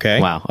 Oh, Okay.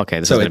 Wow. Okay.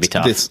 This is going to be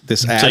tough. This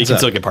adds So you can up.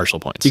 still get partial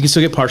points. You can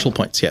still get partial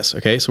points. Yes.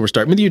 Okay. So we're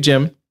starting with you,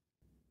 Jim.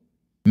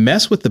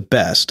 Mess with the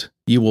best,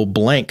 you will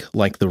blank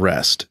like the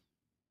rest.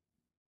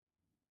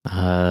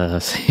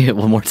 Say it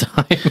one more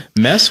time.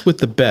 Mess with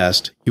the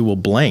best, you will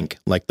blank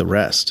like the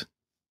rest.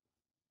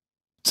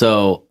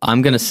 So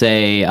I'm going to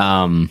say,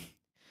 I want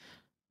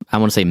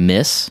to say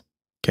miss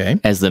Okay.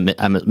 as the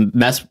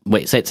mess.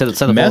 Wait, say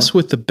the Mess full-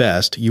 with the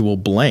best, you will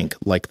blank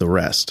like the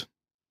rest.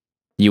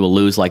 You will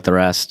lose like the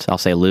rest. I'll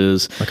say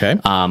lose. Okay.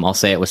 I'll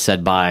say it was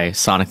said by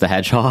Sonic the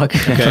Hedgehog.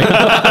 Okay.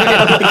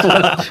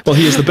 Well,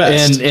 he is the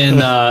best.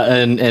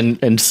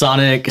 and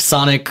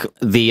Sonic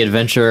the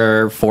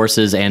Adventurer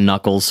Forces and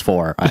Knuckles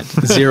 4.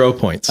 0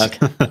 points.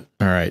 Okay. All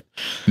right.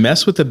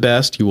 Mess with the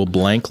best, you will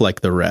blank like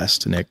the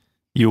rest, Nick.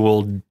 You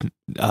will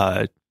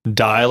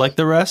die like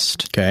the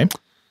rest. Okay.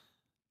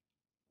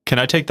 Can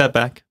I take that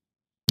back?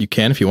 You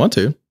can if you want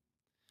to.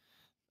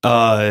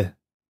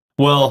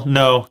 Well,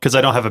 no, because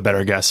I don't have a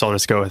better guess. So I'll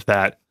just go with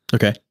that.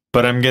 Okay.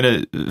 But I'm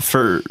gonna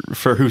for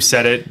who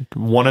said it.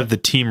 One of the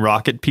Team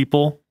Rocket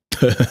people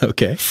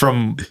Okay.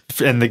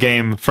 in the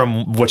game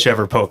from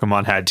whichever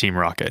Pokemon had Team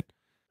Rocket.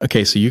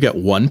 Okay, so you got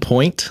 1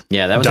 point.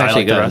 Yeah, that was Die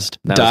actually like the good. rest.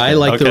 That was Die good.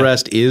 like the Okay.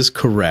 rest is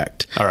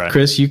correct. All right.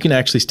 Chris, you can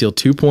actually steal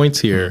 2 points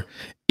here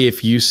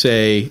if you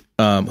say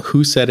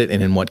who said it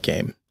and in what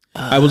game.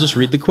 I will just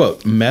read the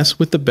quote. Mess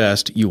with the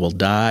best, you will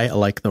die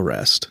like the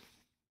rest.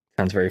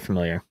 Sounds very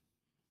familiar.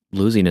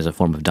 Losing is a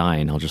form of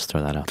dying. I'll just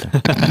throw that out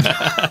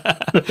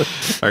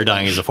there. Or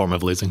dying is a form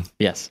of losing.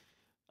 Yes.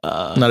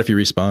 Not if you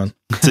respawn.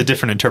 It's a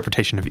different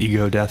interpretation of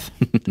ego death.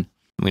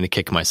 I'm going to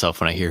kick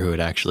myself when I hear who it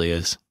actually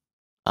is.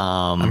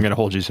 I'm going to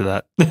hold you to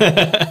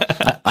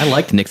that. I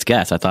liked Nick's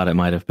guess. I thought it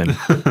might have been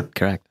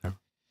correct.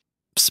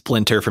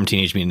 Splinter from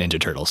Teenage Mutant Ninja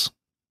Turtles.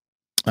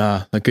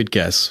 A good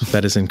guess.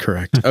 That is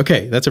incorrect.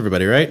 Okay, that's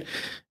everybody, right?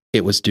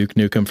 It was Duke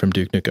Nukem from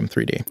Duke Nukem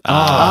 3D.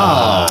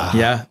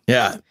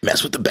 Yeah.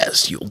 Mess with the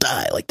best, you'll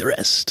die like the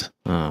rest.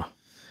 Oh.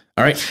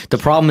 All right. The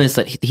problem is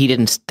that they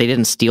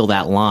didn't steal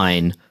that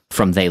line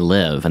from They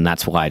Live, and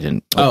that's why I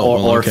didn't.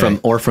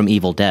 Or from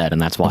Evil Dead,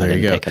 and that's why I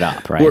didn't pick it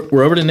up. Right.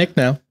 We're over to Nick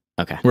now.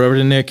 Okay. We're over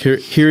to Nick.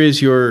 Here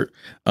is your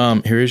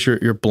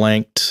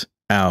blanked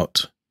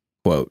out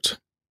quote.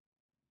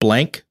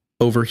 Blank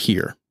over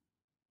here.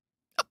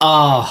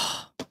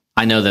 Oh,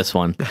 I know this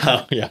one.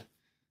 Oh, yeah.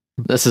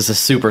 This is a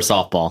super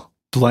softball.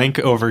 Blank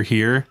over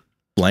here.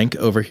 Blank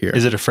over here.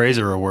 Is it a phrase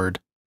or a word?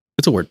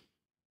 It's a word.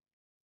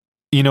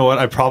 You know what?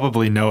 I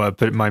probably know it,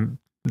 but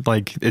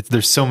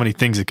there's so many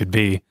things it could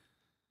be.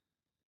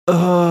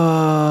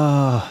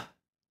 Come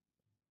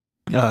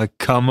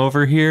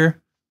over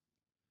here.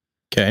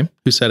 Okay.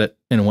 Who said it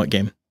and in what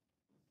game?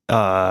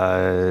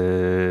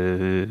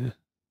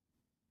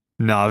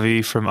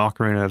 Navi from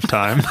Ocarina of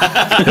Time.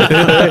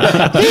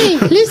 Hey,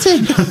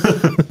 listen.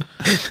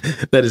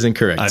 That is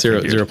incorrect.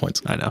 Zero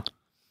points. I know.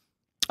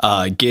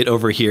 Get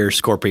over here,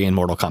 Scorpion,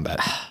 Mortal Kombat.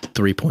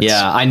 3 points.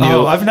 Yeah, I knew.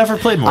 Oh, I've never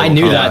played Mortal Kombat. I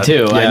knew that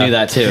too. Yeah. I knew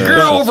that too. Get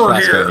over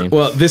here.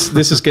 Well, this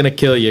is going to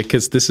kill you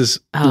because this is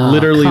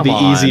literally come the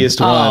on.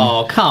 easiest one.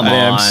 Oh, come I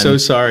am on. so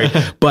sorry.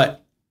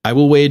 But I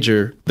will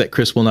wager that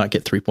Chris will not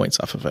get 3 points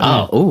off of it.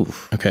 Oh, ooh.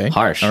 Okay.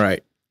 Harsh. All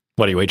right.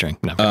 What are you wagering?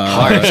 No.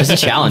 Harsh. It's a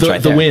challenge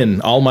right there. The win.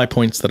 All my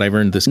points that I've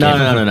earned this game.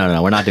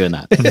 No. We're not doing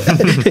that.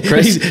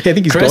 Chris, I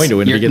think he's going to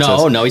win if he gets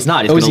this. No, he's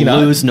not. He's Oh, is going he to not?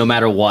 lose no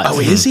matter what. Oh,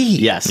 is he?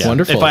 Yes. Yeah.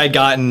 Wonderful. If I had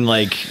gotten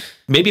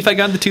maybe if I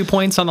got the 2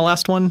 points on the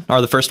last one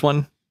or the first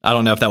one, I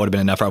don't know if that would have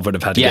been enough. Or I would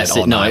have had to get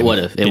all nine. It would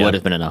have. It would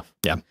have been enough.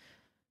 Yeah.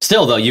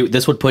 Still, though,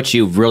 this would put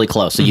you really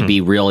close, so you'd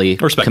be really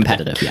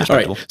competitive. Yeah. All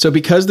right. So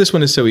because this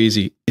one is so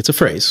easy, it's a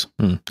phrase.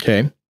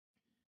 Okay.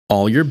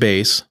 All your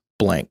base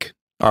blank.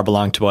 Are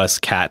belong to us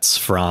cats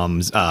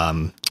from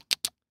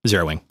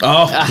Zero Wing.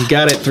 Oh, you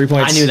got it. 3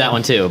 points. I knew that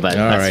one too, but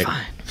All that's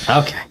right.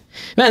 fine. Okay.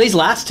 Man, these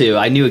last two,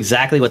 I knew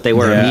exactly what they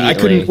were immediately. I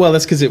couldn't. Well,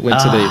 that's because it went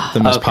to the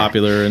most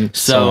popular and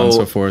so on and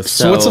so forth.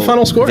 So what's the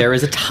final score? There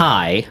is a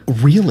tie.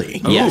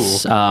 Really?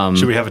 Yes.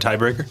 Should we have a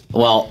tiebreaker?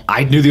 Well,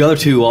 I knew the other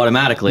two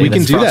automatically. We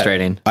can do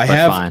frustrating,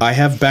 that. I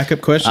have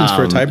backup questions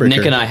for a tiebreaker.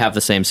 Nick and I have the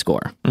same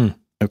score.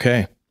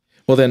 Okay.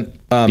 Well then,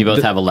 we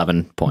both have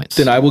 11 points.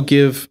 Then I will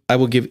give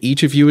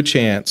each of you a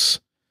chance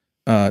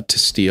to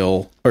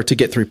steal or to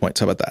get 3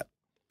 points. How about that?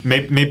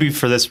 Maybe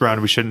for this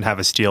round we shouldn't have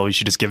a steal. We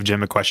should just give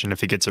Jim a question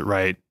if he gets it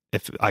right.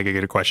 If I could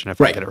get a question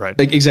if I get it right.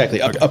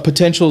 Exactly. Okay. A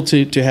potential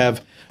to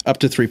have up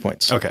to 3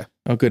 points. Okay.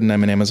 Oh, good. And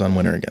I'm an Amazon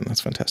winner again.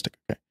 That's fantastic.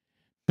 Okay.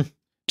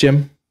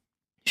 Jim?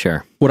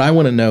 Sure. What I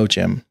want to know,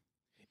 Jim,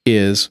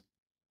 is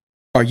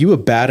are you a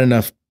bad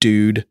enough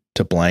dude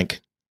to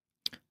blank?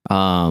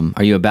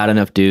 Are you a bad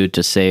enough dude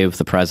to save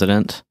the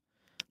president?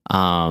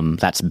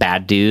 That's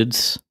Bad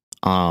Dudes.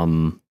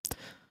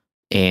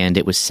 And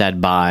it was said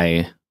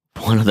by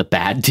one of the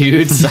bad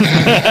dudes.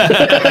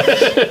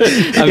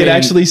 It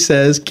actually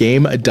says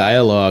game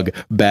dialogue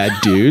bad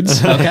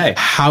dudes. Okay.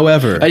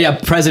 However,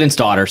 President's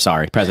daughter.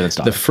 Sorry, President's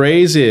daughter. The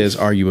phrase is,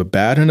 are you a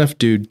bad enough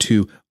dude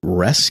to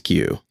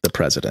rescue the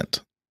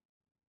president?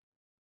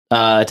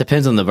 It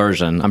depends on the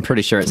version. I'm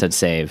pretty sure it said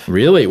save.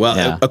 Really?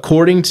 Well,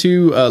 according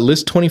to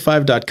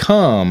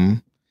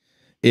list25.com,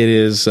 it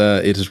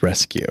is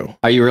rescue.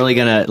 Are you really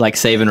gonna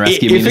save and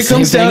rescue me? If it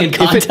comes down,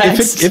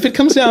 if it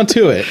comes down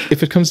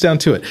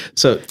to it,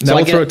 so now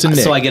we'll throw it to Nick.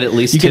 So I get at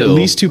least you two. get at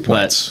least 2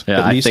 points.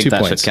 Yeah, at least I think 2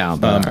 that points. should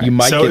count. You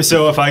might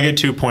so if I get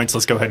 2 points,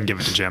 let's go ahead and give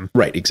it to Jim.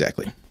 Right,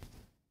 exactly.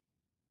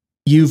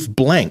 You've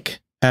blank,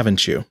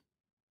 haven't you?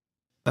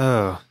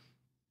 Oh,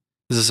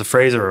 is this a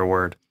phrase or a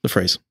word? The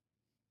phrase.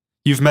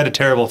 You've met a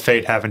terrible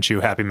fate, haven't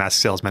you? Happy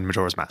Mask Salesman,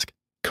 Majora's Mask.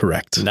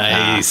 Correct.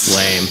 Nice.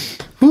 Lame.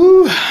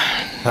 Woo.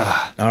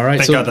 All right.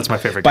 Thank God that's my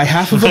favorite by game.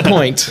 half of a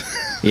point,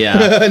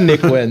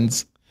 Nick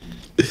wins.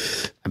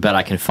 I bet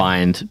I can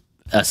find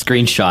a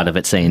screenshot of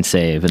it saying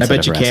save. I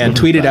bet you can.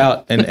 Tweet it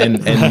out and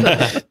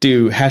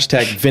do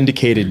hashtag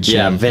vindicated Jim.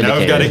 Yeah, vindicated. Now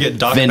we've got to get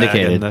Doc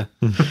Vindicated. back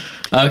in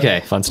Okay.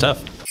 Fun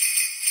stuff.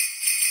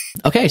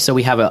 Okay, so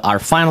we have our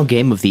final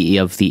game of the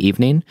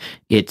evening.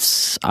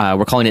 It's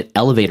we're calling it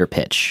Elevator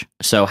Pitch.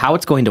 So how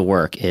it's going to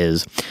work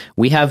is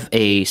we've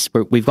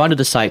gone to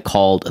the site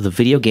called the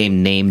Video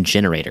Game Name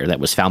Generator that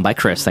was found by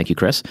Chris. Thank you,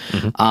 Chris.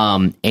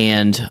 And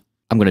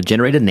I'm going to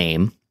generate a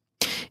name,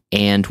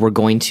 and we're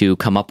going to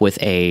come up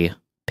with a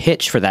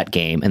pitch for that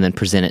game and then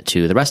present it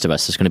to the rest of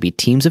us. It's going to be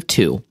teams of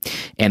 2.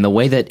 And the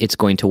way that it's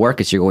going to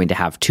work is you're going to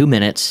have 2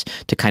 minutes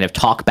to kind of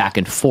talk back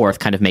and forth,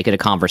 kind of make it a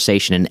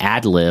conversation and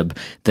ad-lib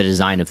the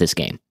design of this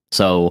game.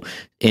 So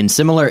in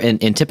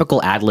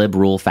typical ad-lib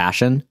rule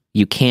fashion,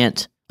 you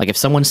can't, like if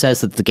someone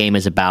says that the game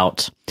is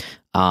about,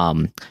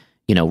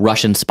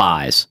 Russian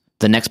spies,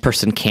 the next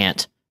person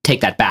can't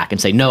take that back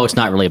and say, no, it's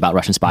not really about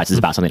Russian spies. It's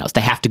about something else.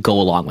 They have to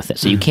go along with it.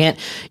 So you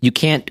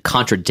can't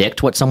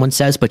contradict what someone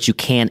says, but you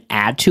can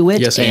add to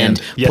it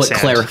put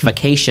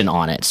clarification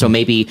on it. So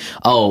maybe,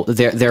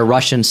 they're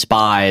Russian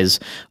spies,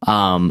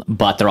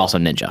 but they're also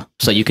ninja.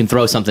 So you can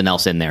throw something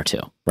else in there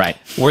too. Right.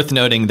 Worth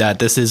noting that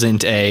this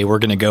isn't we're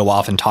going to go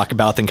off and talk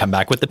about then come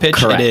back with the pitch.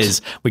 Correct. It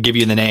is, we give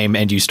you the name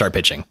and you start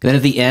pitching. Then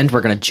at the end, we're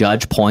going to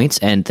judge points.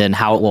 And then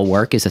how it will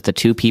work is that the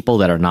two people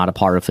that are not a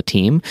part of the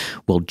team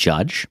will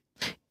judge.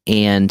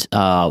 And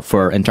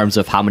in terms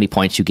of how many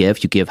points you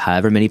give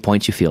however many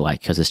points you feel like,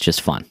 because it's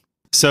just fun.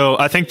 So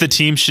I think the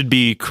team should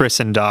be Chris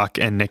and Doc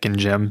and Nick and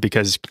Jim,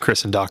 because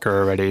Chris and Doc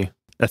are already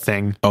a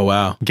thing. Oh,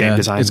 wow. Game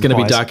design. It's going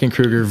to be Doc and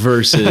Kruger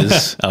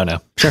versus... Oh, no.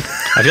 Sure.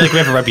 I feel like we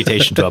have a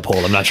reputation to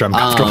uphold. I'm not sure I'm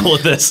comfortable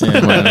with this.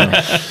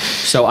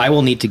 So I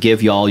will need to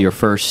give y'all your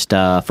first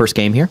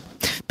game here,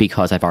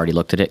 because I've already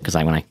looked at it, because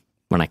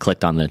when I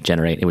clicked on the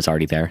generate, it was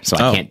already there. So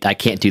I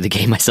can't do the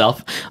game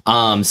myself.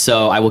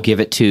 So I will give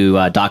it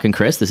to Doc and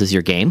Chris. This is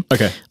your game.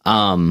 Okay.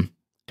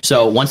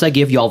 So once I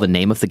give you all the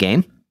name of the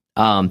game,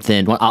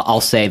 then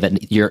I'll say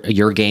that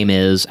your game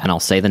is, and I'll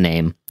say the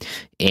name.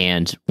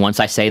 And once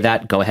I say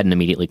that, go ahead and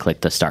immediately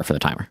click the start for the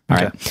timer. All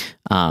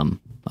right.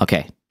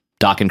 Okay.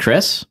 Doc and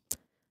Chris,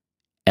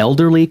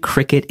 Elderly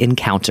Cricket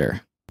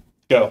Encounter.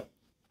 Go.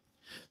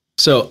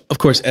 So, of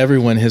course,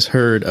 everyone has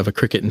heard of A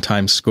Cricket in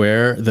Times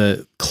Square,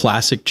 the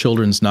classic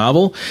children's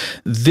novel.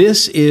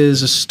 This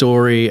is a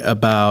story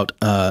about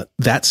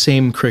that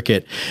same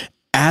cricket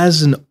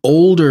as an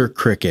older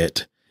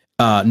cricket,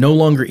 no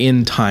longer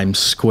in Times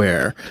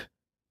Square.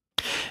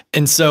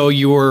 And so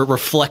you were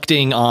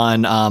reflecting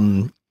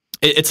on...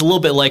 It's a little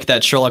bit like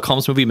that Sherlock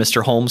Holmes movie,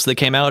 Mr. Holmes, that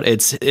came out.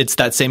 It's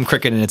that same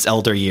cricket in its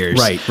elder years.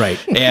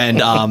 Right.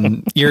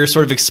 And you're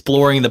sort of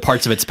exploring the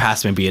parts of its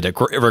past, maybe it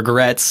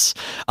regrets.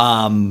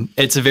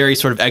 It's a very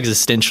sort of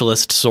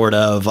existentialist sort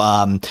of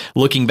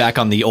looking back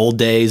on the old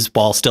days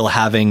while still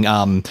having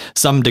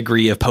some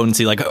degree of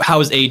potency, like how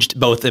has aged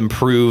both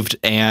improved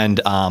and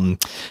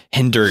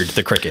hindered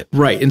the cricket.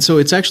 Right. And so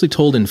it's actually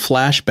told in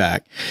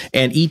flashback,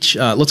 and each,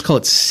 let's call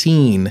it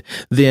scene,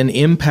 then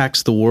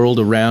impacts the world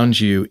around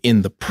you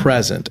in the present.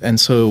 And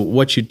so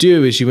what you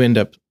do is you end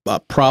up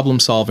problem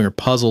solving or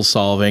puzzle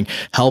solving,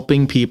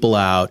 helping people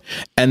out.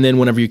 And then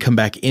whenever you come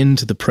back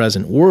into the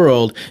present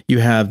world, you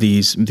have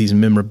these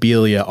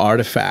memorabilia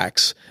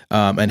artifacts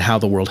and how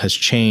the world has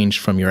changed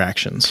from your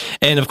actions.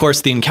 And of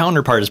course, the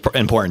encounter part is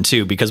important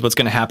too, because what's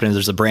going to happen is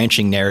there's a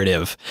branching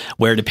narrative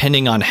where,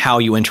 depending on how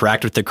you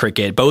interact with the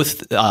cricket,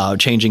 both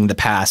changing the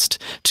past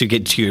to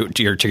get to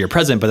your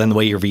present, but then the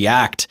way you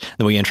react,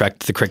 the way you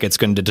interact with the cricket is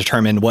going to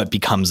determine what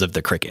becomes of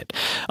the cricket.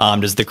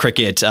 Does the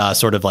cricket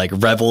sort of like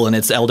revel in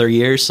its elder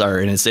years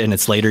or in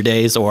its later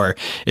days, or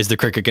is the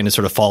cricket going to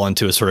sort of fall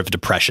into a sort of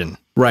depression?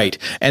 Right.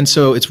 And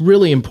so it's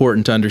really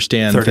important to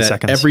understand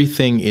that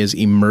everything is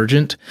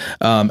emergent.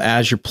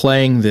 As you're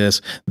playing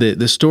this,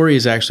 the story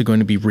is actually going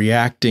to be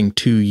reacting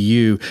to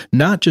you,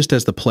 not just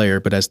as the player,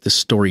 but as the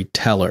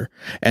storyteller.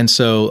 And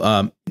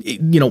so,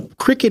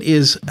 cricket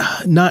is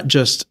not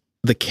just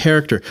the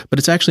character, but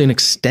it's actually an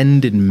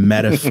extended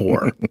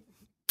metaphor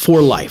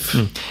for life.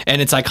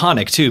 And it's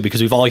iconic too,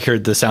 because we've all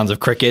heard the sounds of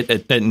cricket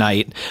at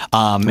night.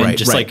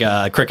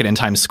 Like cricket in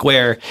Times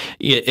Square,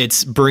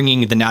 it's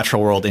bringing the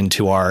natural world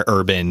into our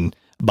urban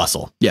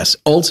bustle. Yes.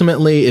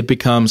 Ultimately, it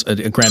becomes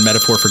a grand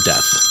metaphor for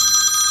death.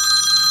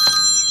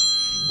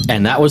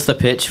 And that was the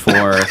pitch for...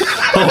 Oh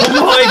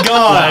my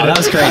God. Wow, that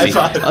was crazy.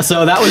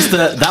 So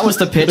that was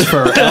the pitch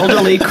for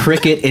Elderly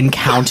Cricket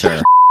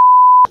Encounter.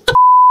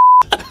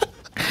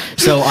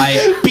 So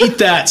I beat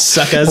that,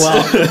 suckers.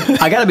 Well,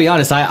 I got to be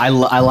honest. I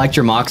liked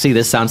your moxie.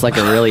 This sounds like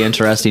a really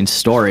interesting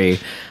story,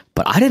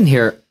 but I didn't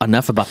hear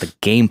enough about the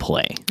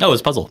gameplay. Oh, it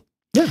was puzzle.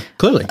 Yeah,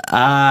 clearly.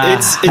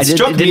 It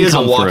struck me as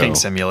a walking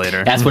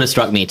simulator. That's what it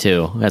struck me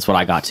too. That's what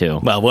I got too.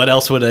 Well, what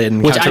else would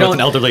an encounter with an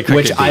elderly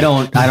cricket be? I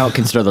don't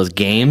consider those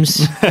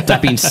games.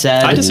 That being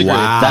said, I disagree.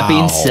 Wow. That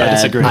being said, I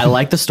disagree. I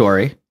like the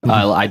story.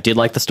 I did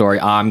like the story.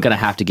 I'm gonna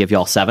have to give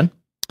y'all 7.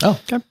 Oh,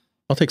 okay.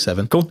 I'll take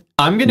 7. Cool.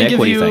 I'm going to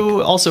give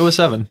you also a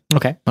 7.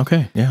 Okay.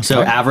 Yeah.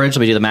 So average,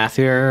 let me do the math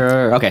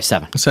here. Okay,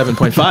 7.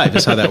 7.5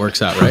 is how that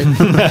works out, right?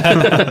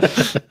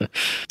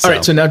 All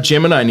right. So now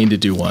Jim and I need to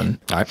do one.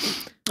 All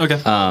right.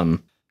 Okay.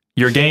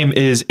 Your game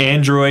is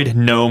Android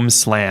Gnome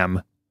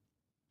Slam.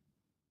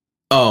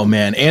 Oh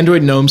man,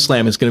 Android Gnome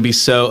Slam is going to be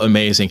so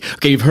amazing.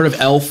 Okay, you've heard of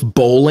Elf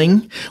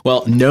Bowling?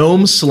 Well,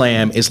 Gnome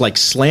Slam is like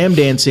slam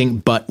dancing,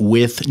 but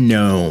with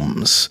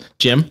gnomes.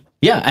 Jim?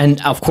 Yeah,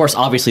 and of course,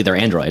 obviously they're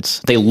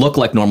androids. They look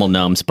like normal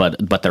gnomes, but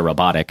they're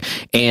robotic.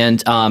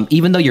 And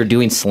even though you're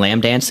doing slam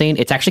dancing,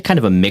 it's actually kind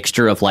of a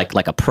mixture of like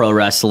a pro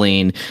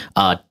wrestling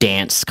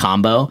dance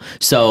combo.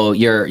 So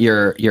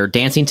you're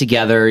dancing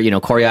together,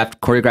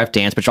 choreographed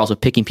dance, but you're also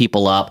picking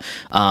people up,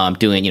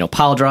 doing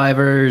pile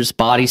drivers,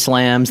 body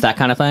slams, that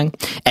kind of thing,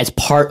 as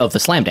part of the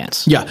slam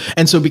dance. Yeah,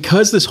 and so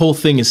because this whole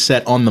thing is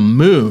set on the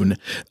moon,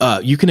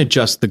 you can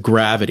adjust the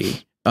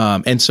gravity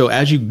And so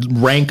as you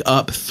rank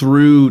up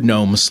through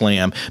Gnome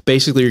Slam,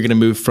 basically you're going to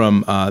move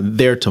from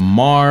there to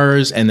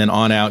Mars and then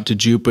on out to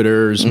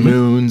Jupiter's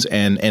moons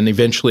and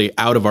eventually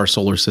out of our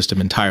solar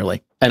system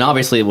entirely. And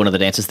obviously one of the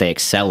dances they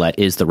excel at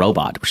is the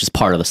robot, which is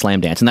part of the slam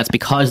dance. And that's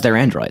because they're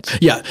androids.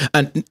 Yeah.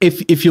 And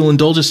if you'll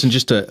indulge us in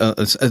just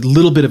a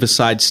little bit of a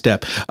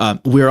sidestep,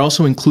 we're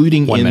also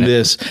including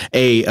this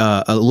a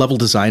level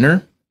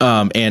designer.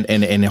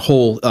 And a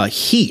whole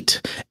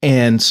heat.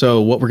 And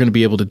so what we're going to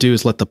be able to do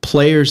is let the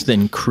players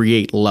then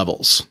create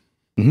levels.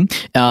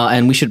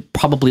 And we should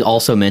probably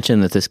also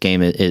mention that this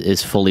game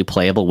is fully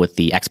playable with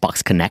the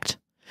Xbox Kinect.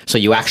 So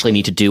you actually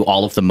need to do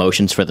all of the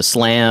motions for the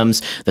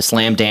slams, the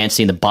slam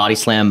dancing, the body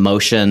slam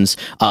motions.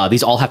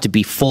 These all have to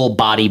be full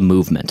body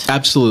movement.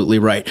 Absolutely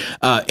right.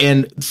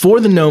 And for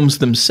the gnomes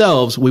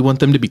themselves, we want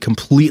them to be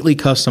completely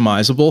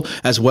customizable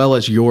as well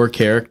as your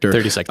character.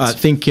 30 seconds.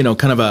 Think, kind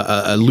of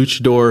a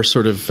luchador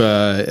sort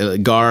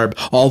of garb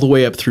all the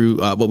way up through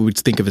what we would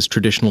think of as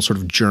traditional sort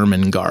of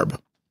German garb.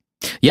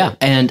 Yeah,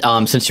 and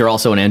since you're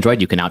also an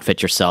android, you can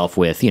outfit yourself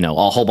with, a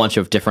whole bunch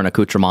of different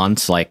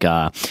accoutrements like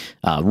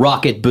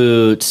rocket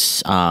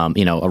boots, a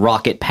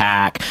rocket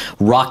pack,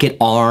 rocket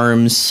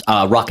arms,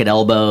 rocket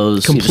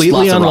elbows.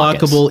 Completely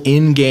unlockable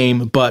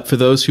in-game, but for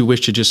those who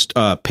wish to just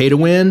pay to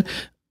win,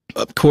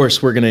 of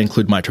course, we're going to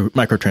include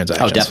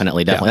microtransactions. Oh,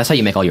 definitely. Yeah. That's how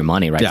you make all your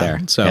money right there.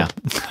 So, yeah.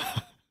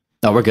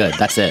 No, we're good.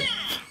 That's it.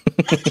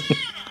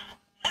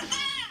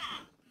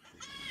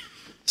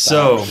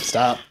 So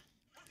Stop.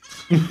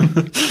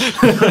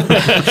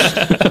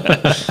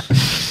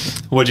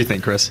 what'd you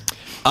think, Chris?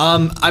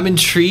 I'm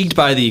intrigued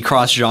by the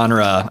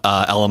cross-genre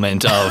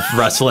element of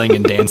wrestling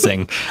and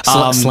dancing.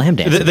 Slam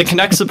dancing. The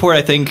Kinect support,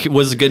 I think,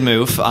 was a good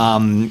move.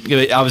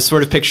 I was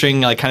sort of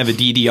picturing like kind of a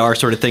DDR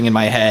sort of thing in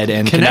my head,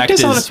 and Kinect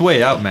is on its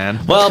way out, man.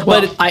 Well,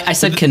 but I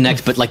said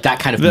Kinect, but like that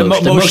kind of the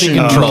motion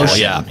control,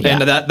 motion. yeah.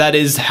 And that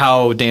is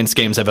how dance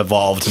games have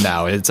evolved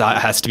now. It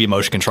has to be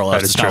motion control.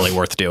 It's not really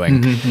worth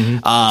doing.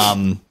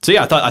 So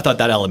yeah, I thought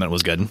that element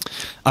was good.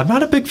 I'm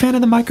not a big fan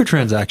of the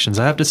microtransactions,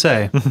 I have to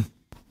say.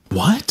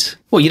 what?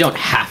 Well, you don't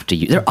have to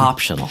use. They're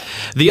optional.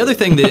 The other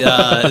thing that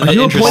Are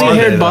you a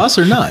pointy-haired boss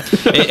or not?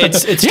 it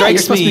strikes you're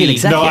supposed to be an me.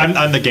 executive. No,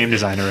 I'm the game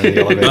designer in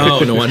the elevator. Oh,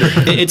 no wonder.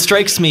 It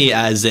strikes me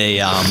as a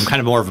kind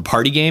of more of a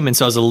party game, and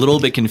so I was a little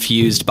bit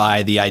confused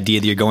by the idea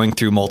that you're going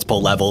through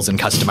multiple levels and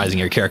customizing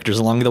your characters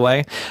along the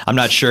way. I'm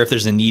not sure if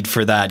there's a need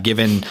for that,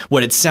 given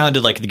what it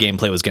sounded like the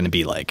gameplay was going to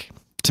be like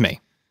to me.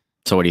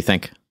 So what do you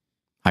think?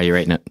 How are you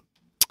rating it?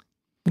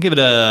 I'll give it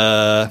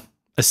a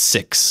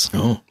 6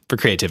 for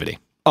creativity.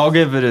 I'll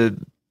give it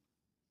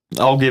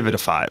a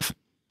 5.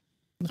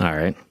 All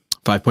right.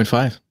 5.5.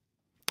 I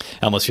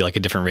almost feel like a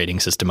different rating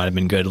system might have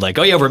been good. Like,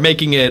 oh yeah, we're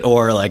making it,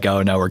 or like,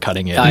 oh no, we're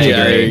cutting it. I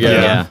agree.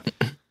 Yeah.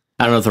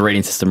 I don't know if the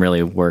rating system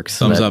really works.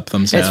 Thumbs up,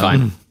 thumbs down. It's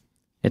fine.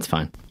 It's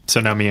fine. So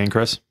now me and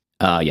Chris.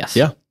 Yes.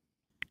 Yeah.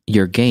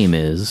 Your game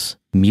is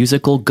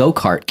Musical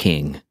Go-Kart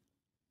King.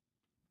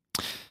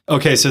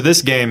 Okay, so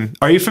this game,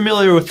 are you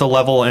familiar with the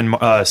level in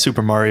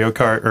Super Mario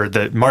Kart, or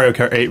the Mario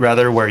Kart 8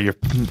 rather, where you're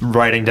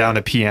writing down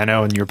a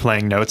piano and you're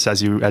playing notes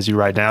as you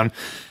ride down?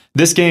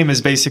 This game is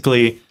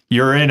basically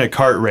you're in a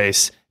kart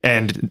race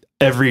and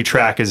every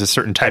track is a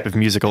certain type of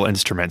musical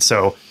instrument.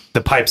 So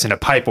the pipes in a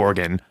pipe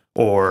organ,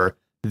 or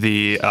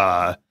the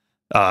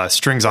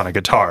strings on a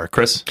guitar.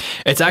 Chris?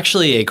 It's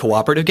actually a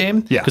cooperative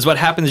game. Yeah. Because what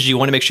happens is you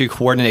want to make sure you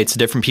coordinate so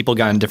different people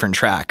go on different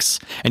tracks.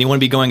 And you want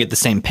to be going at the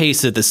same pace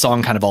so that the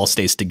song kind of all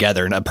stays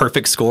together. And a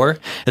perfect score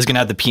is going to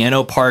have the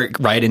piano part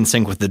right in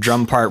sync with the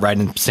drum part, right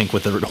in sync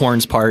with the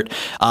horns part.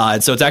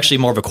 And so it's actually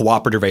more of a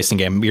cooperative racing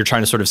game. You're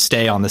trying to sort of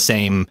stay on the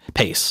same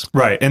pace.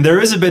 Right. And there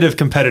is a bit of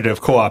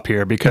competitive co-op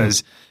here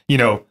because,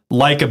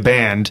 like a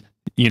band,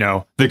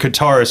 the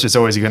guitarist is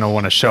always going to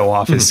want to show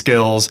off his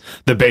skills.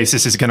 The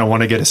bassist is going to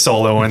want to get a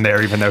solo in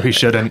there, even though he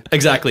shouldn't.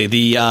 Exactly.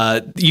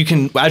 You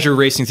can, as you're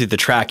racing through the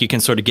track, you can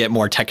sort of get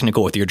more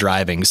technical with your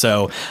driving.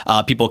 So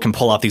people can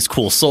pull off these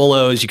cool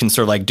solos. You can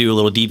sort of like do a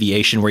little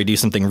deviation where you do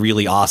something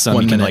really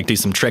awesome. You can like do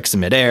some tricks in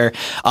midair.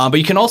 But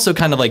you can also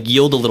kind of like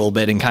yield a little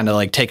bit and kind of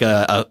like take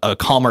a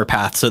calmer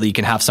path so that you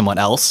can have someone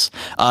else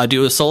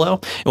do a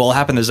solo. What will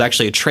happen, there's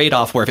actually a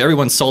trade-off where if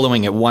everyone's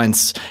soloing at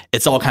once,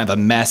 it's all kind of a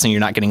mess and you're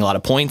not getting a lot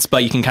of points,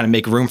 but you can kind of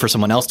make room for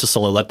someone else to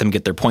solo, let them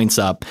get their points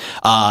up.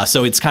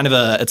 So it's kind of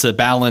a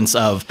balance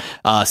of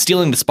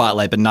stealing the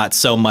spotlight, but not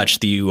so much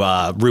that you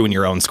ruin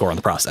your own score in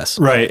the process.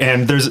 Right.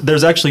 And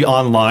there's actually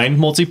online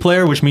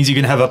multiplayer, which means you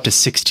can have up to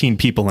 16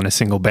 people in a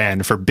single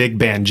band for big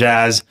band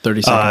jazz,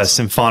 30 seconds.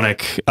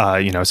 Symphonic,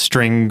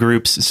 string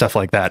groups, stuff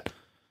like that.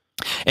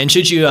 And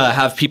should you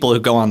have people who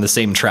go on the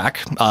same track,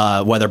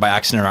 whether by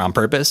accident or on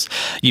purpose,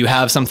 you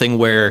have something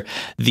where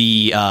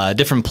the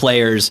different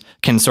players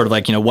can sort of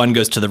like, one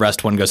goes to the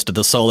rest, one goes to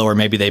the solo, or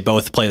maybe they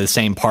both play the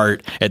same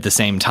part at the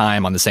same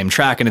time on the same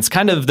track. And it's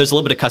kind of, there's a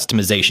little bit of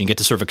customization. You get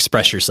to sort of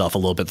express yourself a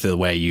little bit through the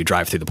way you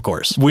drive through the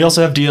course. We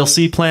also have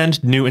DLC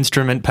planned, new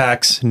instrument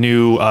packs,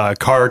 new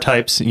car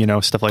types,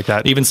 stuff like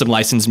that. Even some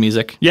licensed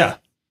music. Yeah.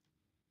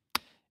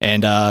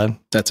 And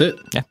that's it.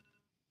 Yeah.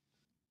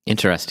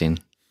 Interesting.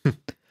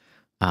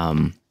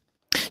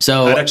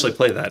 So I'd actually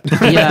play that.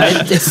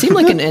 yeah, it seemed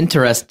like an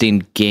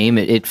interesting game.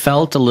 It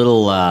felt a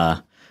little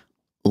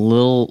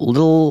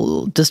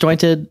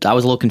disjointed. I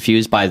was a little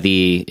confused by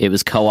it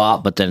was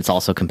co-op, but then it's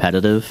also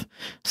competitive.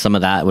 Some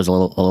of that was a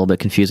little bit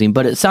confusing,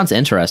 but it sounds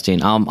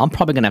interesting. I'm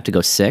probably gonna have to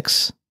go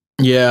 6.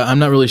 Yeah, I'm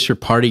not really sure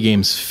party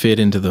games fit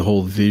into the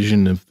whole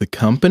vision of the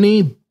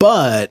company,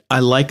 but I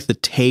like the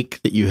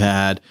take that you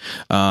had.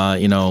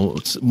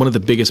 One of the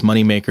biggest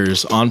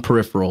moneymakers on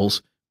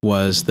peripherals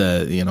was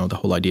the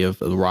whole idea of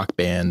the rock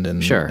band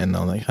and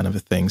all that kind of a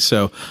thing.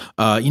 So,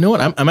 you know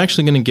what? I'm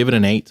actually going to give it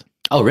an 8.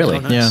 Oh, really?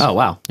 nice. Yeah. Oh,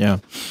 wow. Yeah.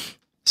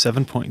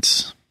 7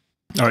 points.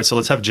 All right, so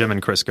let's have Jim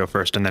and Chris go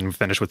first, and then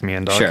finish with me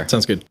and Doc. Sure.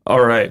 Sounds good. All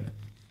right.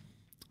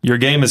 Your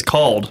game is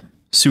called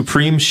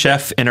Supreme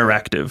Chef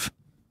Interactive.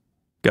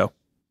 Go.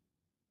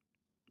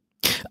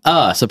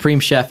 Supreme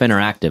Chef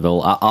Interactive.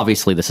 Well,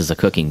 obviously, this is a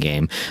cooking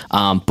game.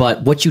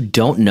 But what you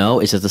don't know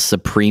is that the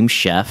Supreme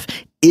Chef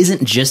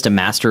isn't just a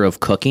master of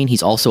cooking.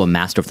 He's also a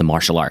master of the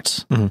martial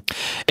arts. Mm-hmm.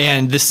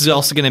 And this is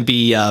also going to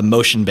be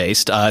motion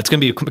based. It's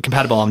going to be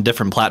compatible on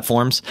different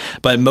platforms,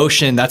 but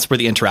motion, that's where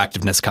the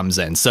interactiveness comes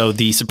in. So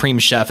the Supreme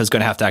Chef is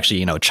going to have to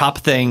actually, chop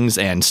things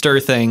and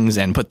stir things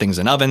and put things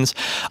in ovens.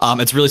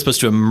 It's really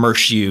supposed to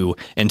immerse you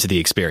into the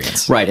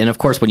experience. Right. And of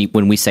course,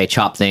 when we say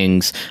chop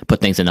things, put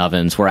things in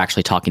ovens, we're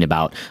actually talking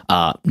about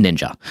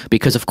ninja,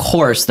 because of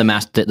course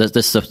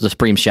the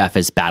Supreme Chef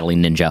is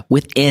battling ninja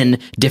within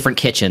different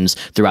kitchens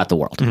throughout the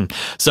world. Mm-hmm.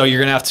 So you're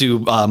going to have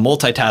to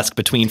multitask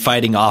between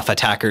fighting off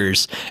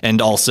attackers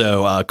and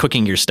also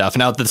cooking your stuff.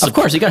 Now, of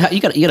course, you got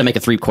to make a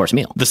 3-course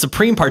meal. The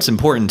Supreme part's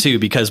important too,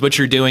 because what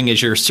you're doing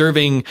is you're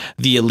serving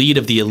the elite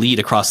of the elite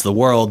across the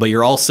world, but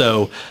you're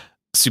also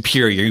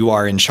superior. You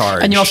are in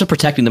charge, and you're also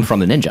protecting them from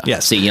the ninja.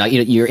 Yes. So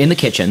you're in the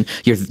kitchen.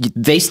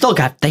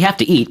 They have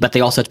to eat, but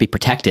they also have to be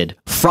protected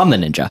from the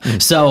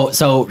ninja.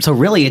 So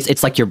really,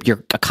 it's like you're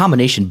a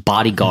combination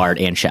bodyguard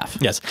and chef.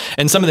 Yes,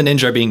 and some of the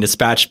ninja are being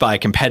dispatched by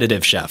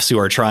competitive chefs who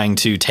are trying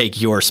to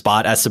take your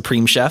spot as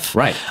Supreme Chef.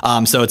 Right.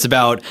 So it's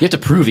about you have to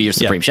prove you're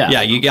Supreme Chef.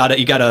 Yeah, you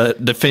gotta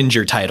defend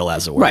your title,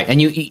 as it were. Right,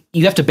 and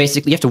you have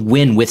to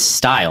win with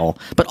style,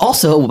 but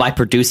also by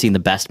producing the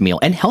best meal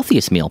and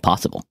healthiest meal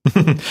possible.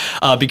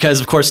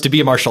 Because of course, to be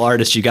a martial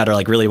artist, you got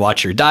to really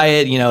watch your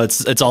diet.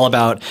 It's all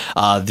about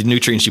the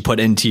nutrients you put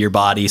into your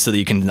body so that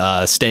you can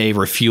stay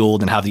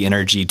refueled and have the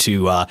energy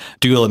to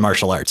do the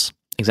martial arts.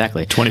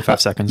 Exactly.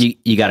 25 seconds.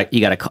 You gotta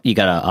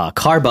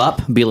carb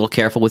up. Be a little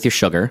careful with your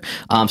sugar,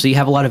 so you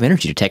have a lot of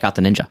energy to take out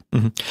the ninja.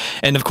 Mm-hmm.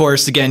 And of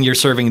course, again, you're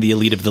serving the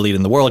elite of the elite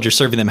in the world. You're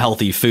serving them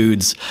healthy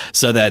foods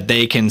so that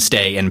they can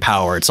stay in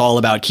power. It's all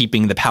about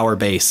keeping the power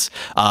base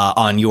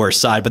on your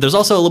side. But there's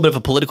also a little bit of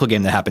a political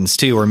game that happens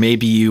too, or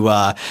maybe you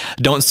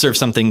don't serve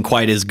something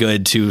quite as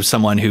good to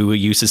someone who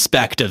you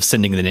suspect of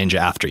sending the ninja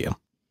after you.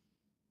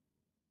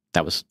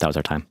 That was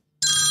our time.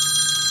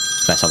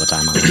 I saw the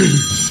time on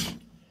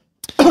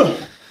it.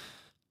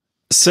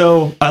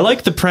 So I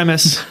like the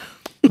premise,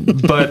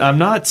 but I'm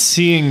not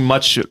seeing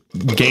much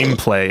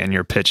gameplay in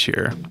your pitch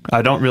here.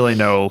 I don't really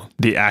know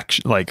the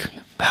action, like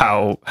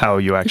how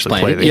you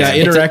actually play the game.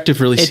 game. Interactive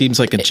really seems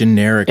like a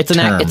generic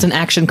term. It's an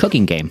action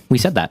cooking game. We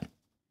said that.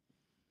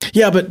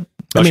 Yeah, but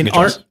I mean,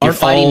 aren't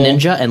fighting all,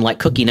 ninja and like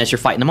cooking as you're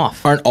fighting them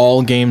off? Aren't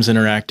all games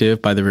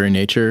interactive by their very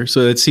nature?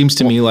 So it seems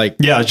to me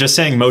like I was just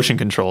saying motion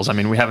controls. I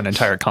mean, we have an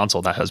entire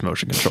console that has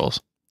motion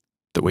controls.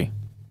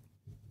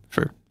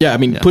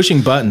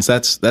 Pushing buttons,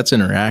 that's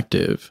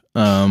interactive.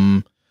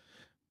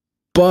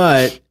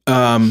 But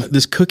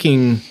this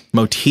cooking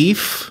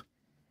motif,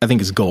 I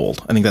think, is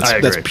gold. I think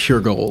that's pure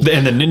gold.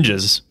 And the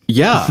ninjas.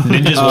 Yeah.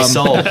 Ninjas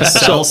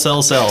will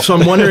sell. So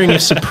I'm wondering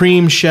if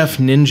Supreme Chef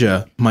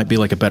Ninja might be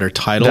like a better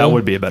title. That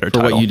would be a better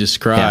title. For what you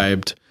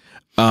described.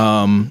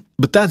 Yeah.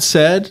 But that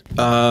said,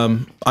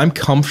 I'm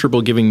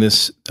comfortable giving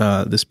this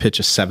pitch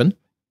a 7.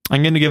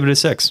 I'm going to give it a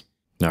 6.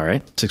 All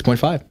right.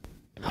 6.5.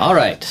 All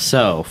right,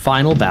 so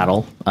final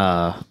battle.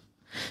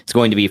 It's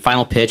going to be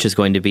final pitch is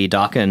going to be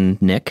Doc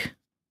and Nick.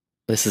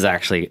 This is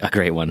actually a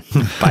great one,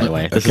 by the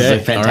way. This is a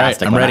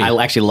fantastic one. Ready.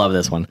 I actually love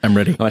this one. I'm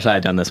ready. I wish I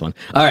had done this one.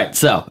 All right,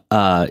 so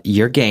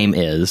your game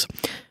is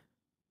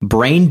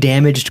Brain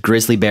Damaged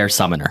Grizzly Bear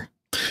Summoner.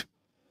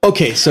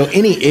 Okay, so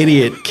any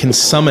idiot can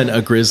summon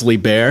a grizzly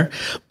bear,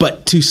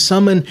 but to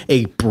summon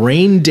a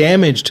brain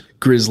damaged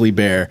grizzly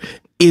bear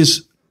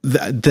is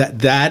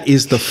that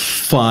is the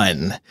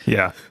fun.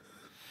 Yeah.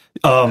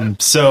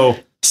 So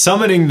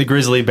summoning the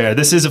grizzly bear,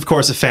 this is of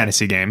course a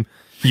fantasy game.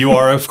 You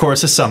are of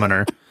course a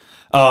summoner.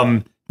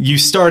 You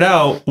start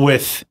out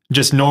with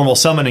just normal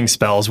summoning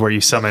spells where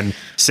you summon,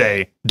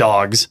 say,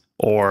 dogs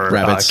or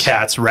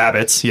cats,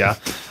 rabbits. Yeah.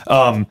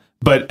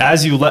 But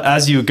as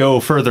you go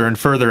further and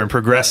further and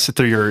progress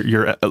through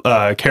your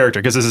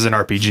character, because this is an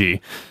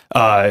RPG,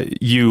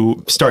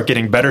 you start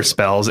getting better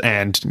spells,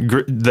 and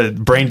the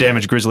brain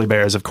damaged grizzly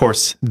bear is, of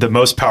course, the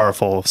most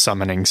powerful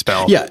summoning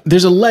spell. Yeah,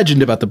 there's a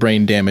legend about the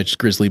brain damaged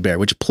grizzly bear,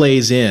 which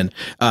plays in,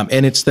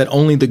 and it's that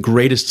only the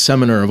greatest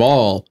summoner of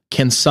all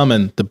can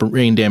summon the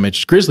brain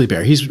damaged grizzly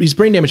bear. He's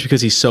brain damaged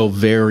because he's so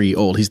very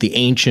old. He's the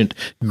ancient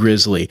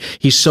grizzly.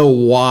 He's so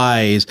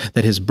wise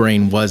that his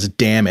brain was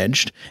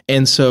damaged.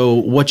 And so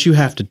what you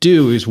have to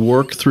do is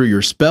work through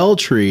your spell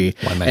tree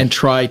and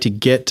try to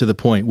get to the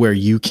point where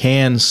you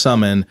can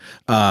summon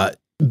the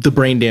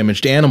brain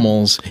damaged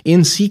animals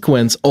in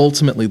sequence,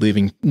 ultimately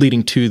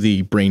leading to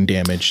the brain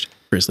damaged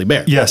grizzly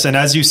bear. Yes, and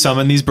as you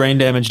summon these brain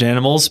damaged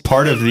animals,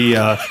 part of the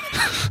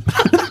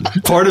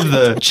part of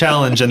the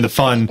challenge and the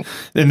fun,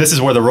 and this is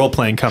where the role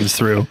playing comes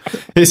through,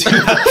 is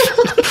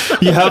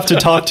you have to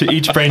talk to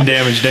each brain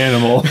damaged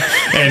animal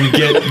and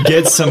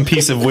get some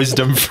piece of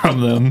wisdom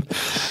from them.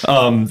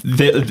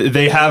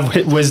 They have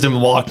wisdom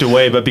locked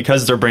away, but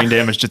because they're brain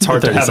damaged, it's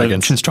hard to have a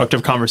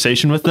constructive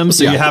conversation with them.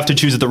 So you have to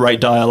choose the right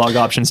dialogue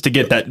options to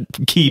get that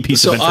key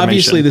piece of information. So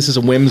obviously this is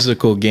a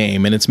whimsical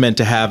game, and it's meant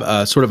to have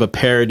a sort of a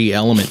parody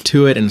element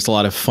to it, and it's a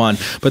lot of fun.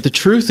 But the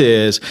truth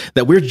is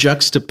that we're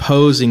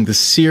juxtaposing the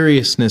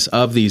seriousness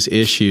of these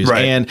issues,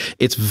 and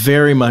it's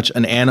very much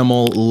an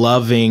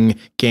animal-loving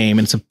game,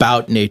 and it's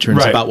about nature, and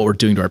it's about what we're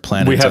doing to our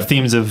planet. We have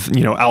themes of,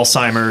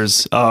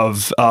 Alzheimer's,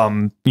 of,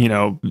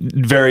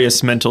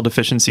 various mental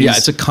deficiencies. Yeah,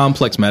 it's a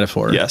complex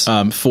metaphor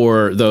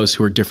for those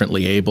who are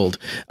differently abled.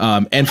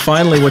 And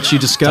finally, what you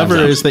discover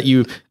is that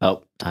you...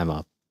 Oh, time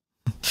up.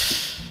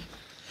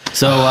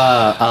 So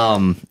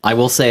I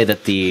will say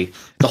that the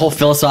whole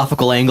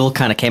philosophical angle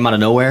kind of came out of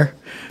nowhere,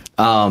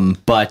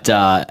 but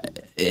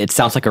it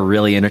sounds like a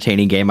really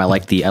entertaining game. I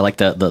like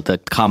the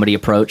comedy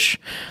approach.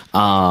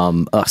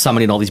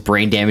 Summoning all these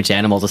brain damaged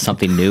animals is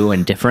something new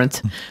and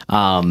different,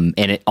 and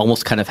it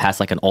almost kind of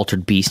has like an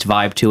Altered Beast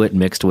vibe to it,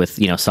 mixed with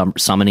some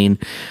summoning.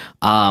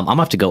 I'm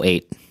gonna have to go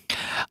 8.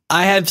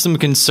 I have some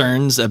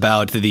concerns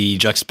about the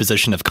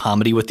juxtaposition of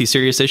comedy with these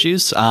serious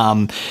issues. For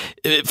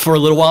a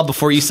little while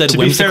before you said to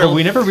whimsical. be fair,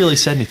 we never really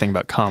said anything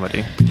about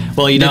comedy.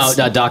 Well,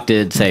 Doc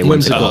did say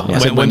whimsical.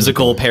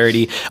 Whimsical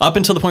parody. Up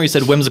until the point where you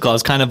said whimsical, I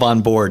was kind of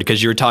on board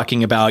because you were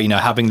talking about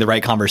having the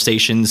right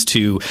conversations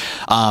to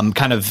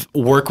kind of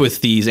work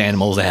with these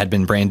animals that had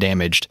been brain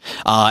damaged.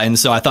 And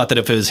so I thought that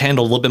if it was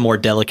handled a little bit more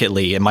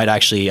delicately, it might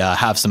actually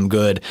have some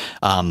good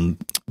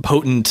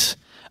potent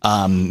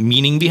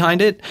meaning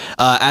behind it.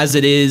 As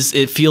it is,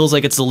 it feels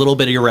like it's a little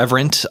bit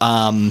irreverent.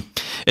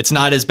 It's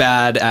not as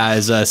bad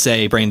as,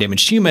 say, brain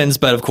damaged humans,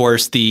 but of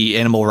course the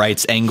animal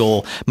rights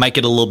angle might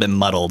get a little bit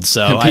muddled.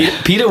 So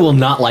PETA will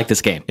not like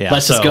this game. Yeah,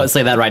 let's just go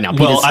say that right now.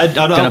 Well, I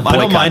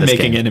don't mind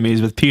making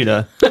enemies with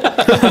PETA.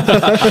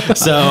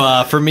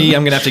 So for me,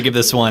 I'm gonna have to give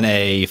this one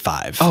a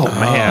 5. Oh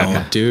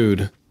man,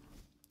 dude.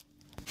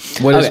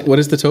 What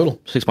is the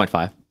total?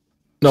 6.5.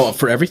 No,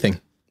 for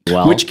everything.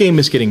 Well, which game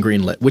is getting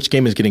greenlit? Which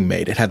game is getting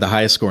made? It had the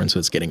highest score, and so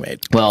it's getting made.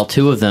 Well,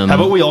 2 of them. How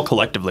about we all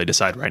collectively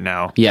decide right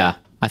now? Yeah,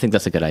 I think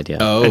that's a good idea.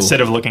 Oh. Instead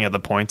of looking at the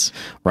points.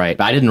 Right.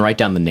 I didn't write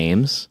down the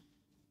names.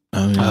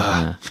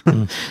 Oh,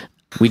 yeah.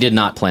 We did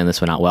not plan this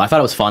one out well. I thought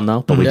it was fun,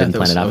 though, but we didn't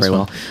plan it out very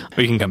well.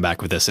 We can come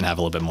back with this and have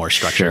a little bit more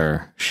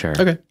structure. Sure.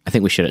 Okay. I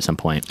think we should at some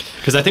point.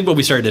 Because I think what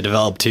we started to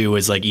develop, too,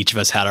 is like each of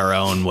us had our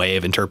own way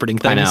of interpreting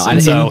things. I know.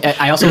 And so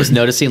I also was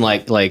noticing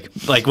like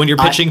when you're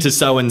pitching to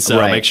so-and-so,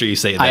 make sure you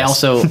say this. I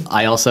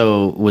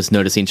also was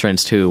noticing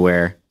trends, too,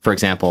 where, for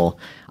example,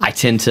 I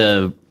tend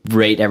to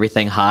rate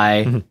everything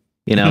high.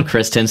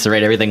 Chris tends to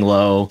rate everything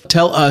low.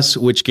 Tell us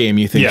which game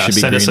you think should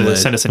be greenlit.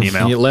 Send us an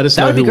email. Let us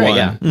know who won.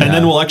 Yeah. And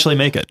then we'll actually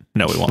make it.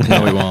 No, we won't.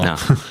 No, we won't. No.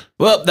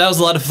 Well, that was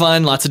a lot of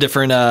fun. Lots of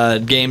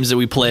different games that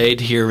we played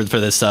here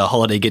for this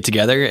holiday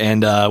get-together.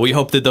 And we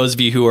hope that those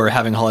of you who are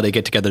having holiday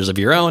get-togethers of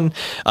your own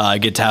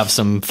get to have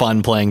some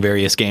fun playing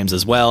various games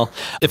as well.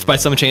 If by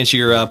some chance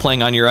you're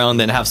playing on your own,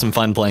 then have some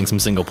fun playing some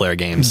single-player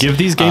games. Give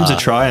these games a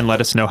try and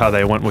let us know how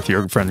they went with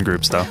your friend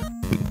groups, though.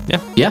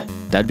 Yeah,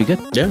 that'd be good.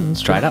 Yeah,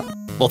 let's try it out.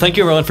 Well, thank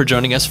you everyone for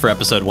joining us for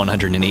episode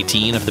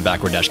 118 of the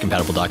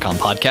Backward-Compatible.com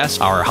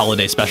podcast, our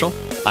holiday special.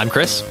 I'm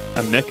Chris.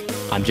 I'm Nick.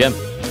 I'm Jim.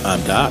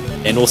 I'm Doc.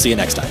 And we'll see you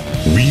next time.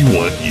 We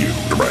want you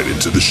to write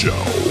into the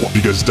show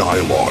because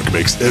dialogue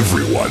makes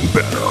everyone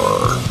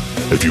better.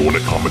 If you want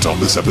to comment on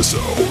this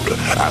episode,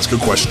 ask a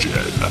question,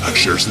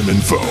 share some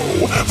info,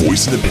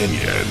 voice an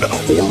opinion,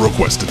 or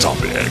request a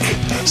topic,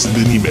 send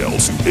an email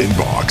to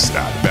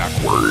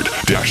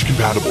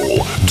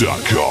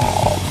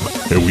inbox@backward-compatible.com,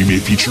 and we may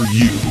feature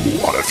you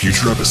on a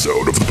future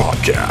episode of the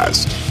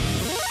podcast.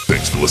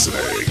 Thanks for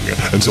listening.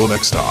 Until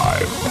next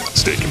time,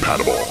 stay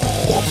compatible.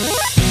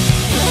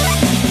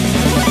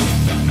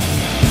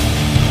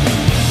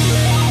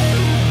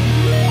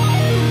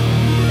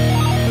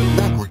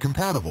 Backward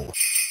Compatible.